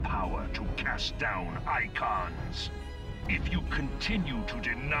 The power to cast down icons. If you continue to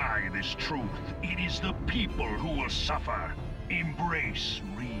deny this truth, it is the people who will suffer. Embrace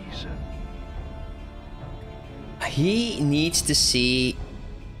reason. He needs to see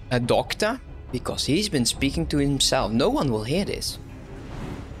a doctor because he's been speaking to himself. No one will hear this.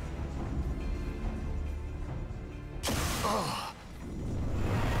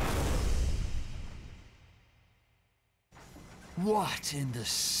 What in the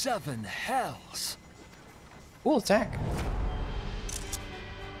 7 hells? Cool attack.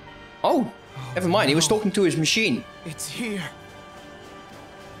 Oh, never mind. He was talking to his machine. It's here.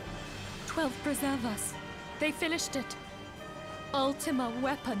 12 preserve us. They finished it. Ultima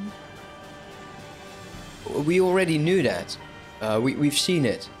weapon. We already knew that. We've seen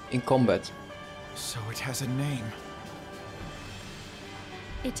it in combat. So it has a name.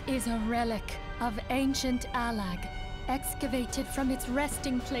 It is a relic of ancient Alag, excavated from its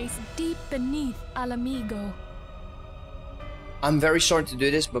resting place deep beneath Alamigo. I'm very sorry to do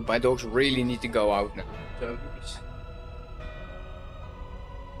this, but my dogs really need to go out now. So,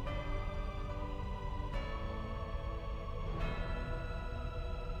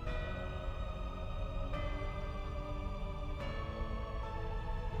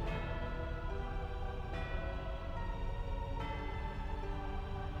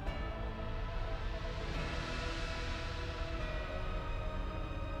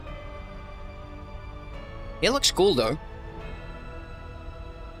 it looks cool though.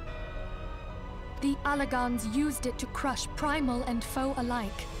 The Alagans used it to crush primal and foe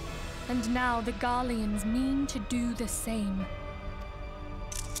alike. And now the Garleans mean to do the same.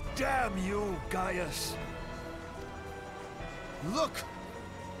 Damn you, Gaius! Look!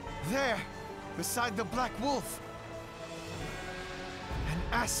 There! Beside the Black Wolf!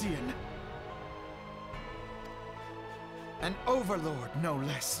 An Ascian! An overlord, no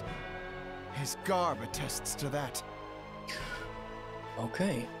less. His garb attests to that.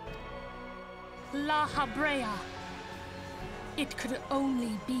 Okay. La Habrea. It could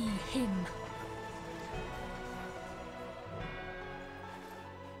only be him.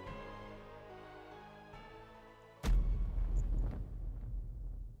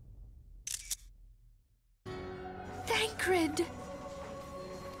 Thancred!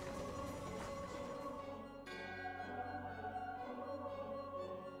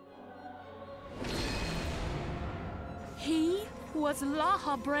 He was La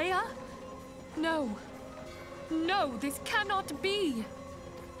Habrea? No. No, this cannot be.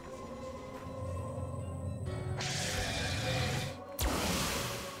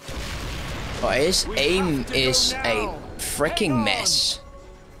 Oh, his aim is a freaking mess.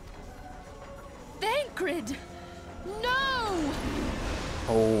 Thancred! No!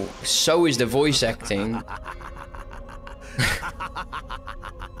 Oh, so is the voice acting.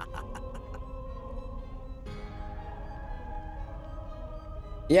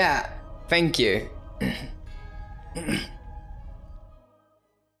 Yeah, thank you.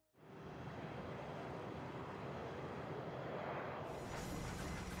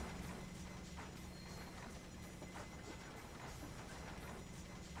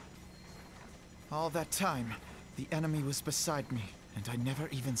 All that time, the enemy was beside me, and I never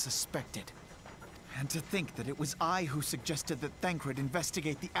even suspected. And to think that it was I who suggested that Thancred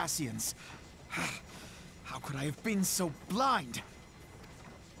investigate the Ascians. How could I have been so blind?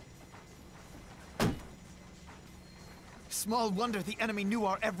 Small wonder the enemy knew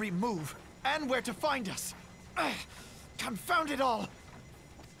our every move, and where to find us. Confound it all!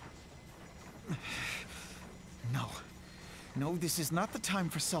 No, this is not the time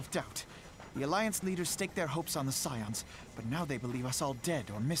for self-doubt. The Alliance leaders staked their hopes on the Scions, but now they believe us all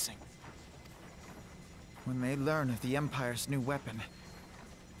dead or missing. When they learn of the Empire's new weapon,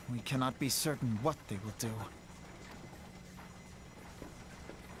 we cannot be certain what they will do.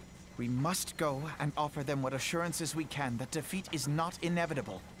 We must go and offer them what assurances we can that defeat is not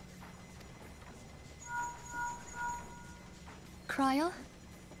inevitable. Kryl,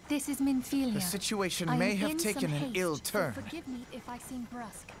 this is Minfilia. The situation I may am have in taken some an haste, ill so turn, forgive me if I seem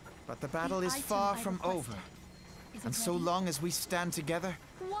brusque. but the battle is item far I from requested, over. Is And it so ready? long as we stand together,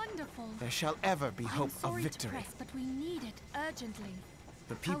 Wonderful. there shall ever be I'm hope of sorry to victory. press, but we need it urgently.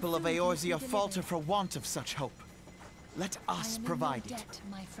 The people of soon can it be Eorzea falter delivered? for want of such hope. Let I us am in provide your it. debt,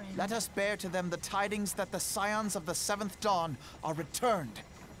 my friend. Let us bear to them the tidings that the scions of the Seventh Dawn are returned.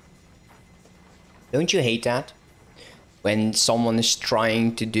 Don't you hate that? When someone is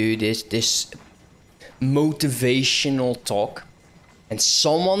trying to do this motivational talk and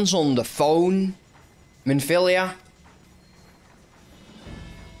someone's on the phone, Minfilia.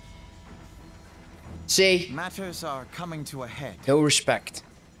 See, Matters are coming to a head. no respect.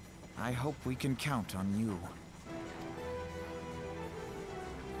 I hope we can count on you.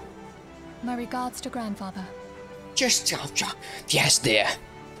 My regards to grandfather. Just, yes, dear.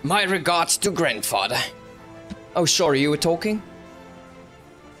 My regards to grandfather. Oh, sorry, you were talking?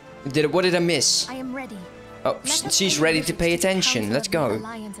 What did I miss? I am ready. Oh, Let us she's pay ready a to visit pay the attention. Council Let's of the go.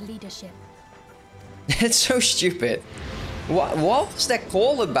 Alliance leadership. That's so stupid. What was that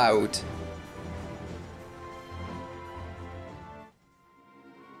call about?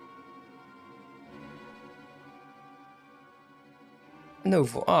 No,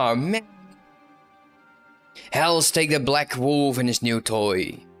 oh man. Hells take the black wolf and his new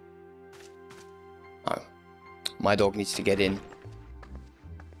toy. Oh, my dog needs to get in.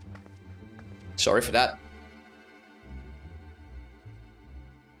 Sorry for that.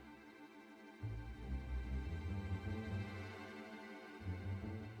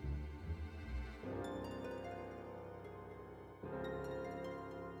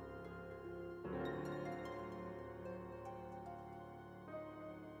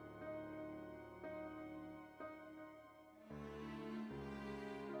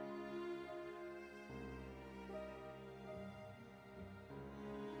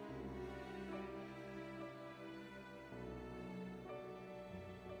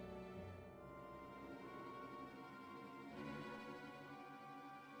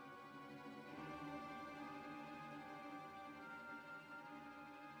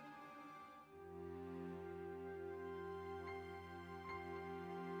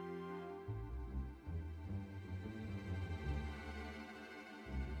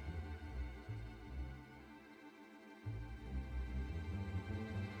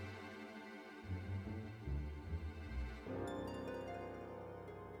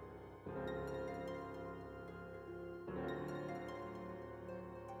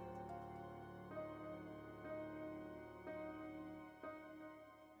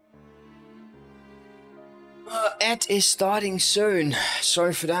 Ed is starting soon.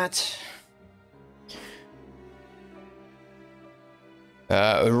 Sorry for that.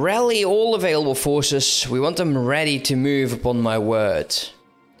 Rally all available forces. We want them ready to move upon my word.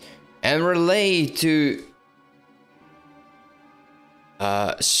 And relay to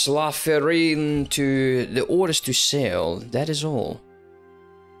Slaverin to the orders to sail. That is all.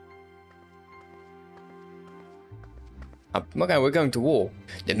 Okay, we're going to war.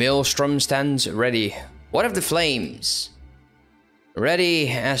 The maelstrom stands ready. What of the flames? Ready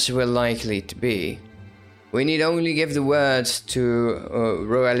as we're likely to be. We need only give the word to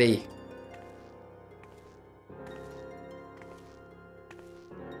Roali.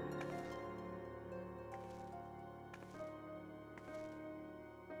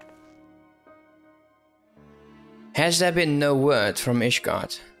 Has there been no word from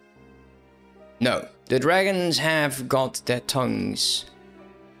Ishgard? No, the dragons have got their tongues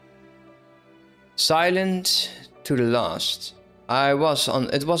silent to the last. It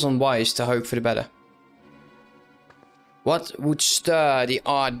was unwise to hope for the better. What would stir the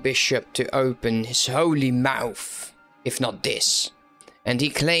Archbishop to open his holy mouth, if not this? And he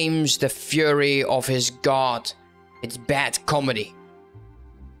claims the fury of his god. It's bad comedy.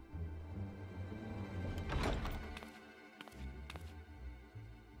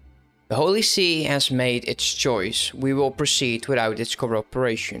 The Holy See has made its choice. We will proceed without its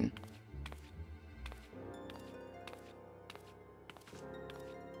cooperation.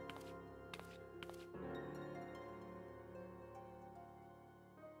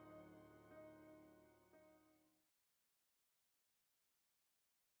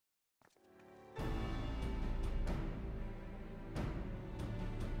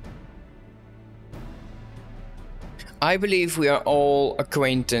 I believe we are all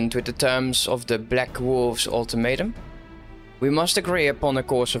acquainted with the terms of the Black Wolf's ultimatum. We must agree upon a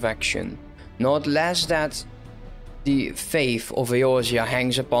course of action, not less that the faith of Eorzea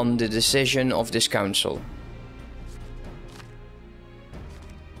hangs upon the decision of this council.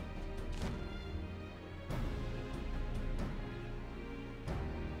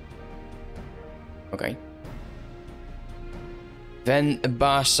 Okay. Then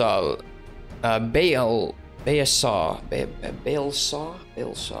Baal Baelsar.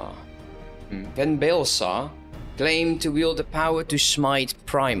 Can Baelsar claim to wield the power to smite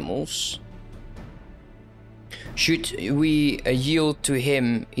primals? Should we yield to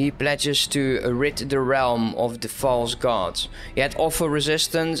him, he pledges to rid the realm of the false gods, yet offer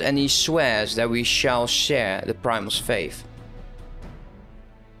resistance, and he swears that we shall share the primal's faith.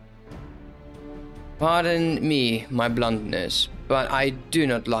 Pardon me, my bluntness, but I do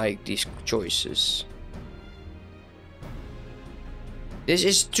not like these choices. This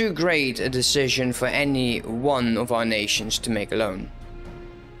is too great a decision for any one of our nations to make alone.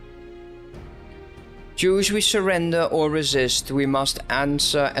 Choose we surrender or resist, we must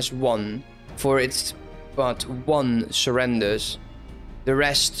answer as one, for it's but one surrenders. The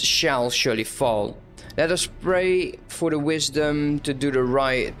rest shall surely fall. Let us pray for the wisdom to do the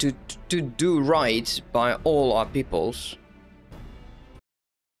right to do right by all our peoples.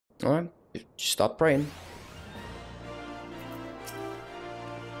 Alright, stop praying.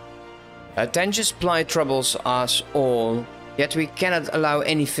 Tensions plight troubles us all. Yet we cannot allow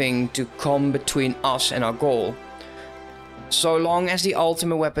anything to come between us and our goal. So long as the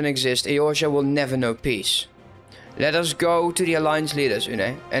ultimate weapon exists, Eorzea will never know peace. Let us go to the Alliance leaders,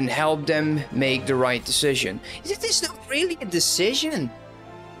 Une, and help them make the right decision. Is this not really a decision?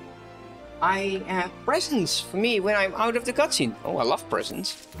 I have presents for me when I'm out of the cutscene. Oh, I love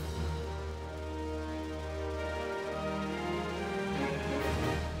presents.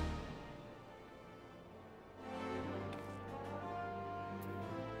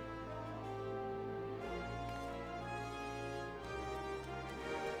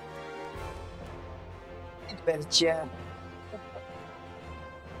 Adventure.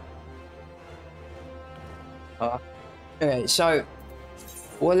 Okay, so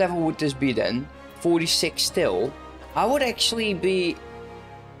what level would this be then? 46 still. I would actually be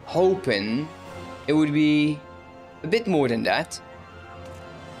hoping it would be a bit more than that.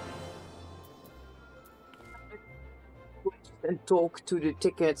 And talk to the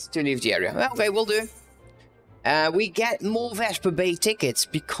tickets to leave the area. Okay, we'll do. We get more Vesper Bay tickets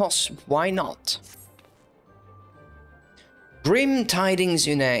because why not? Grim tidings,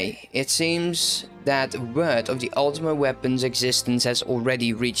 Une. It seems that word of the ultimate weapon's existence has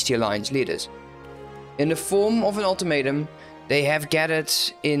already reached the Alliance leaders. In the form of an ultimatum, they have gathered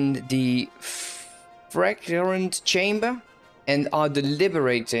in the fragrant chamber and are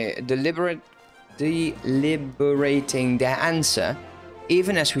deliberating their answer,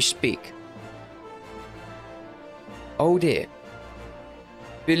 even as we speak. Oh dear.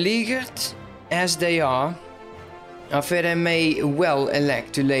 Beleaguered as they are, they may well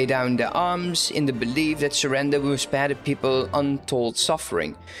elect to lay down their arms in the belief that surrender will spare the people untold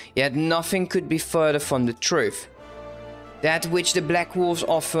suffering. Yet nothing could be further from the truth. That which the Black Wolves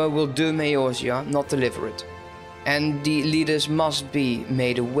offer will doom Eorzea, not deliver it. And the leaders must be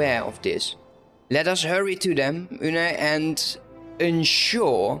made aware of this. Let us hurry to them, Une, and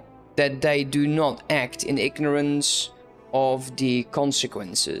ensure that they do not act in ignorance of the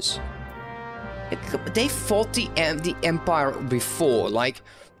consequences. They fought the Empire before, like,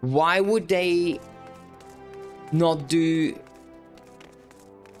 why would they not do...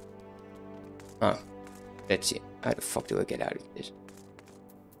 Oh, let's see. How the fuck do I get out of this?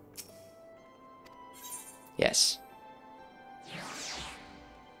 Yes.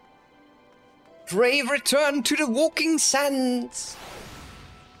 Brave return to the walking sands!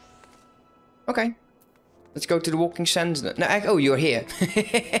 Okay. Let's go to the walking sands. No, oh, you're here.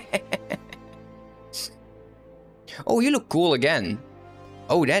 Oh, you look cool again.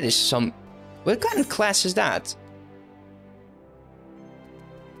 Oh, that is some... What kind of class is that?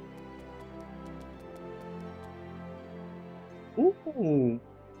 Ooh.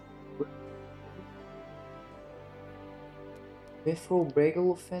 Mithril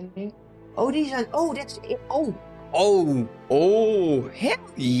Bagel offending? Oh, these are... Oh, that's... Oh. Oh. Oh. Hell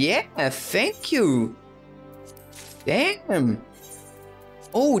yeah. Thank you. Damn.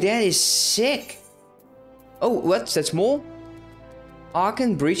 Oh, that is sick. Oh, what? That's more?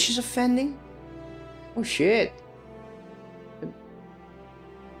 Arcane Breaches offending? Oh shit.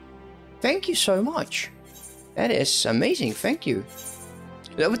 Thank you so much. That is amazing, thank you.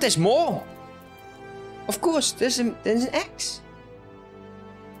 But there's more! Of course, there's an X.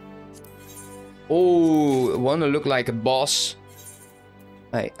 Oh, wanna look like a boss.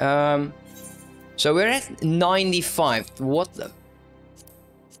 Hey, so we're at 95. What the...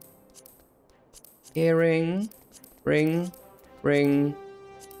 Earring, ring,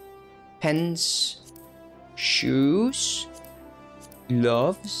 pens, shoes,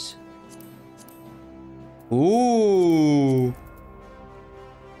 gloves. Ooh,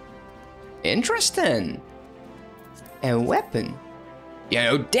 interesting. And weapon. You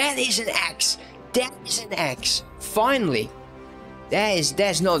know, that is an axe. That is an axe. Finally.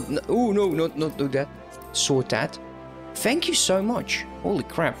 That's not... Oh, no, not do that. Sort that. Thank you so much. Holy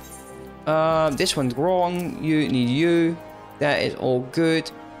crap. This one's wrong. You need you. That is all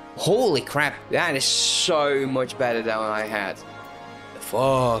good. Holy crap. That is so much better than I had. The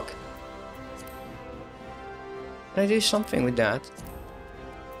fuck. Can I do something with that?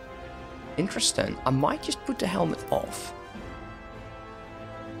 Interesting. I might just put the helmet off.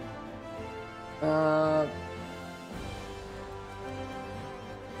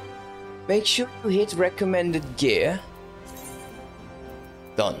 Make sure you hit recommended gear.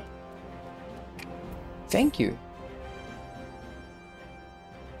 Done. Thank you.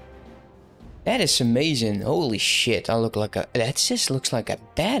 That is amazing. Holy shit, I look like a... That just looks like a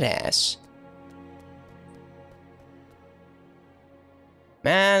badass.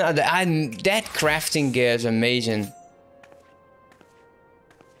 Man, that crafting gear is amazing.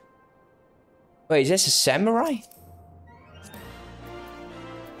 Wait, is this a samurai?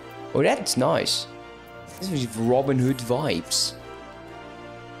 Oh, that's nice. This is Robin Hood vibes.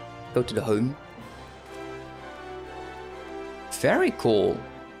 Go to the home. Very cool.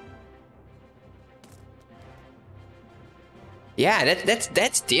 Yeah,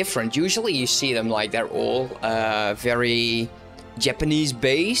 that's different. Usually you see them like they're all very Japanese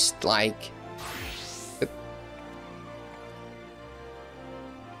based, like.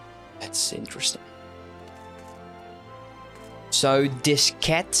 That's interesting. So this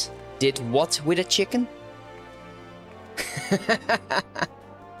cat did what with a chicken?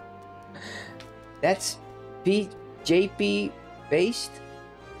 That's JP based?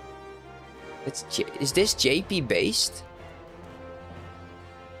 Is this JP based?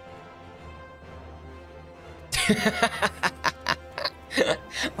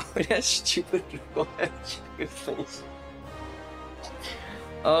 Oh, that's stupid. Stupid face.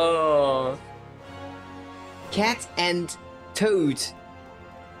 Oh. Cat and toad.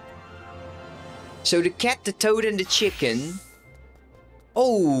 So the cat, the toad, and the chicken.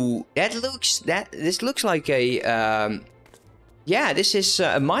 Oh, this looks like a yeah, this is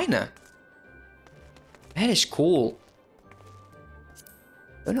a miner. That is cool.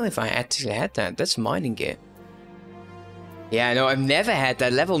 I don't know if I actually had that. That's mining gear. Yeah, no, I've never had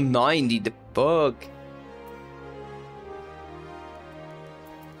that. Level 90, the bug.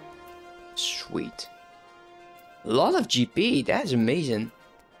 Sweet. A lot of GP, that's amazing.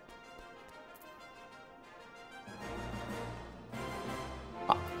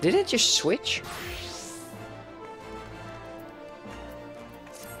 Did it just switch?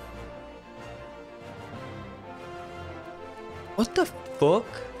 What the fuck?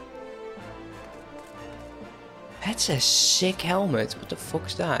 That's a sick helmet. What the fuck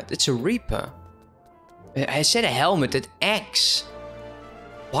is that? It's a Reaper. I said a helmet, that X.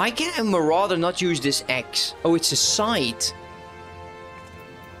 Why can a Marauder not use this X? Oh, it's a sight.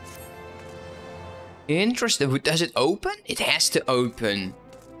 Interesting. Does it open? It has to open.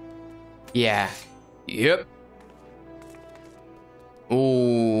 Yeah. Yep.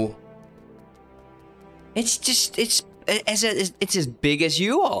 Ooh. It's just, it's as big as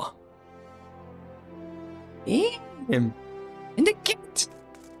you are. Yeah. And the cat.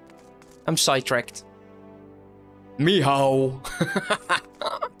 I'm sidetracked. Meow.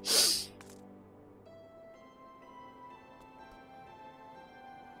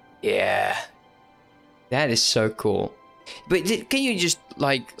 Yeah. That is so cool. But can you just,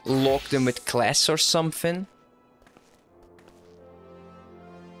 like, lock them with class or something?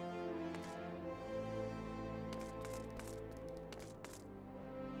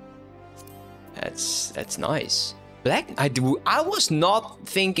 That's nice. Black... I was not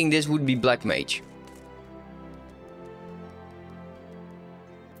thinking this would be Black Mage.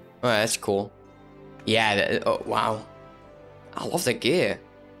 Oh, that's cool. Yeah, oh, wow. I love that gear.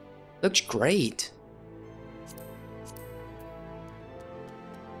 Looks great.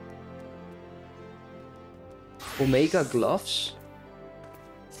 Omega gloves.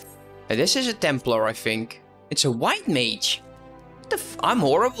 This is a Templar, I think. It's a white mage. What the I'm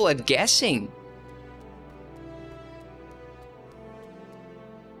horrible at guessing.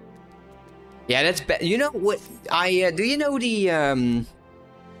 Yeah, that's bad. You know what? Do you know the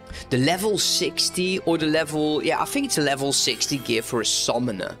level 60 or the level... Yeah, I think it's a level 60 gear for a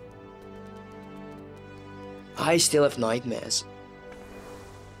summoner. I still have nightmares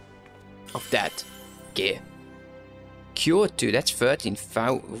of that gear. Cure 2, that's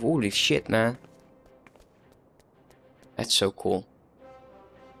 13,000. Holy shit, man. That's so cool.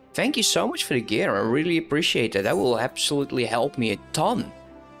 Thank you so much for the gear. I really appreciate that. That will absolutely help me a ton.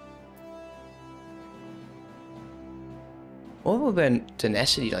 What about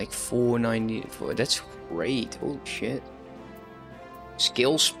tenacity? Like 494. That's great. Holy shit.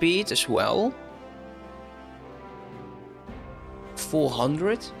 Skill speed as well.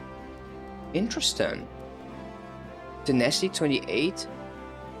 400. Interesting. Tenacity 28.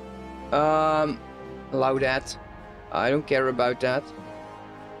 Allow that. I don't care about that.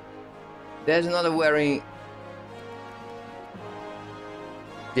 There's another wearing.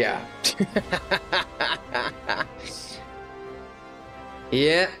 Yeah.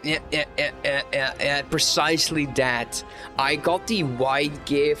 Yeah, precisely that. I got the white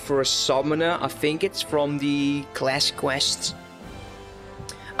gear for a summoner. I think it's from the class quests.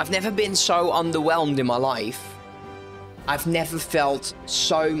 I've never been so underwhelmed in my life. I've never felt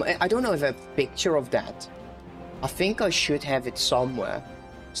so... I don't know if I have a picture of that. I think I should have it somewhere.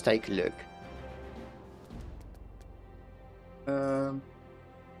 Let's take a look.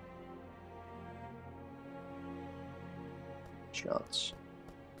 Shots.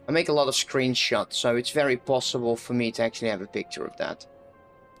 I make a lot of screenshots, so it's very possible for me to actually have a picture of that.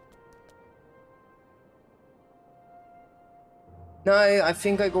 No, I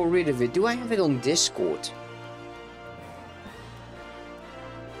think I got rid of it. Do I have it on Discord?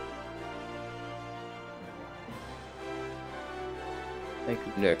 Take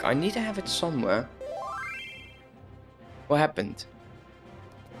a look. I need to have it somewhere. What happened?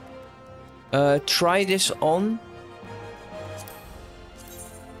 Try this on.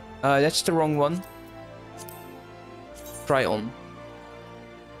 That's the wrong one. Try on.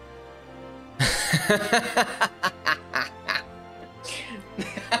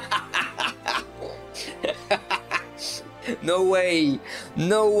 No way.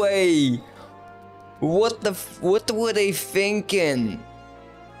 No way. What were they thinking?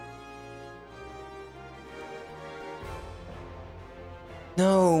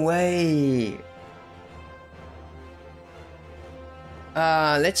 No way.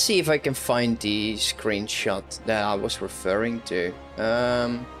 Let's see if I can find the screenshot that I was referring to.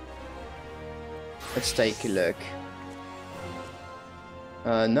 Let's take a look.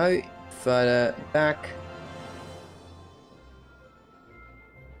 No, further back.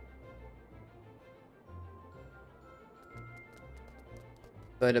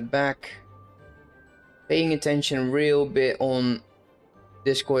 Further back. Paying attention real bit on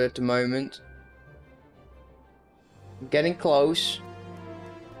Discord at the moment. I'm getting close.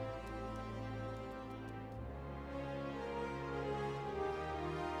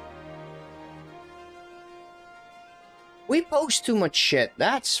 We post too much shit,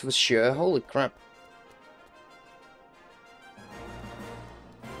 that's for sure. Holy crap.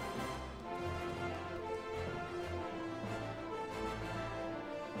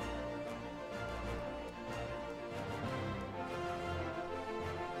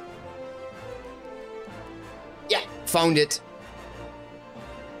 Yeah, found it.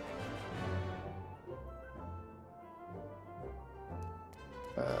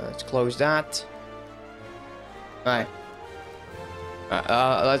 Let's close that. Alright.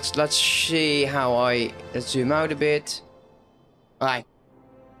 Let's see how let's zoom out a bit. Alright.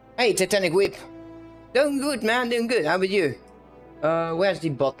 Hey, Titanic Whip. Doing good, man, doing good. How about you? Where's the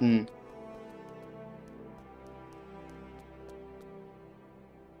button?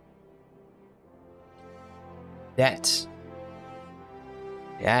 That's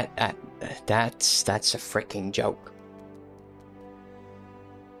a freaking joke.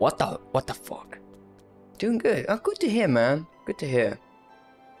 What the fuck? Doing good. Oh, good to hear, man. Good to hear.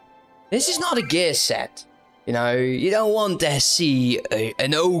 This is not a gear set. You know, you don't want to see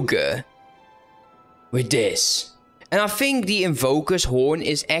an ogre with this. And I think the Invoker's Horn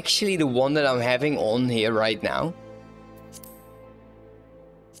is actually the one that I'm having on here right now.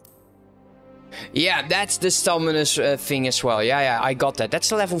 Yeah, that's the Summoner's thing as well. Yeah, I got that. That's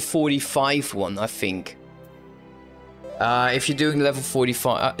the level 45 one, I think. If you're doing level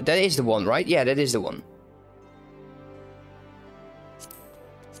 45... that is the one, right? Yeah, that is the one.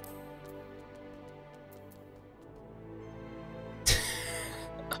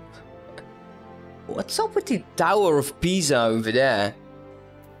 What's up with the Tower of Pisa over there?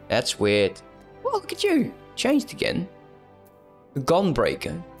 That's weird. Oh, look at you. Changed again. The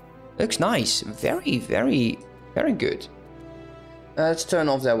Gunbreaker. Looks nice. Very, very, very good. Let's turn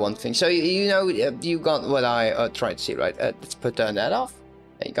off that one thing. So, you know, you got what I tried to see, right? Let's turn that off.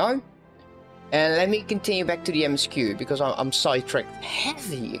 There you go. And let me continue back to the MSQ, because I'm sidetracked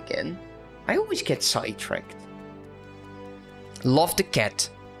heavy again. I always get sidetracked. Love the cat.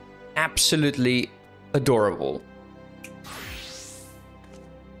 Absolutely adorable.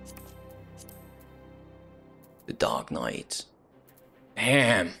 The Dark Knight.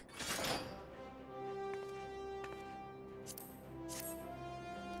 Damn.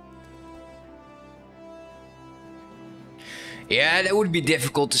 Yeah, that would be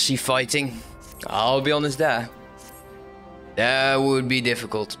difficult to see fighting. I'll be honest there. That would be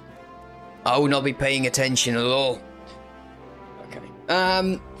difficult. I would not be paying attention at all.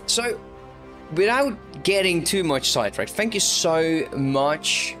 Okay. So, without getting too much sidetracked, thank you so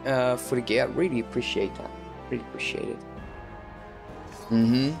much for the gear. I really appreciate that. Really appreciate it.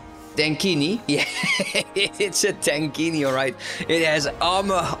 Tankini. Yeah, it's a Tankini, alright. It has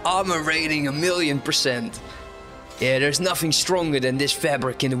armor rating 1,000,000%. Yeah, there's nothing stronger than this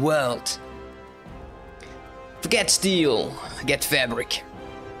fabric in the world. Forget steel, get fabric.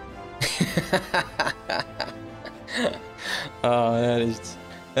 Oh,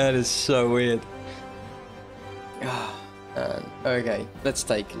 that is so weird. Okay, let's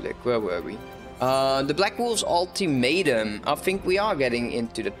take a look. Where were we? The Black Wolf's ultimatum. I think we are getting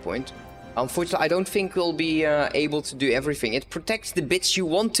into that point. Unfortunately, I don't think we'll be able to do everything. It protects the bits you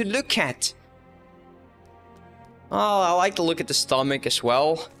want to look at. Oh, I like to look at the stomach as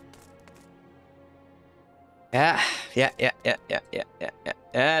well. Yeah.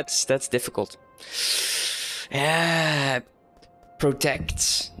 That's difficult. Yeah,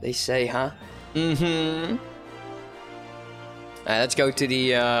 protects, they say, huh? Let's go to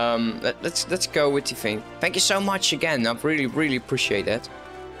the let's go with the thing. Thank you so much again. I really appreciate that.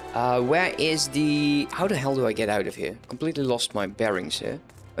 Where is the? How the hell do I get out of here? Completely lost my bearings here.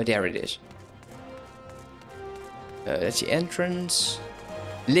 Oh, there it is. That's the entrance.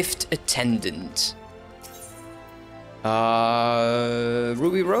 Lift attendant.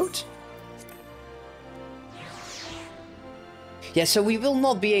 Ruby Road? Yeah, so we will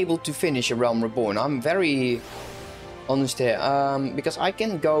not be able to finish A Realm Reborn. I'm very honest here. Because I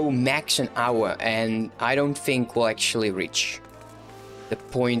can go max an hour and I don't think we'll actually reach the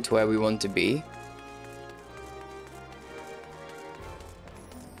point where we want to be.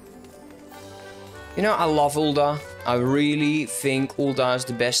 You know, I love Ul'dah. I really think Ul'dah is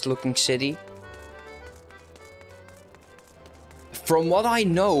the best looking city. From what I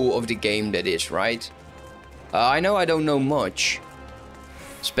know of the game, that is, right? I know I don't know much.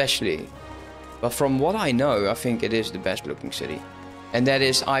 Especially. But from what I know, I think it is the best looking city. And that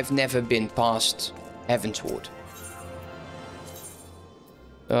is, I've never been past Heavensward.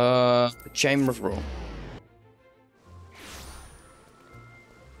 The Chamber of Rome.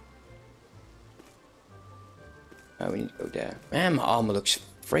 Oh, we need to go there. Man, my armor looks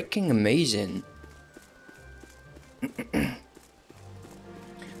freaking amazing.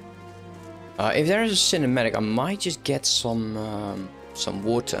 If there is a cinematic, I might just get some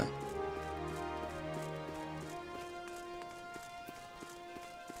water.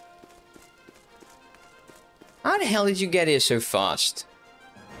 How the hell did you get here so fast?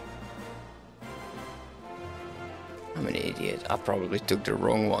 I'm an idiot. I probably took the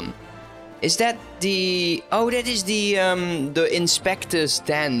wrong one. Is that the... Oh, that is the inspector's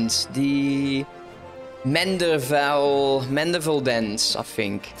dance. The Menderville dance, I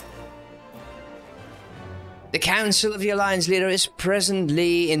think. The Council of the Alliance Leader is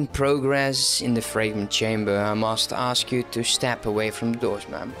presently in progress in the Fragment Chamber. I must ask you to step away from the doors,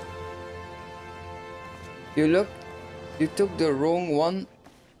 ma'am. You took the wrong one.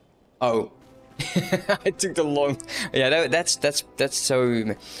 Oh. I took the long... Yeah, that's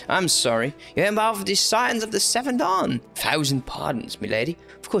so... I'm sorry. You're in behalf of the Scions of the Seventh Dawn. 1,000 pardons, milady.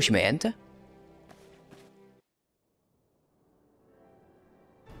 Of course you may enter.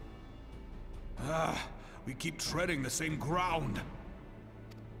 We keep treading the same ground.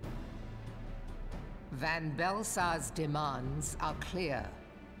 Van Belsar's demands are clear.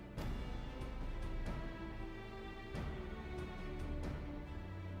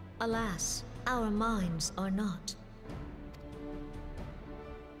 Alas, our minds are not.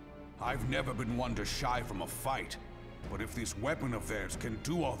 I've never been one to shy from a fight, but if this weapon of theirs can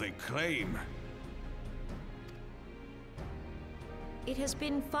do all they claim... It has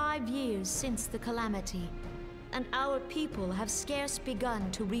been 5 years since the Calamity, and our people have scarce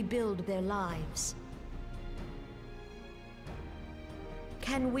begun to rebuild their lives.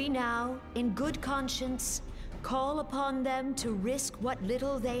 Can we now, in good conscience, call upon them to risk what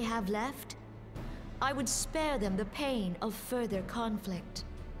little they have left? I would spare them the pain of further conflict.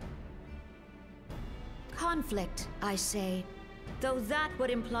 Conflict, I say, though that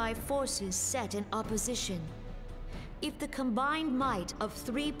would imply forces set in opposition. If the combined might of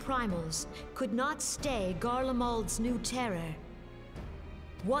 3 primals could not stay Garlemald's new terror,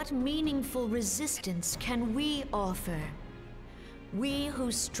 what meaningful resistance can we offer? We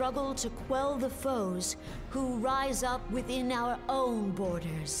who struggle to quell the foes who rise up within our own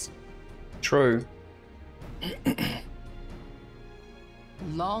borders. True.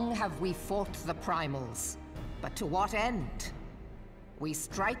 Long have we fought the primals, but to what end? We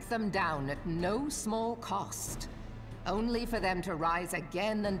strike them down at no small cost, only for them to rise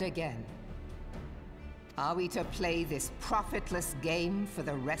again and again. Are we to play this profitless game for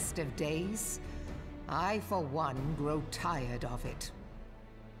the rest of days? I, for one, grow tired of it.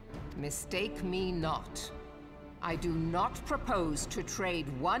 Mistake me not. I do not propose to trade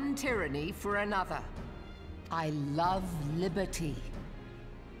one tyranny for another. I love liberty.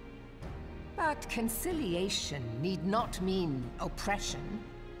 But conciliation need not mean oppression.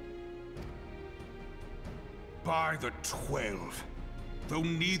 By the 12. Though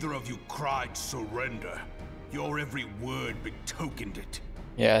neither of you cried surrender, your every word betokened it.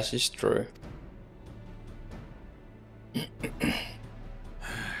 Yes, it's true.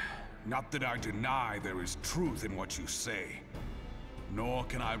 Not that I deny there is truth in what you say, nor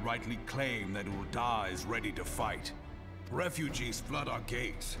can I rightly claim that Ul'dah is ready to fight. Refugees flood our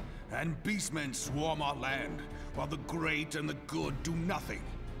gates, and beastmen swarm our land, while the great and the good do nothing.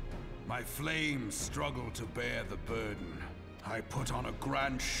 My flames struggle to bear the burden. I put on a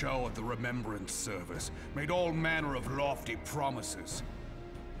grand show at the Remembrance Service, made all manner of lofty promises.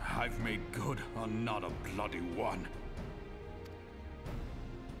 I've made good on not a bloody one.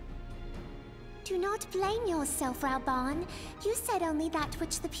 Do not blame yourself, Reborn. You said only that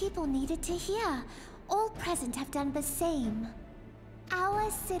which the people needed to hear. All present have done the same.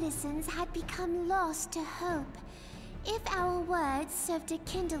 Our citizens had become lost to hope. If our words serve to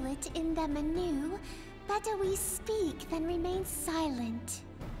kindle it in them anew, better we speak than remain silent.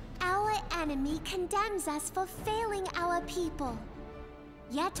 Our enemy condemns us for failing our people.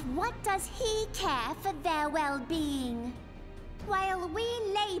 Yet what does he care for their well-being? While we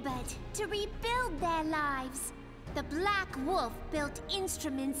labored to rebuild their lives, the Black Wolf built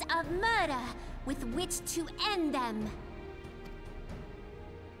instruments of murder with which to end them.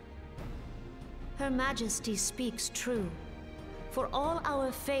 Her Majesty speaks true. For all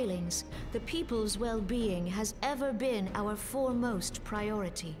our failings, the people's well-being has ever been our foremost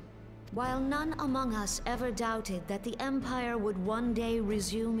priority. While none among us ever doubted that the Empire would one day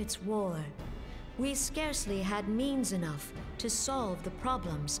resume its war, we scarcely had means enough to solve the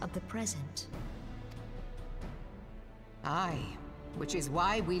problems of the present. Aye, which is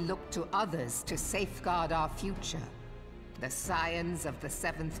why we look to others to safeguard our future. The scions of the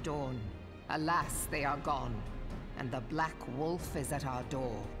Seventh Dawn. Alas, they are gone, and the Black Wolf is at our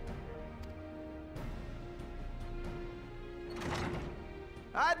door.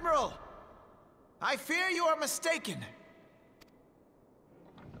 Admiral! I fear you are mistaken.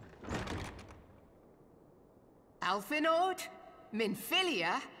 Alphinaud,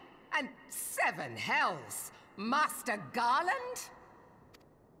 Minfilia, and 7 hells! Master Garland?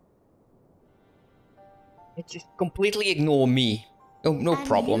 It just completely ignore me. Oh, no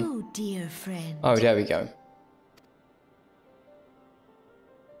problem. You, dear friend. Oh, there we go.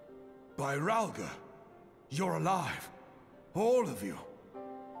 By Ralga, you're alive. All of you.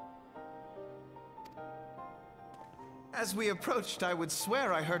 As we approached, I would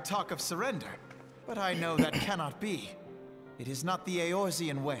swear I heard talk of surrender. But I know that cannot be. It is not the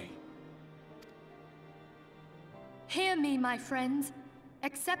Eorzean way. Hear me, my friends.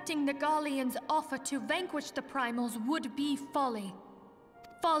 Accepting the Garleans' offer to vanquish the primals would be folly.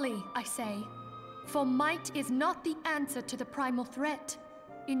 Folly, I say. For might is not the answer to the primal threat.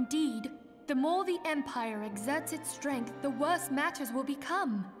 Indeed, the more the Empire exerts its strength, the worse matters will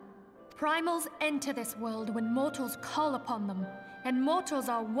become. Primals enter this world when mortals call upon them, and mortals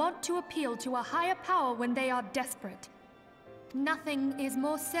are wont to appeal to a higher power when they are desperate. Nothing is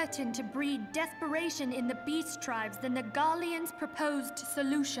more certain to breed desperation in the beast tribes than the Garleans' proposed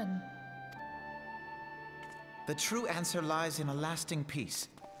solution. The true answer lies in a lasting peace.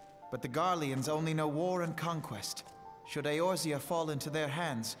 But the Garleans only know war and conquest. Should Eorzea fall into their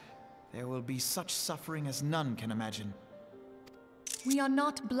hands, there will be such suffering as none can imagine. We are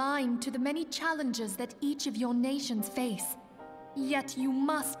not blind to the many challenges that each of your nations face. Yet you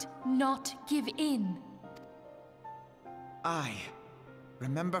must not give in. Aye.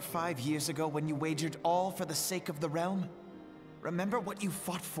 Remember 5 years ago when you wagered all for the sake of the realm? Remember what you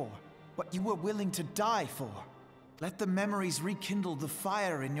fought for, what you were willing to die for. Let the memories rekindle the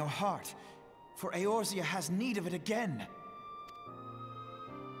fire in your heart, for Eorzea has need of it again.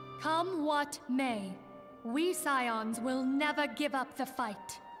 Come what may, we Scions will never give up the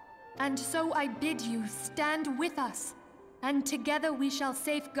fight. And so I bid you stand with us, and together we shall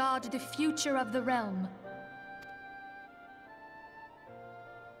safeguard the future of the realm.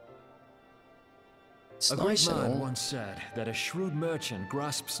 A great man once said that a shrewd merchant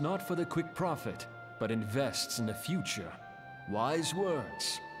grasps not for the quick profit, but invests in the future. Wise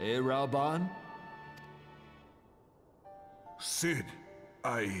words, eh, Reborn? Sid,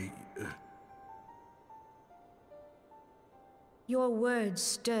 Your words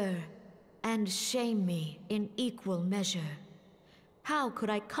stir and shame me in equal measure. How could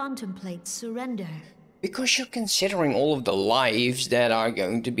I contemplate surrender? Because you're considering all of the lives that are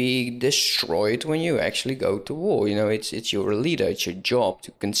going to be destroyed when you actually go to war. You know, it's your leader, it's your job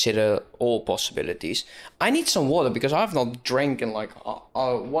to consider all possibilities. I need some water because I've not drank in like 1.5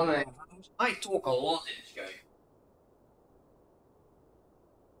 hours. I talk a lot in this game.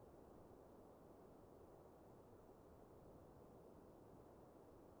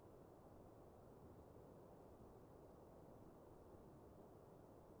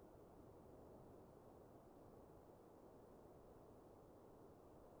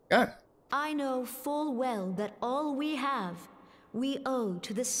 Yeah. I know full well that all we have, we owe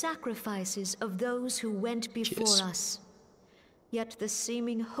to the sacrifices of those who went before us. Yet the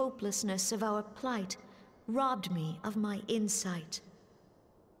seeming hopelessness of our plight robbed me of my insight.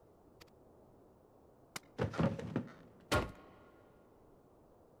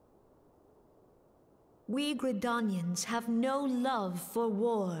 We Gridanians have no love for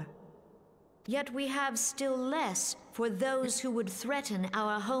war. Yet we have still less for those who would threaten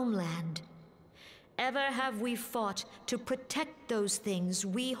our homeland. Ever have we fought to protect those things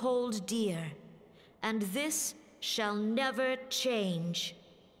we hold dear, and this shall never change.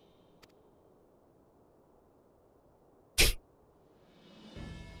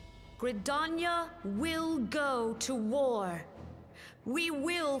 Gridania will go to war. We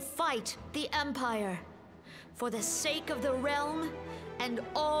will fight the Empire for the sake of the realm and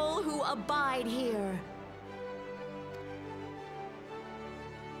all who abide here.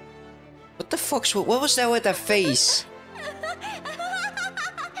 What the fuck's what was that with that face?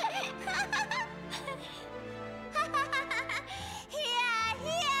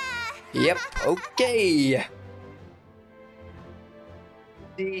 Yep, okay.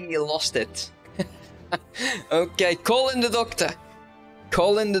 He lost it. Okay, call in the doctor.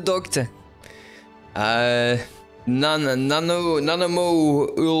 Call in the doctor.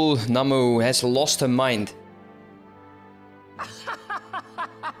 Namu has lost her mind.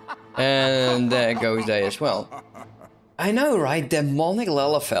 And there goes they as well. I know, right? Demonic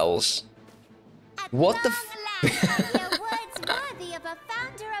Lalafels. What the f- Your words worthy of a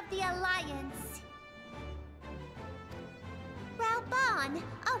founder of the Alliance. Reborn,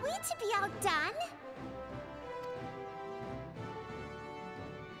 are we to be outdone?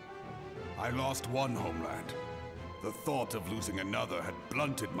 I lost one homeland. The thought of losing another had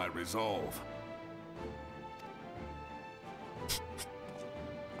blunted my resolve.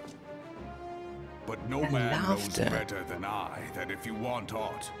 But no man knows better than I that if you want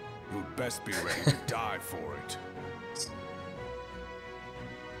aught, you'd best be ready to die for it.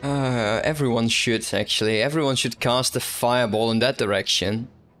 Everyone should, actually. Everyone should cast a fireball in that direction.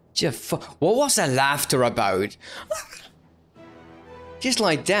 What was that laughter about? Just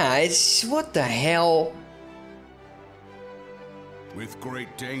like that, it's... what the hell? With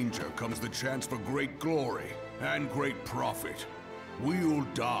great danger comes the chance for great glory and great profit. We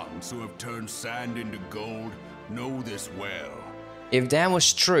Uldans who have turned sand into gold know this well. If that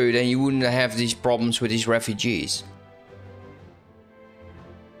was true, then you wouldn't have these problems with these refugees.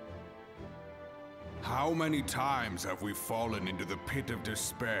 How many times have we fallen into the pit of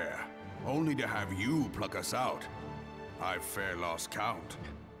despair, only to have you pluck us out? I've fair lost count.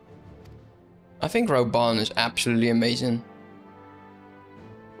 I think Reborn is absolutely amazing.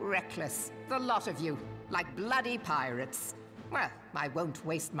 Reckless, the lot of you, like bloody pirates. Well, I won't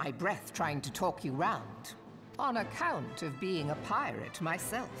waste my breath trying to talk you round, on account of being a pirate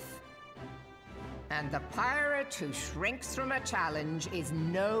myself. And the pirate who shrinks from a challenge is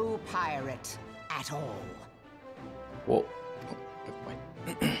no pirate at all. Whoa.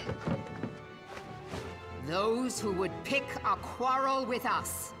 Those who would pick a quarrel with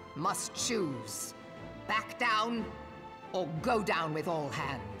us must choose. Back down, or go down with all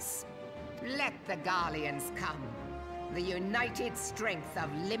hands. Let the Garleans come. The united strength of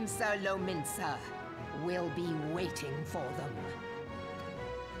Limsa Lominsa will be waiting for them.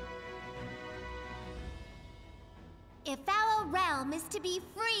 If our realm is to be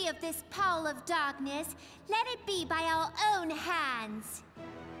free of this pall of darkness, let it be by our own hands.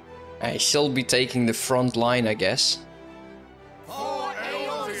 I shall be taking the front line, I guess. For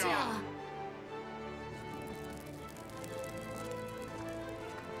Eorzea!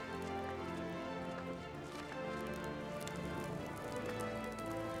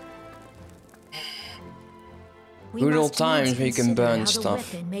 Good old times where you can burn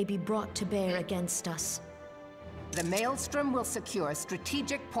stuff. The weapon may be brought to bear against us. The Maelstrom will secure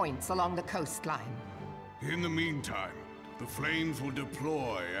strategic points along the coastline. In the meantime, The flames will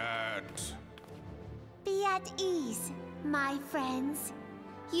deploy at... Be at ease, my friends.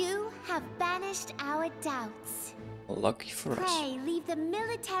 You have banished our doubts. Lucky for us. Pray leave the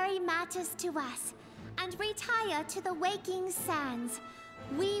military matters to us and retire to the waking sands.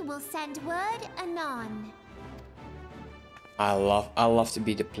 We will send word anon. I love to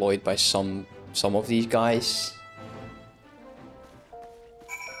be deployed by some of these guys.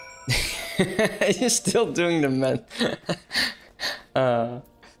 You're still doing the man.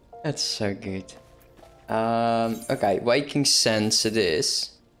 That's so good. Okay, Waking Sands it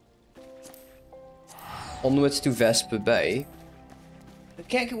is. Onwards to Vesper Bay.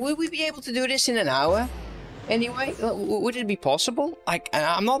 Okay, would we be able to do this in an hour? Anyway, would it be possible? Like,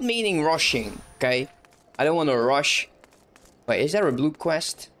 I'm not meaning rushing, okay? I don't want to rush. Wait, is there a blue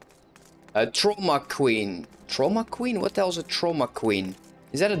quest? A Trauma Queen. Trauma Queen? What the hell's a Trauma Queen?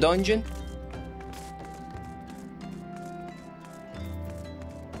 Is that a dungeon?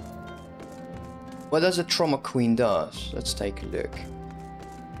 What does a Trauma Queen does? Let's take a look.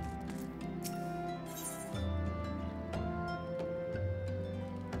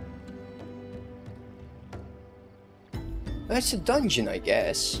 It's a dungeon, I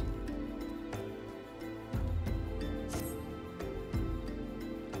guess.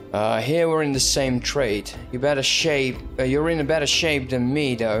 Here we're in the same trade. You're in a better shape than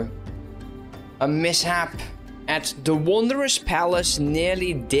me, though. A mishap at the Wanderer's Palace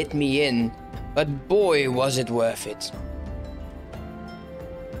nearly did me in, but boy, was it worth it.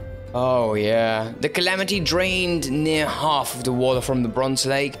 Oh yeah, the Calamity drained near half of the water from the Bronze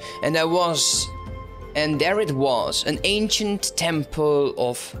Lake, and there it was, an ancient temple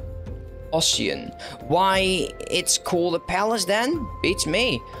of Ocean. Why it's called a palace then? Beats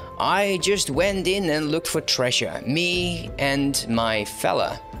me. I just went in and looked for treasure, me and my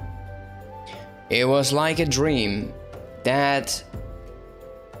fella. It was like a dream. That's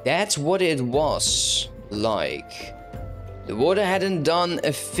what it was like. The water hadn't done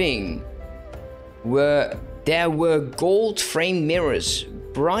a thing. There were gold-framed mirrors,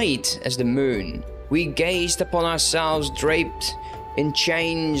 bright as the moon. We gazed upon ourselves draped in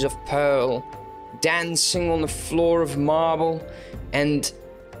chains of pearl, dancing on the floor of marble and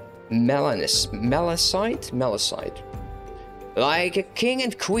melasite. Like a king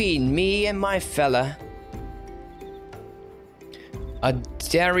and queen, me and my fella. A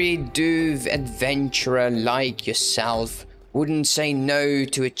daring-do adventurer like yourself wouldn't say no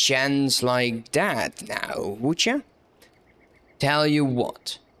to a chance like that now, would ya? Tell you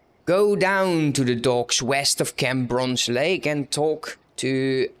what. Go down to the docks west of Camp Bronze Lake and talk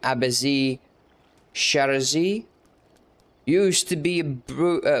to Abazi Sharazi. Used to be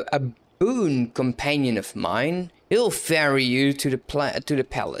a boon companion of mine. He'll ferry you to the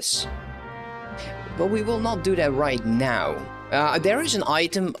palace. But we will not do that right now. There is an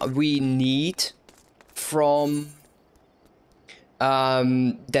item we need from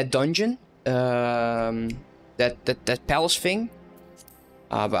that dungeon, that palace thing.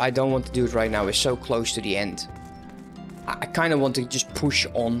 But I don't want to do it right now. We're so close to the end. I kind of want to just push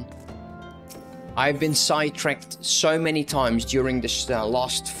on. I've been sidetracked so many times during this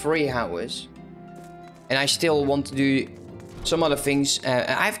last 3 hours. And I still want to do some other things.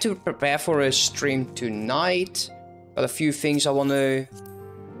 I have to prepare for a stream tonight. Got a few things I want to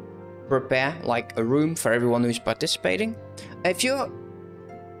prepare. Like a room for everyone who's participating. If you're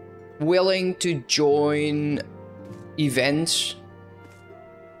willing to join events,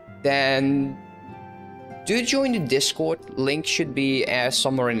 then do join the Discord. Link should be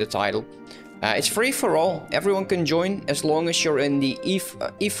somewhere in the title. It's free for all. Everyone can join as long as you're in the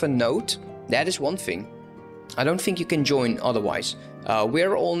Aether node. That is one thing. I don't think you can join otherwise.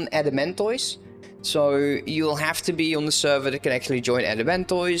 We're on Adamantoise, so you'll have to be on the server that can actually join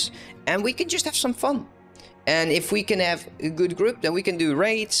Adamantoise, and we can just have some fun. And if we can have a good group, then we can do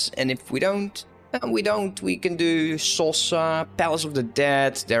raids, and if we don't, we can do Sosa, Palace of the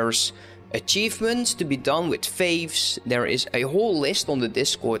Dead. There's achievements to be done with faves. There is a whole list on the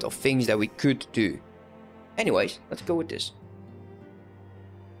Discord of things that we could do. Anyways, let's go with this.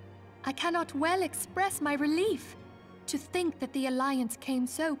 I cannot well express my relief to think that the Alliance came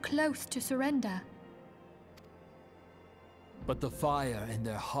so close to surrender. But the fire in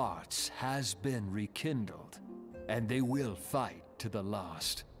their hearts has been rekindled, and they will fight to the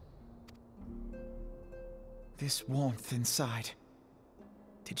last. This warmth inside.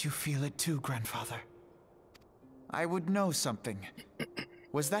 Did you feel it too, Grandfather? I would know something.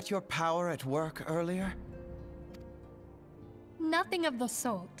 Was that your power at work earlier? Nothing of the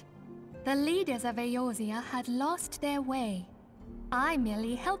sort. The leaders of Eorzea had lost their way. I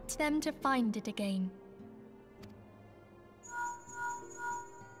merely helped them to find it again.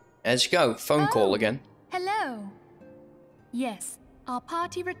 Let's go. Phone call again. Hello. Yes, our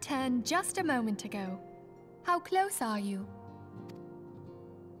party returned just a moment ago. How close are you?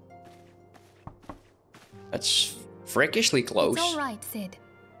 That's freakishly close. It's all right, Sid.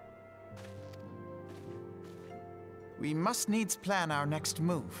 We must needs plan our next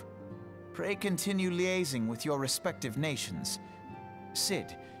move. Pray continue liaising with your respective nations.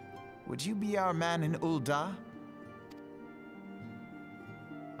 Sid, would you be our man in Ul'dah?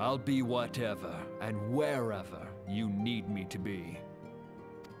 I'll be whatever and wherever you need me to be.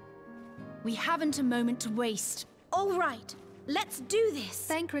 We haven't a moment to waste. All right, let's do this.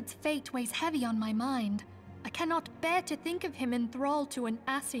 Thancred's fate weighs heavy on my mind. I cannot bear to think of him enthralled to an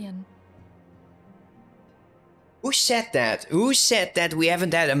Ascian. Who said that? Who said that we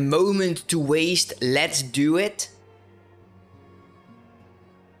haven't had a moment to waste? Let's do it.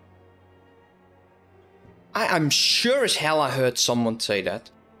 I'm sure as hell I heard someone say that.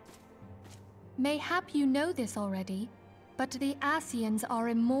 Mayhap you know this already, but the Ascians are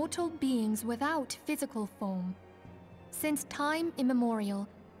immortal beings without physical form. Since time immemorial,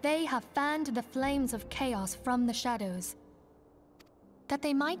 they have fanned the flames of chaos from the shadows. That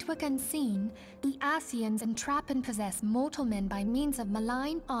they might work unseen, the Ascians entrap and possess mortal men by means of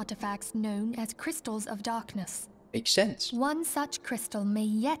malign artifacts known as crystals of darkness. Makes sense. One such crystal may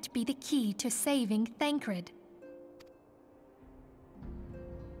yet be the key to saving Thancred.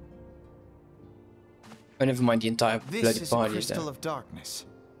 Oh, never mind, the entire bloody This is a party is crystal there. of darkness.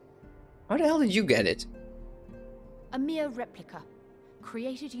 How the hell did you get it? A mere replica,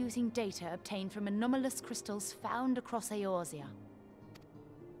 created using data obtained from anomalous crystals found across Eorzea.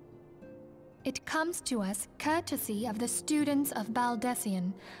 It comes to us courtesy of the students of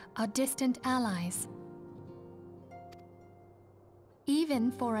Baldessian, our distant allies.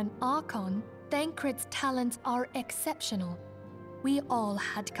 Even for an Archon, Thancred's talents are exceptional. We all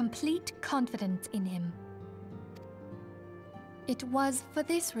had complete confidence in him. It was for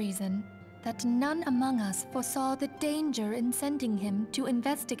this reason that none among us foresaw the danger in sending him to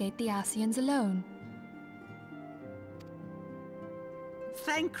investigate the Ascians alone.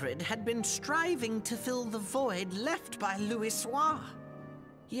 Thancred had been striving to fill the void left by Louisoix.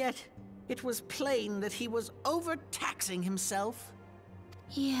 Yet, it was plain that he was overtaxing himself.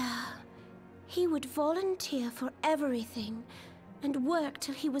 Yeah, he would volunteer for everything and work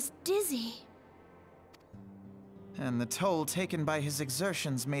till he was dizzy. And the toll taken by his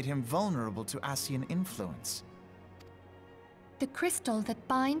exertions made him vulnerable to Ascian influence. The crystal that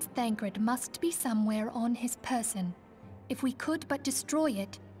binds Thancred must be somewhere on his person. If we could but destroy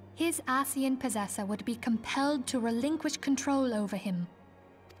it, his Ascian possessor would be compelled to relinquish control over him.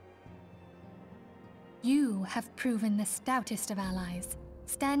 You have proven the stoutest of allies,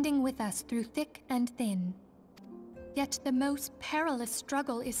 standing with us through thick and thin. Yet the most perilous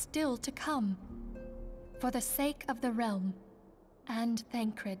struggle is still to come. For the sake of the realm, and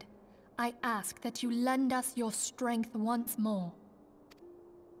Thancred, I ask that you lend us your strength once more.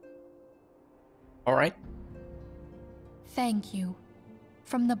 All right. Thank you,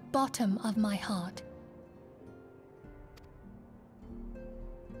 from the bottom of my heart.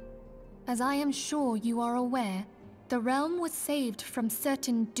 As I am sure you are aware, the realm was saved from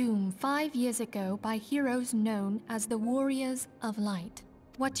certain doom 5 years ago by heroes known as the Warriors of Light.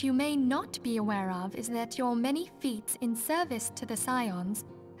 What you may not be aware of is that your many feats in service to the Scions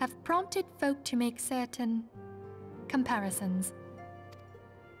have prompted folk to make certain comparisons.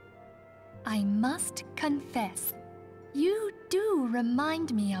 I must confess, you do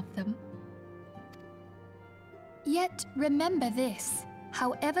remind me of them. Yet remember this,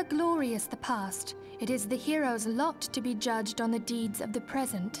 however glorious the past, it is the hero's lot to be judged on the deeds of the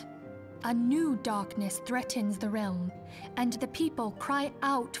present. A new darkness threatens the realm, and the people cry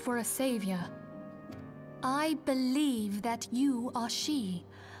out for a savior. I believe that you are she,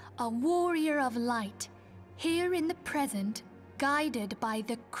 a warrior of light, here in the present, guided by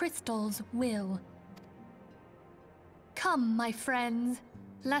the crystal's will. Come, my friends,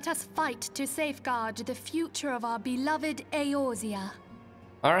 let us fight to safeguard the future of our beloved Eorzea.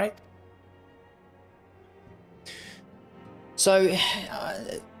 All right. So,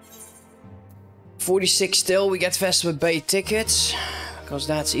 46 still, we get Festival Bay tickets, because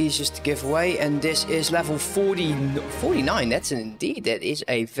that's easiest to give away, and this is level 49, that is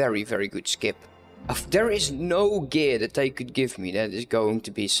a very, very good skip. There is no gear that they could give me that is going to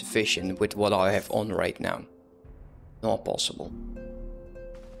be sufficient with what I have on right now. Not possible.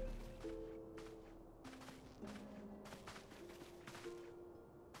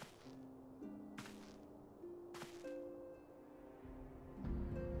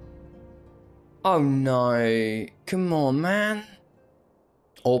 Oh no, come on man.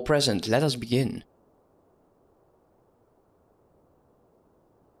 All present, let us begin.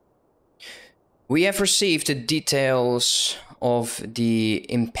 We have received the details of the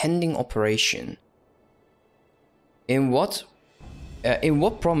impending operation. In what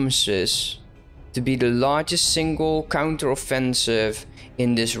promises to be the largest single counter-offensive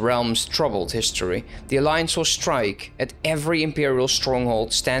in this realm's troubled history, the Alliance will strike at every Imperial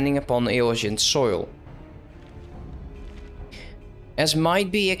stronghold standing upon Eorzean soil. As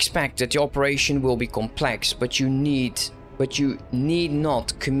might be expected, the operation will be complex, but you need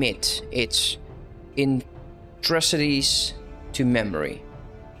not commit its intricacies to memory.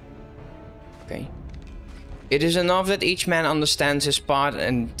 Okay. It is enough that each man understands his part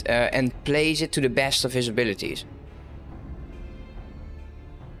and plays it to the best of his abilities.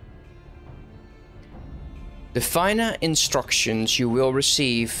 The finer instructions you will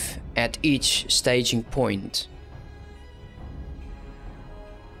receive at each staging point.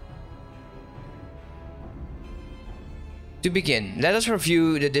 To begin, let us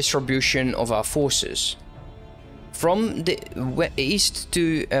review the distribution of our forces. From the west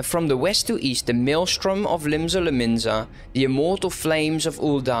to east, the Maelstrom of Limsa Lominsa, the Immortal Flames of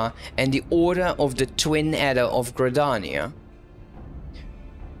Ul'dah, and the Order of the Twin Adder of Gridania.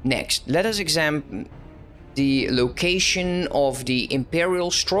 Next, let us examine the location of the Imperial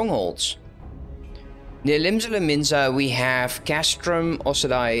strongholds. Near Limsa Lominsa we have Castrum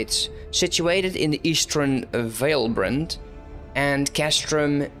Ossadites, situated in the eastern Valebrand, and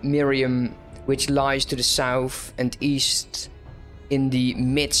Castrum Miriam, which lies to the south and east in the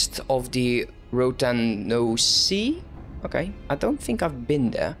midst of the Rotano Sea. Okay, I don't think I've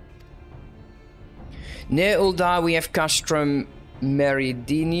been there. Near Ul'dah we have Castrum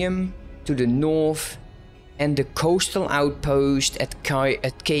Meridinium to the north, and the coastal outpost at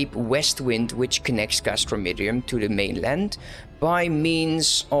Cape Westwind, which connects Castrum Miriam to the mainland by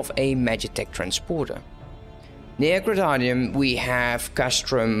means of a Magitech transporter. Near Gridanium we have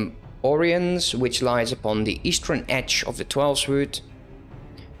Castrum Oriens, which lies upon the eastern edge of the Twelveswood.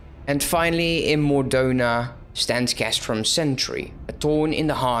 And finally, in Mordona stands Castrum Sentry, a thorn in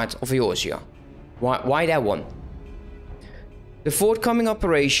the heart of Eorzea. Why that one? The forthcoming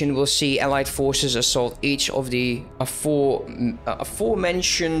operation will see Allied forces assault each of the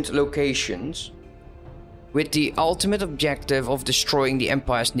aforementioned locations, with the ultimate objective of destroying the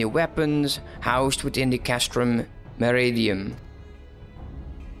Empire's new weapons housed within the Castrum Meridium.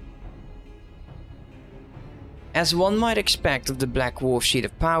 As one might expect of the Black Dwarf seat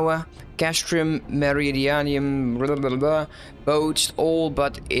of power, Castrum Meridianium boasts all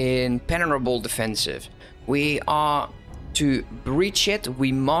but impenetrable defensive. We are to breach it,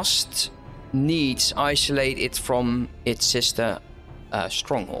 we must needs isolate it from its sister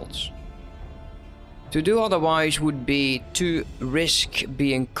strongholds. To do otherwise would be to risk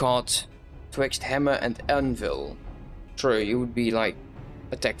being caught twixt hammer and anvil. True, you would be like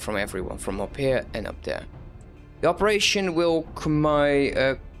attacked from everyone, from up here and up there. The operation will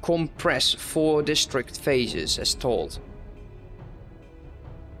compress 4 district phases, as told.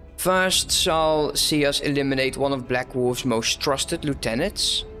 First shall see us eliminate one of Black Dwarf's most trusted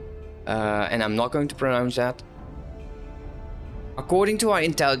lieutenants, and I'm not going to pronounce that. According to our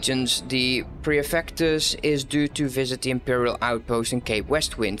intelligence, the Prefectus is due to visit the Imperial outpost in Cape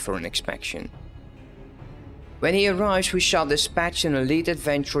Westwind for an inspection. When he arrives, we shall dispatch an elite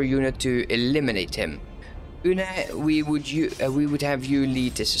adventurer unit to eliminate him. Une, we would have you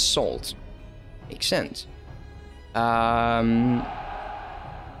lead this assault. Makes sense.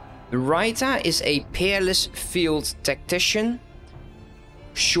 Raita is a peerless field tactician.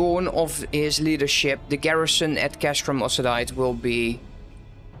 Shorn of his leadership, the garrison at Castrum Ossadite will be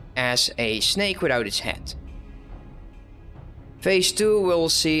as a snake without its head. Phase 2 will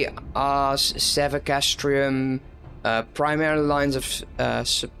see us sever Castrium primary lines of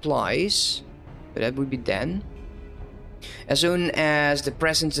supplies. But that would be then. As soon as the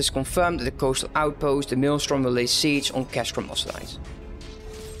presence is confirmed at the coastal outpost, the Maelstrom will lay siege on Castrum Ossadite.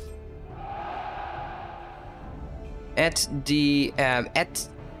 At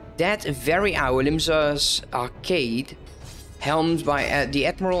that very hour, Limsa's arcade, helmed by the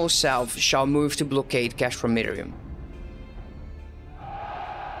Admiral himself, shall move to blockade Castrum Miriam.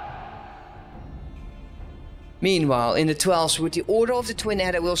 Meanwhile, in the 12th, with the Order of the Twin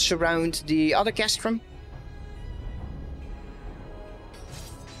Adder will surround the other Castrum.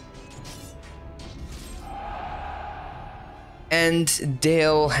 And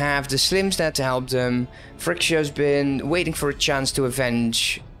they'll have the Slims there to help them. Phrixio's been waiting for a chance to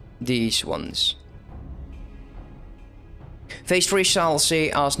avenge these ones. Phase 3 shall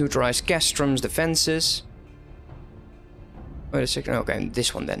see us neutralize Castrum's defenses. Wait a second. Okay,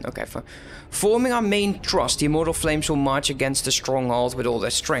 this one then. Okay, fine. Forming our main thrust, the Immortal Flames will march against the stronghold with all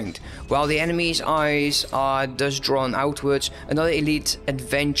their strength. While the enemy's eyes are thus drawn outwards, another elite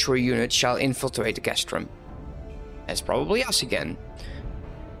adventurer unit shall infiltrate the castrum. That's probably us again.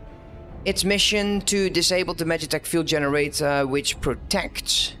 Its mission to disable the Magitech field generator, which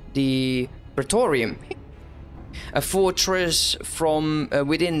protects the Praetorium. A fortress from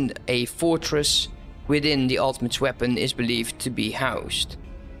within a fortress within the Ultimate's weapon is believed to be housed.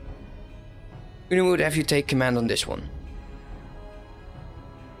 Une would have you take command on this one.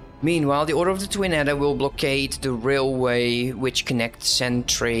 Meanwhile, the Order of the Twin Adder will blockade the railway which connects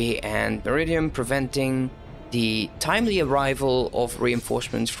Sentry and Meridian, preventing the timely arrival of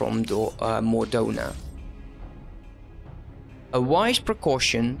reinforcements from Mordona. A wise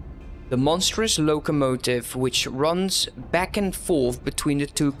precaution, the monstrous locomotive which runs back and forth between the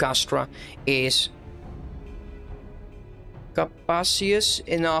two castra is capacious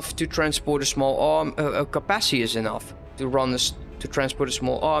enough to transport a small army. To transport a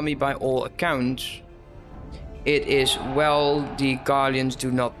small army. By all accounts, it is well the Garleans do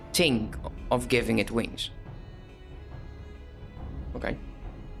not think of giving it wings. Okay.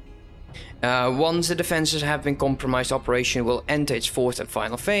 Once the defenses have been compromised, operation will enter its fourth and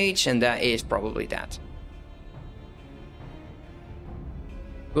final phase, and that is probably that.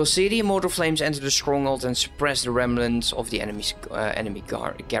 We'll see the Immortal Flames enter the stronghold and suppress the remnants of the enemy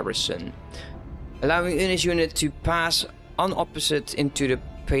garrison, allowing Une's unit to pass unopposite into the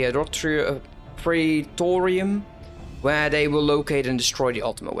Praetorium, where they will locate and destroy the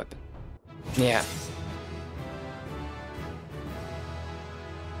ultimate weapon. Yeah.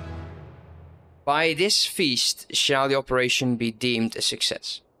 By this feast shall the operation be deemed a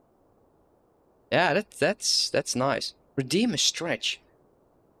success. Yeah, that's nice. Redeem a stretch.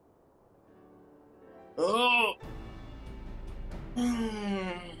 Oh.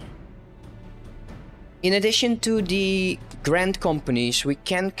 In addition to the grand companies, we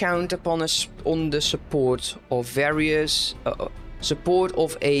can count upon the support of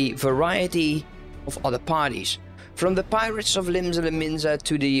a variety of other parties, from the pirates of Limsa Leminsa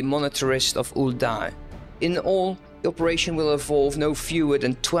to the monetarists of Ul'dah. In all, the operation will involve no fewer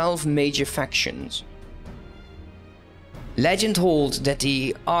than 12 major factions. Legend holds that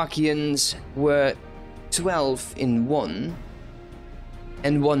the Archeans were 12 in 1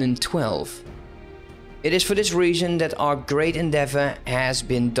 and 1 in 12. It is for this reason that our great endeavor has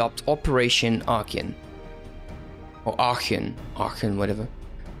been dubbed Operation Archean. Or Archean, whatever.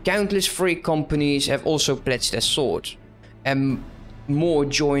 Countless free companies have also pledged their swords, and more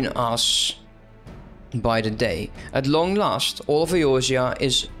join us by the day. At long last, all of Eorzea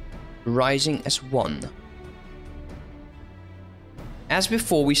is rising as one. As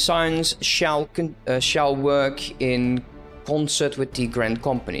before, we scions shall work in concert with the grand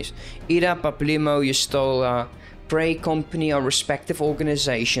companies. Ida, Paplimo, Justola, Prey Company are respective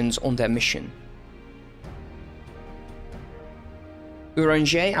organizations on their mission.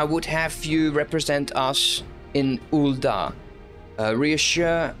 Eorzea, I would have you represent us in Ul'dah.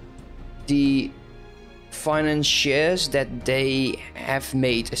 Reassure the financiers that they have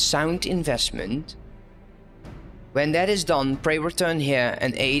made a sound investment. When that is done, pray return here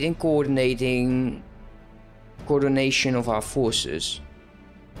and aid in coordination of our forces.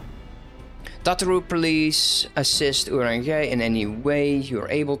 Tataru police assist Eorzea in any way you are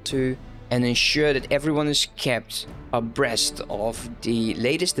able to, and ensure that everyone is kept abreast of the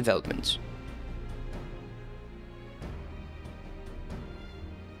latest developments.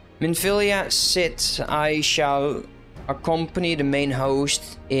 Minfilia Sid, I shall accompany the main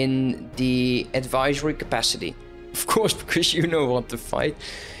host in the advisory capacity. Of course, because you know what to fight.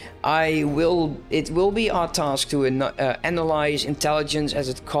 It will be our task to analyze intelligence as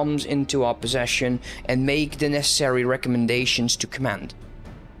it comes into our possession and make the necessary recommendations to command.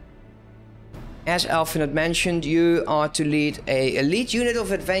 As Alfin had mentioned, you are to lead an elite unit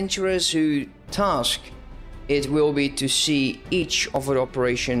of adventurers whose task it will be to see each of the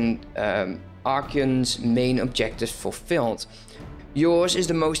Operation Archean's main objectives fulfilled. Yours is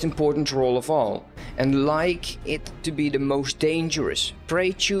the most important role of all, and like it to be the most dangerous.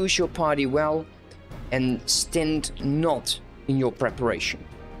 Pray choose your party well and stint not in your preparation.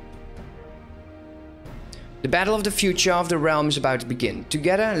 The battle of the future of the realm is about to begin.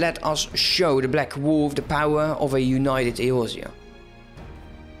 Together, let us show the Black Wolf the power of a united Eorzea.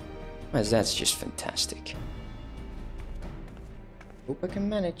 Well, that's just fantastic. Hope I can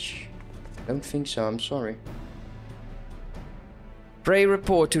manage. Don't think so, I'm sorry. Pray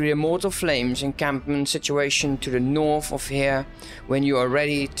report to the Immortal Flames encampment situation to the north of here when you are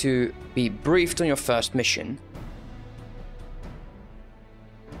ready to be briefed on your first mission.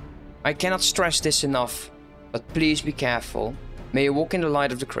 I cannot stress this enough, but please be careful. May you walk in the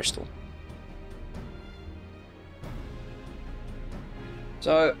light of the crystal.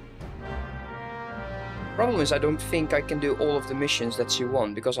 So, problem is I don't think I can do all of the missions that she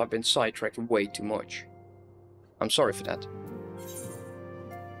won because I've been sidetracked way too much. I'm sorry for that.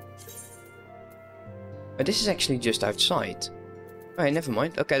 But this is actually just outside. Alright, never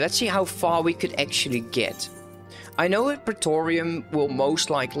mind. Okay, let's see how far we could actually get. I know that Praetorium will most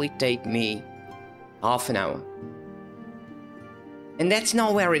likely take me half an hour. And that's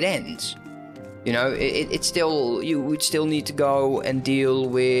not where it ends. You know, it's still, you would still need to go and deal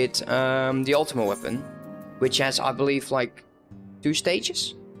with the ultimate weapon, which has, I believe, like 2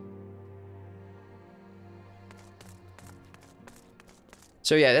 stages.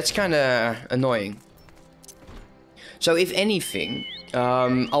 So yeah, that's kind of annoying. So if anything,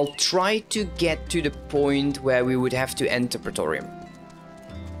 I'll try to get to the point where we would have to enter Praetorium.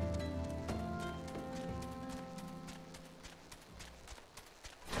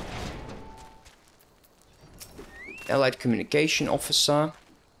 Allied Communication Officer.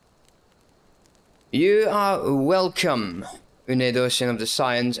 You are welcome, Une Doshin of the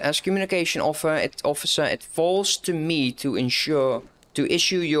Science. As Communication Officer, it falls to me to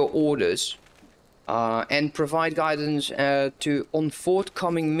issue your orders and provide guidance on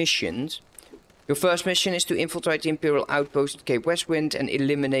forthcoming missions. Your first mission is to infiltrate the Imperial outpost at Cape Westwind and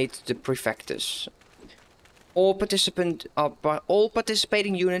eliminate the Prefectus. All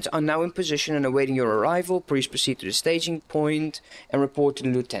participating units are now in position and awaiting your arrival. Please proceed to the staging point and report to the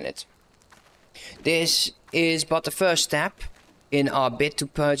Lieutenant. This is but the first step in our bid to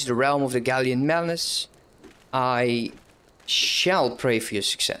purge the realm of the Garlean menace. I shall pray for your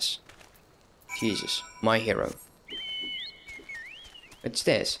success. Jesus, my hero. What's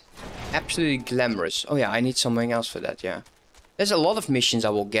this? Absolutely glamorous. Oh yeah, I need something else for that, yeah. There's a lot of missions I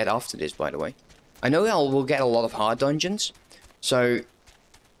will get after this, by the way. I know I will get a lot of hard dungeons. So,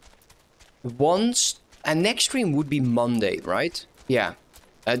 next stream would be Monday, right? Yeah.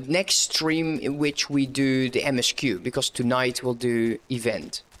 Next stream in which we do the MSQ, because tonight we'll do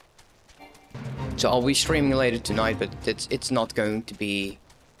event. So I'll be streaming later tonight, but it's not going to be...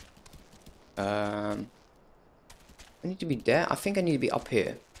 I need to be there? I think I need to be up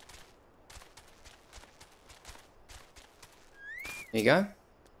here. There you go.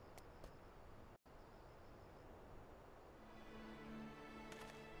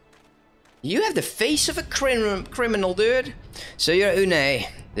 You have the face of a criminal, dude. So you're Une,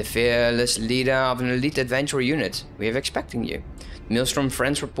 the fearless leader of an elite adventure unit. We are expecting you. Maelstrom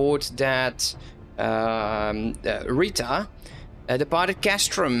friends report that Rita departed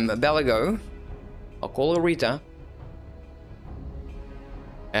Castrum Belago. I'll call her Rita.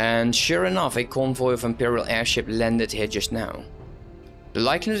 And sure enough, a convoy of Imperial airship landed here just now. The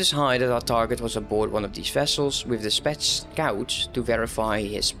likelihood is high that our target was aboard one of these vessels. We've dispatched scouts to verify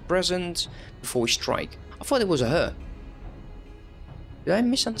his presence before we strike. I thought it was a her. Did I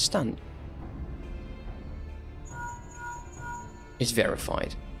misunderstand? It's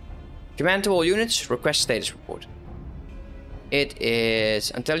verified. Command to all units, request status report. It is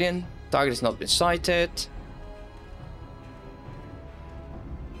Antelian. Target has not been sighted.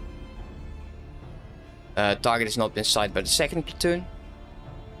 Target has not been sighted by the second platoon.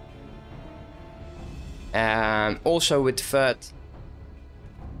 Also with the third.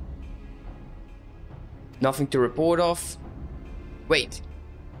 Nothing to report of. Wait.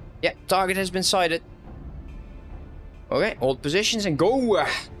 Yeah, target has been sighted. Okay, hold positions and go!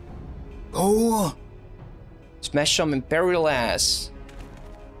 Go! Smash some Imperial ass.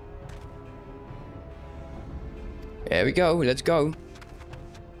 There we go, let's go.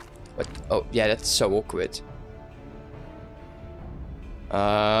 But, oh, yeah, that's so awkward.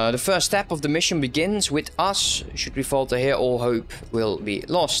 The first step of the mission begins with us. Should we falter here, all hope will be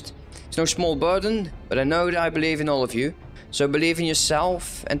lost. It's no small burden, but I know that I believe in all of you. So believe in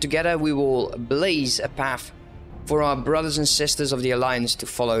yourself, and together we will blaze a path for our brothers and sisters of the Alliance to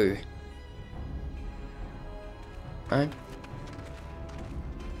follow. Right?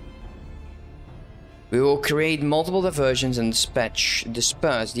 We will create multiple diversions and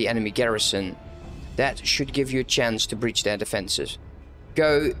disperse the enemy garrison. That should give you a chance to breach their defenses.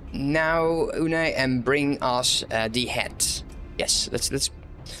 Go now, Une, and bring us the head. Yes, let's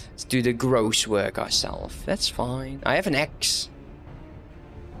do the gross work ourselves. That's fine. I have an axe.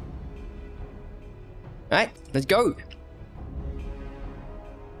 Alright, let's go.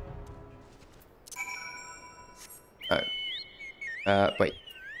 Oh. Wait.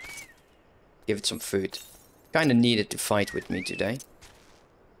 Give it some food. Kinda needed to fight with me today.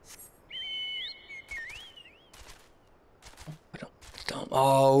 Down.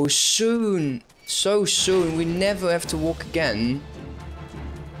 Oh, soon. So soon. We never have to walk again.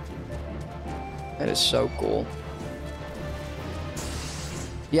 That is so cool.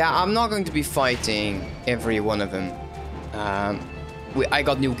 Yeah, I'm not going to be fighting every one of them. I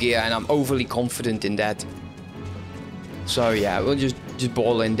got new gear and I'm overly confident in that. So yeah, we'll just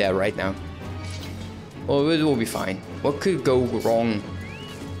ball in there right now. Well, it will be fine. What could go wrong?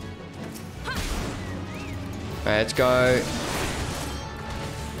 Let's go.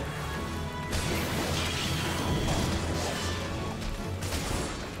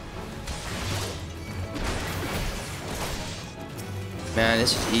 Man,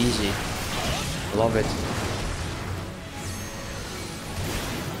 this is easy. Love it.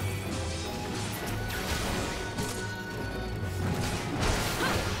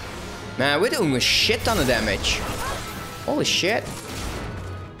 Man, we're doing a shit ton of damage. Holy shit.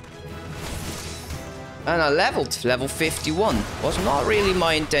 And I leveled, level 51. Was not really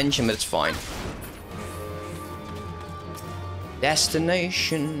my intention, but it's fine.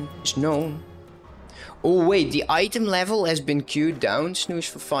 Destination is known. Oh wait, the item level has been queued down. Snooze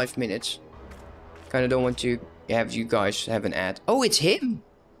for 5 minutes. Kinda don't want to have you guys have an ad. Oh, it's him.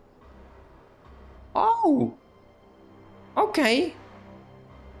 Oh. Okay.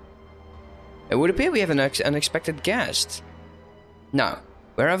 It would appear we have an unexpected guest. Now,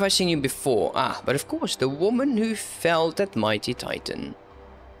 where have I seen you before? Ah, but of course, the woman who felled that mighty titan.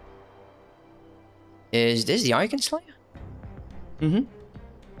 Is this the Icon Slayer? Mm-hmm.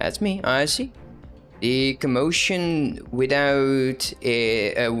 That's me, I see. The commotion without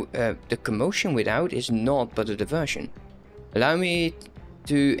is not but a diversion. Allow me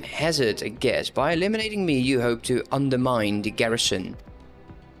to hazard a guess. By eliminating me, you hope to undermine the garrison.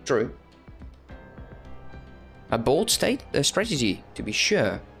 True. A bold strategy, to be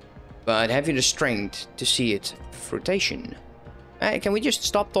sure, but have you the strength to see it fruition? Hey, can we just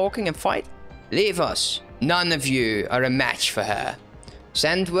stop talking and fight? Leave us. None of you are a match for her.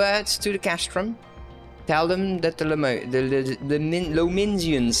 Send word to the castrum. Tell them that the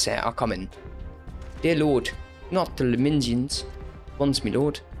Lominsians are coming. Dear Lord, not the Lominsians. Once, me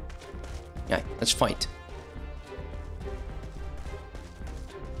lord. Yeah, let's fight.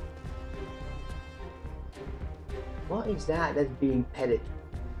 What is that that's being petted?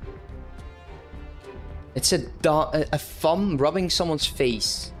 It's a thumb rubbing someone's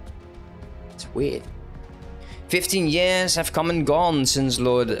face. It's weird. 15 years have come and gone since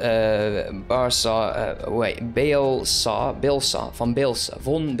Lord von Baelsa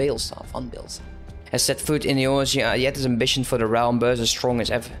has set foot in Eorzea, yet his ambition for the realm bursts as strong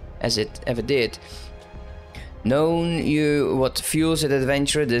as it ever did. Known you what fuels that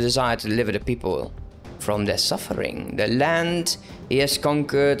adventure, the desire to deliver the people from their suffering. The land he has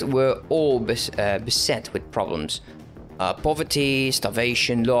conquered were all beset with problems. Poverty,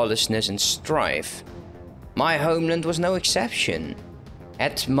 starvation, lawlessness and strife. My homeland was no exception.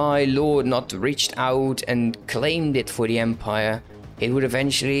 Had my lord not reached out and claimed it for the Empire, it would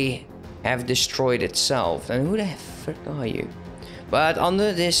eventually have destroyed itself. And who the frick are you? But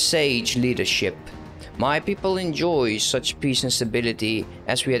under this sage leadership, my people enjoy such peace and stability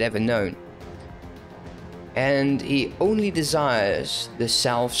as we had ever known. And he only desires the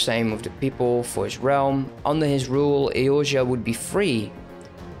self-same of the people for his realm. Under his rule, Eorzea would be free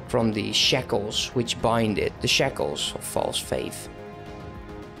from the shackles which bind it, the shackles of false faith.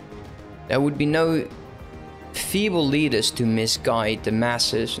 There would be no feeble leaders to misguide the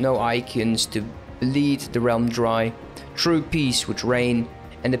masses, no icons to bleed the realm dry. True peace would reign,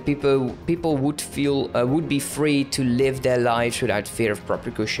 and the people would be free to live their lives without fear of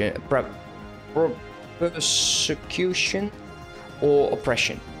persecution or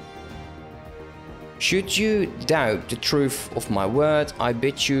oppression. Should you doubt the truth of my word, I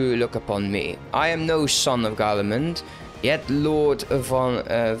bid you look upon me. I am no son of Garlean, yet Lord von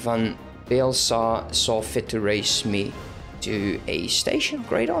Baelsa saw fit to raise me to a station of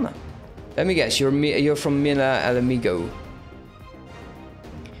great honor. Let me guess, you're from Mila Alamigo.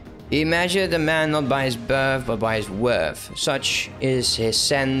 He measured a man not by his birth, but by his worth. Such is his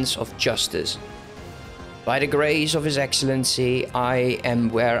sense of justice. By the grace of His Excellency, I am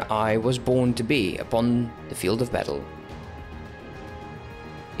where I was born to be, upon the field of battle.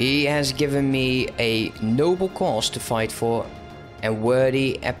 He has given me a noble cause to fight for, and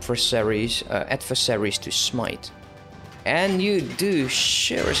worthy adversaries to smite. And you do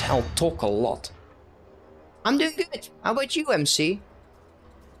sure as hell talk a lot. I'm doing good. How about you, MC?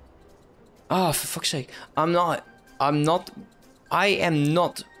 Oh, for fuck's sake. I am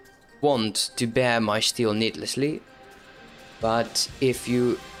not want to bear my steel needlessly, but if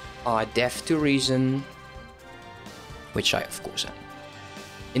you are deaf to reason, which I of course am,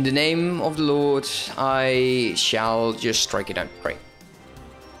 In the name of the Lord, I shall just strike it down. Great.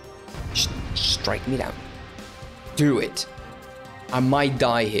 Strike me down. Do it. I might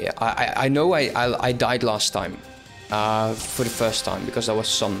die here. I know I died last time. For the first time, because there was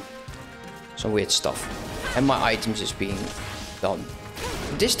some weird stuff. And my items is being done.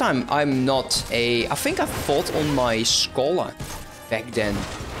 This time I'm not a... I think I fought on my scholar back then.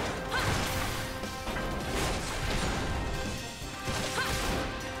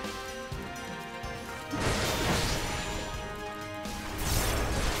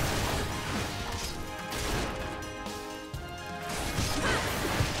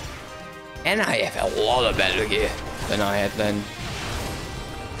 And I have a lot of better gear than I had then.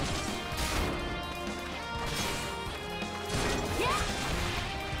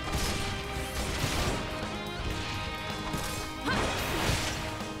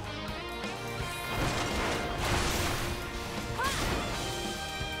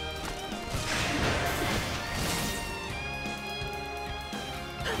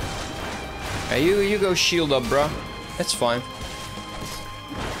 Hey, you go shield up, bruh. That's fine.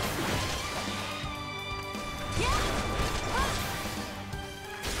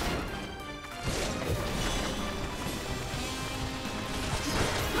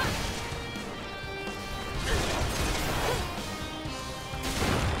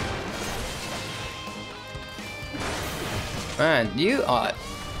 Man, you are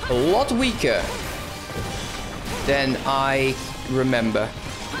a lot weaker than I remember.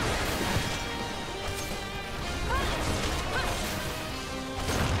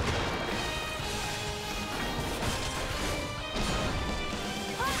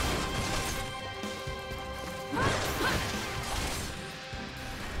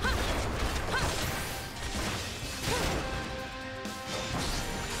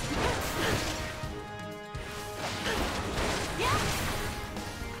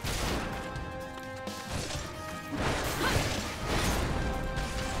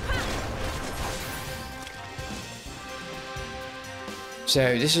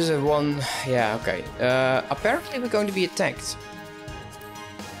 So this is a one, yeah, okay. Apparently we're going to be attacked.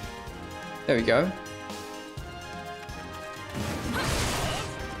 There we go.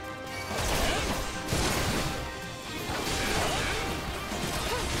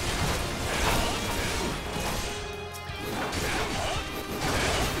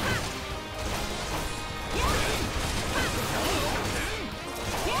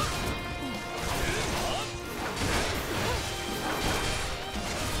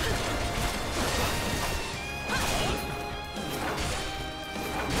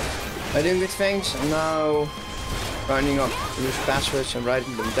 I'm doing good things. I'm now finding up loose passwords and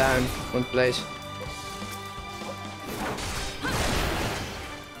writing them down one place.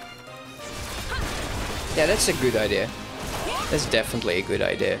 Yeah, that's a good idea. That's definitely a good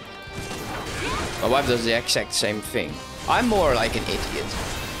idea. My wife does the exact same thing. I'm more like an idiot.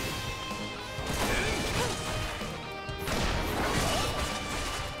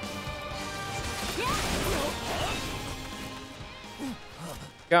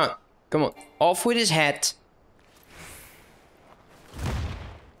 Come on. Come on, off with his head.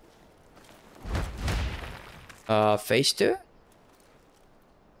 Phase 2?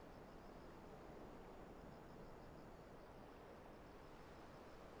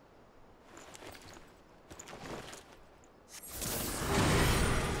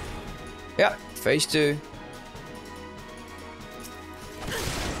 Yeah, phase 2.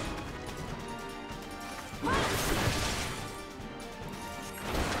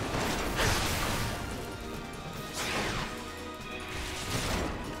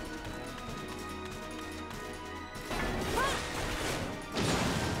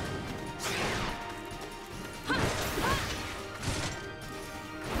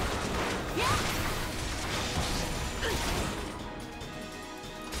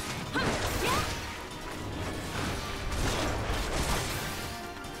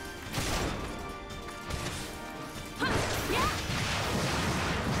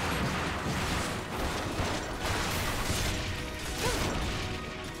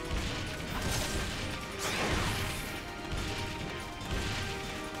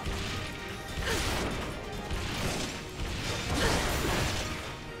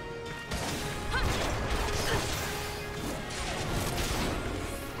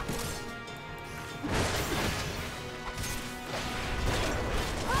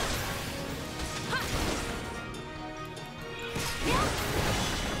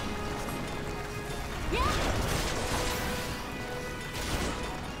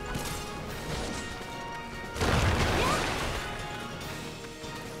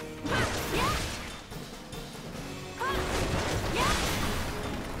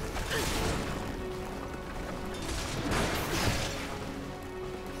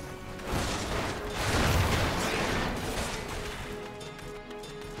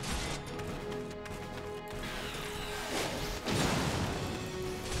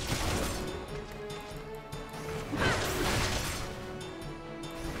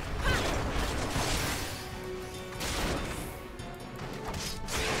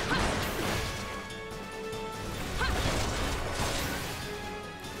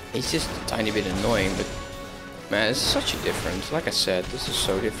 It's just a tiny bit annoying, but man, it's such a difference. Like I said, this is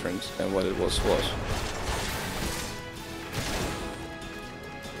so different than what it was.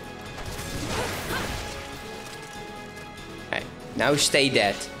 Hey, now stay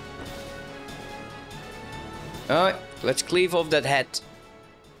dead. Alright, let's cleave off that head.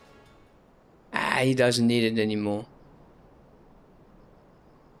 Ah, he doesn't need it anymore.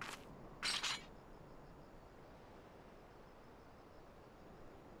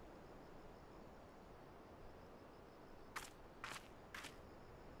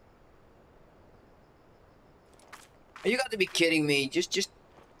 You got to be kidding me. Just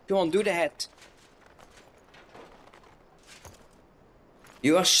go on, do the head.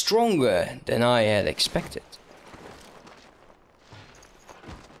 You are stronger than I had expected.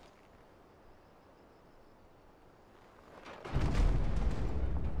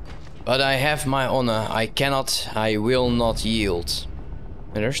 But I have my honor. I will not yield.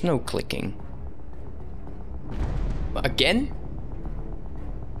 And there's no clicking. Again?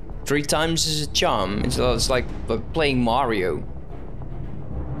 3 times is a charm. It's like playing Mario.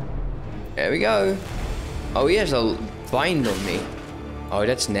 There we go. Oh, he has a bind on me. Oh,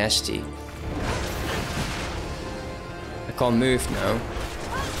 that's nasty. I can't move now.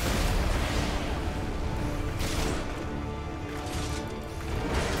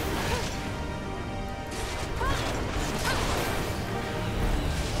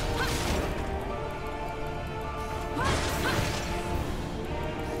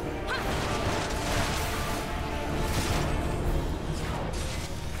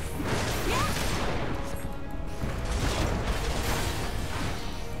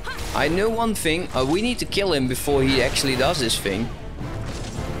 I know one thing, we need to kill him before he actually does this thing.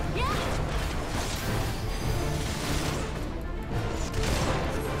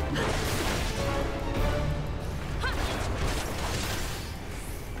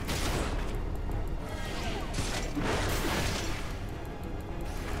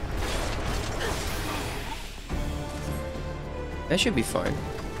 That should be fine.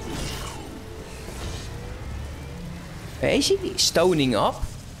 Hey, is he stoning up?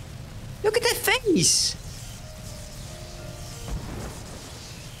 Look at that face!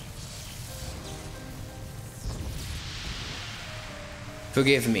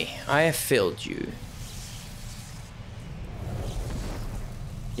 Forgive me, I have failed you.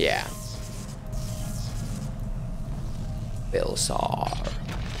 Yeah. Bilsar.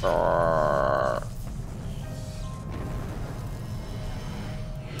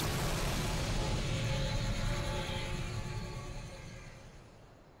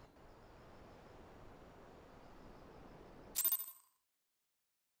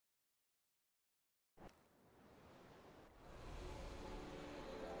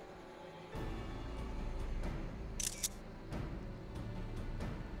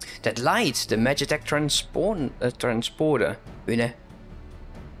 That light, the Magitech transporter. Une,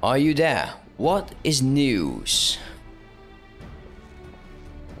 are you there? What is news?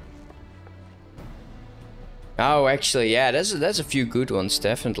 Oh, actually, yeah, there's a few good ones,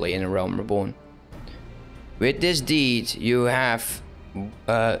 definitely, in A Realm Reborn. With this deed, you have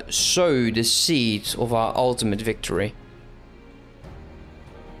sowed the seeds of our ultimate victory.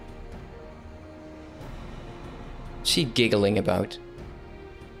 What's he giggling about?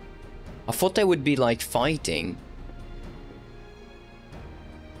 I thought they would be like fighting.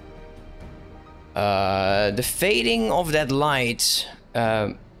 The fading of that light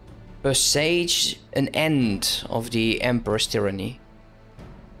presaged an end of the Emperor's tyranny.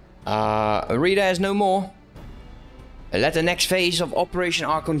 Rita has no more. Let the next phase of Operation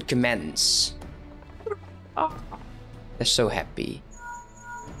Archon commence. They're so happy.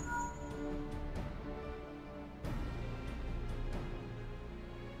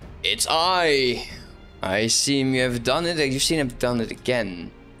 It's I seem you have done it. You've seen I've done it again.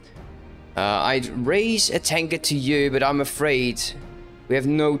 I'd raise a tanker to you, but I'm afraid we have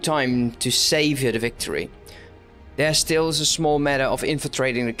no time to savor the victory. There still is a small matter of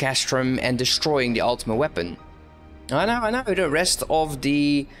infiltrating the castrum and destroying the ultimate weapon. I know. The rest of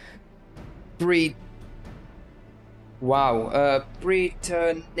the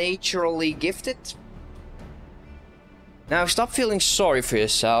preternaturally gifted. Now stop feeling sorry for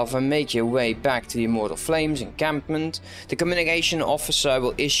yourself and make your way back to the Immortal Flames encampment. The communication officer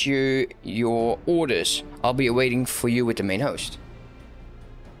will issue your orders. I'll be awaiting for you with the main host.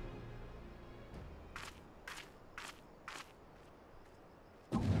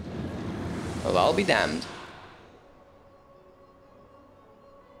 Well, I'll be damned.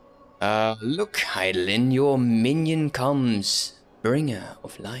 Look, Heidelin, your minion comes, bringer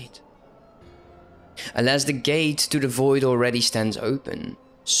of light. Alas, the gate to the void already stands open.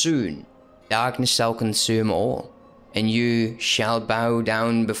 Soon, darkness shall consume all, and you shall bow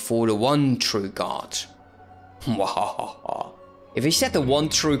down before the one true God. If he said the one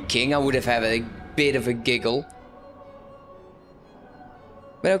true king, I would have had a bit of a giggle.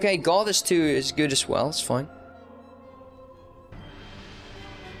 But okay, Goddess 2 is good as well, it's fine.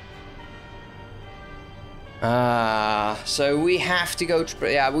 So we have to go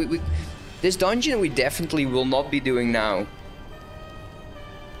to... Yeah, this dungeon we definitely will not be doing now.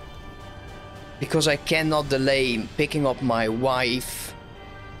 Because I cannot delay picking up my wife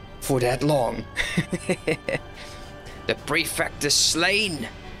for that long. The prefect is slain.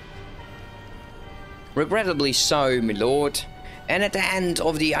 Regrettably so, my lord. And at the hand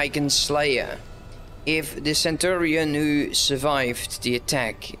of the Icon Slayer. If the centurion who survived the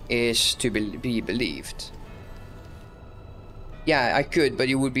attack is to be believed. Yeah, I could, but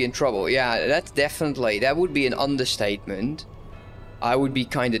you would be in trouble. Yeah, that's definitely... That would be an understatement. I would be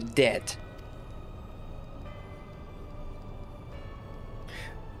kind of dead.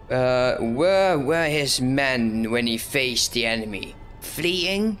 Where were his men when he faced the enemy?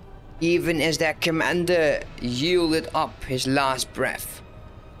 Fleeing? Even as their commander yielded up his last breath.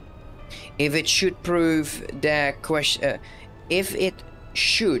 If it should prove their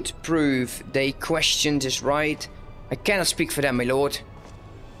they questioned his right, I cannot speak for them, my lord.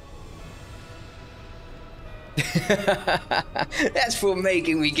 That's for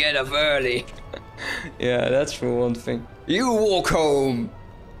making me get up early. Yeah, that's for one thing. You walk home.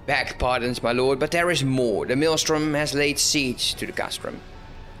 Beg pardons, my lord, but there is more. The Maelstrom has laid siege to the castrum.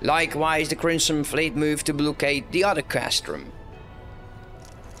 Likewise, the Crimson Fleet moved to blockade the other castrum.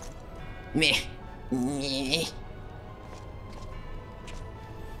 Meh. Meh.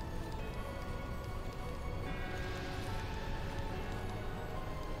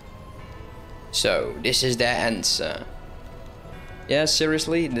 So, this is their answer. Yeah,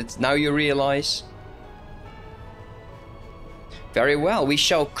 seriously? Now you realize? Very well, we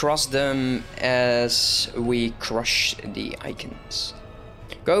shall cross them as we crush the icons.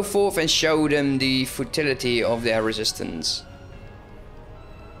 Go forth and show them the futility of their resistance.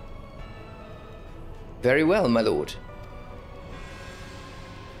 Very well, my lord.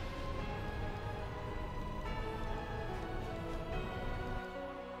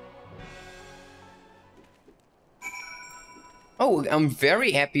 Oh, I'm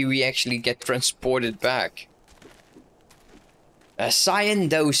very happy we actually get transported back. Une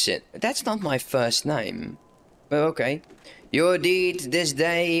Doshin. That's not my first name. But okay. Your deeds this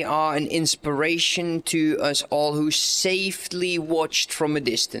day are an inspiration to us all who safely watched from a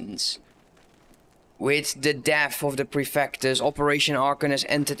distance. With the death of the Prefectus, Operation Archon has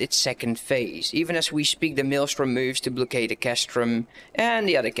entered its second phase. Even as we speak, the Maelstrom moves to blockade the castrum and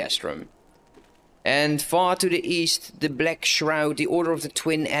the other castrum. And far to the east, the Black Shroud, the Order of the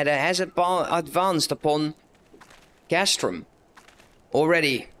Twin Adder, has advanced upon castrum.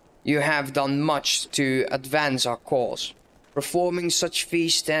 Already, you have done much to advance our cause. Performing such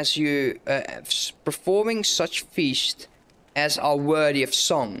feast as are worthy of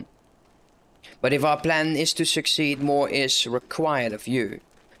song. But if our plan is to succeed, more is required of you.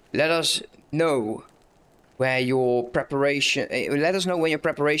 Let us know when your preparations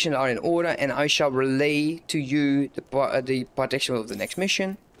are in order, and I shall relay to you the partition of the next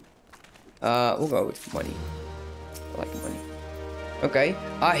mission. We'll go with money. I like money. Okay,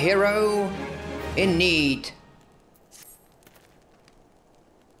 a hero in need.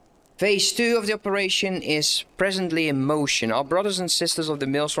 Phase 2 of the operation is presently in motion. Our brothers and sisters of the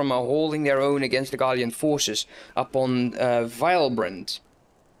Maelstrom are holding their own against the Garlean forces upon Vilebrand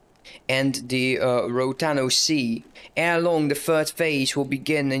and the Rotano Sea. Ere long, the third phase will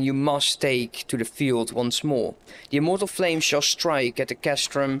begin, and you must take to the field once more. The immortal flames shall strike at the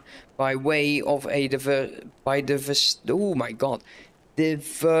castrum by way of a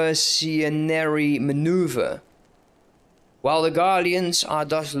diversionary maneuver. While the Guardians are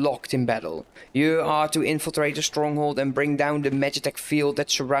thus locked in battle, you are to infiltrate the stronghold and bring down the Magitech field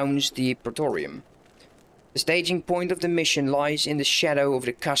that surrounds the Praetorium. The staging point of the mission lies in the shadow of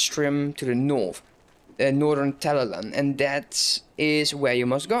the castrum to the north, northern Telelan, and that is where you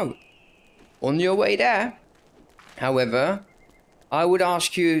must go. On your way there, however, I would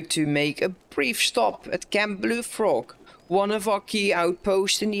ask you to make a brief stop at Camp Blue Frog, one of our key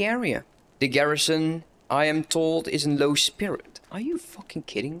outposts in the area. The garrison, I am told, is in low spirit. Are you fucking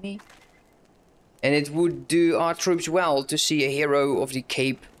kidding me? And it would do our troops well to see a hero of the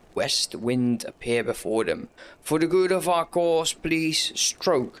Cape West Wind appear before them. For the good of our cause, please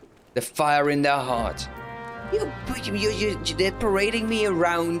stroke the fire in their heart. They're parading me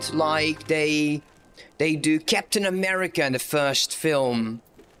around like they do Captain America in the first film.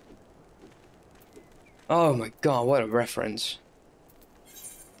 Oh my god, what a reference.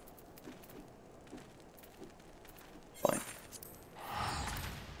 Fine.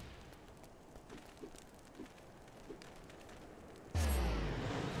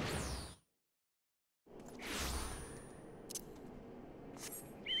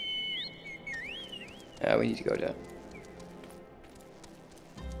 We need to go there.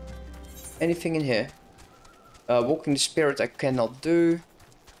 Anything in here? Walking the spirit I cannot do.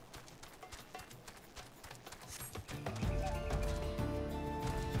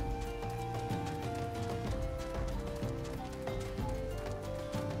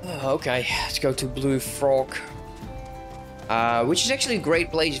 Okay, let's go to Blue Frog. Which is actually a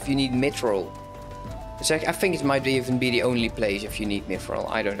great place if you need mithril. I think it might even be the only place if you need mithril.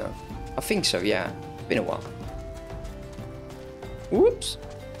 I don't know. I think so, yeah. Been a while. Whoops.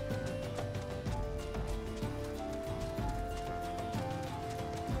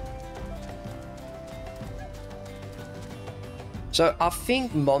 So I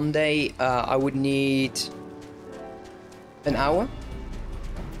think Monday I would need an hour.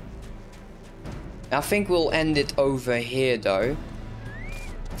 I think we'll end it over here though.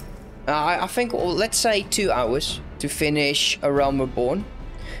 I think, well, let's say 2 hours to finish A Realm Reborn.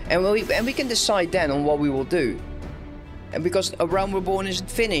 And we can decide then on what we will do. And because A Realm Reborn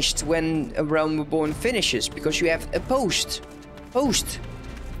isn't finished when A Realm Reborn finishes. Because you have a post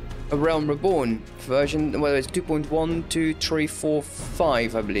A Realm Reborn version, whether it's 2.1, 2, 3, 4,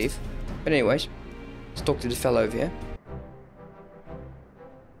 5, I believe. But anyways, let's talk to the fellow over here.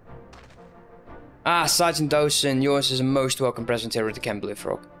 Ah, Sergeant Doshin, yours is a most welcome present here at the Camp Blue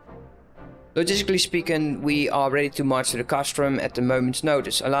Frog. Logistically speaking, we are ready to march to the castrum at the moment's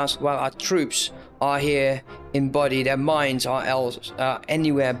notice. Alas, while our troops are here in body, their minds are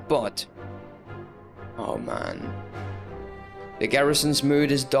anywhere but. Oh man. The garrison's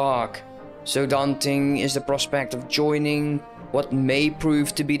mood is dark. So daunting is the prospect of joining what may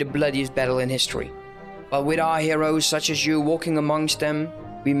prove to be the bloodiest battle in history. But with our heroes such as you walking amongst them,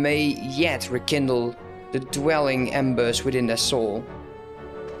 we may yet rekindle the dwelling embers within their soul.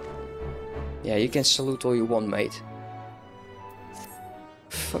 Yeah, you can salute all you want, mate.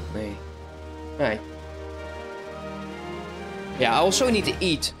 Fuck me. Hey. Yeah, I also need to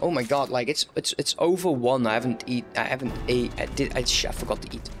eat. Oh my god, like it's over 1. I forgot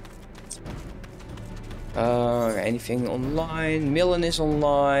to eat. Anything online? Millen is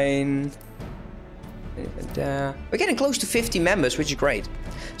online. We're getting close to 50 members, which is great.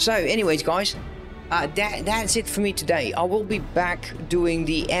 So, anyways, guys, that's it for me today. I will be back doing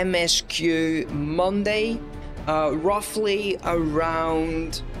the MSQ Monday, roughly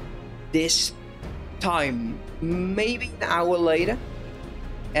around this time, maybe an hour later,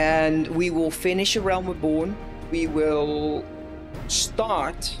 and we will finish A Realm Reborn. We will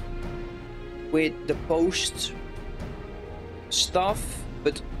start with the post stuff,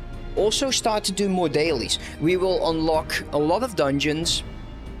 but also start to do more dailies. We will unlock a lot of dungeons,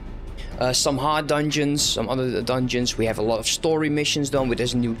 some hard dungeons, some other dungeons. We have a lot of story missions done.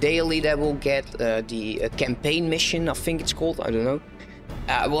 There's a new daily that we'll get, the campaign mission, I think it's called, I don't know.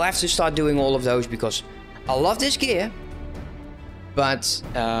 We'll have to start doing all of those because I love this gear, but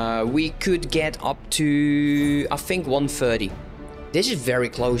we could get up to, I think, 130. This is very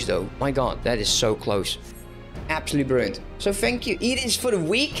close though. My god, that is so close. Absolutely brilliant. So thank you. Eating is for the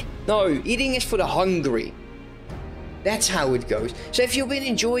weak? No, eating is for the hungry. That's how it goes. So if you've been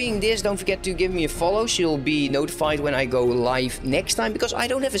enjoying this, don't forget to give me a follow so you'll be notified when I go live next time, because I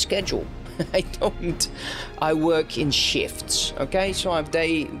don't have a schedule. I don't. I work in shifts, okay? So I have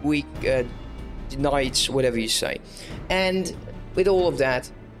day, week, nights, whatever you say. And with all of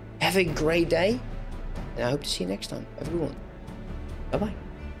that, have a great day. And I hope to see you next time. Everyone. Bye-bye.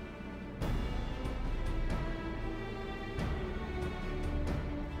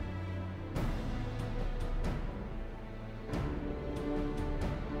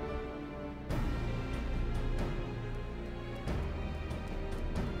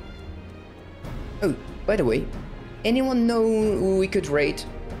 Oh, by the way, anyone know who we could raid?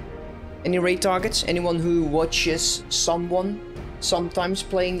 Any raid targets? Anyone who watches someone sometimes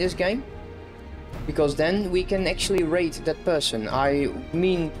playing this game? Because then we can actually raid that person. I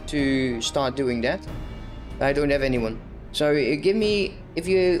mean to start doing that. I don't have anyone. So give me, if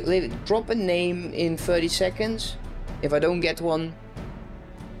you drop a name in 30 seconds. If I don't get one,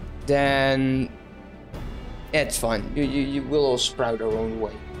 then yeah, it's fine. You will all sprout our own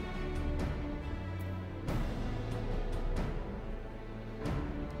way.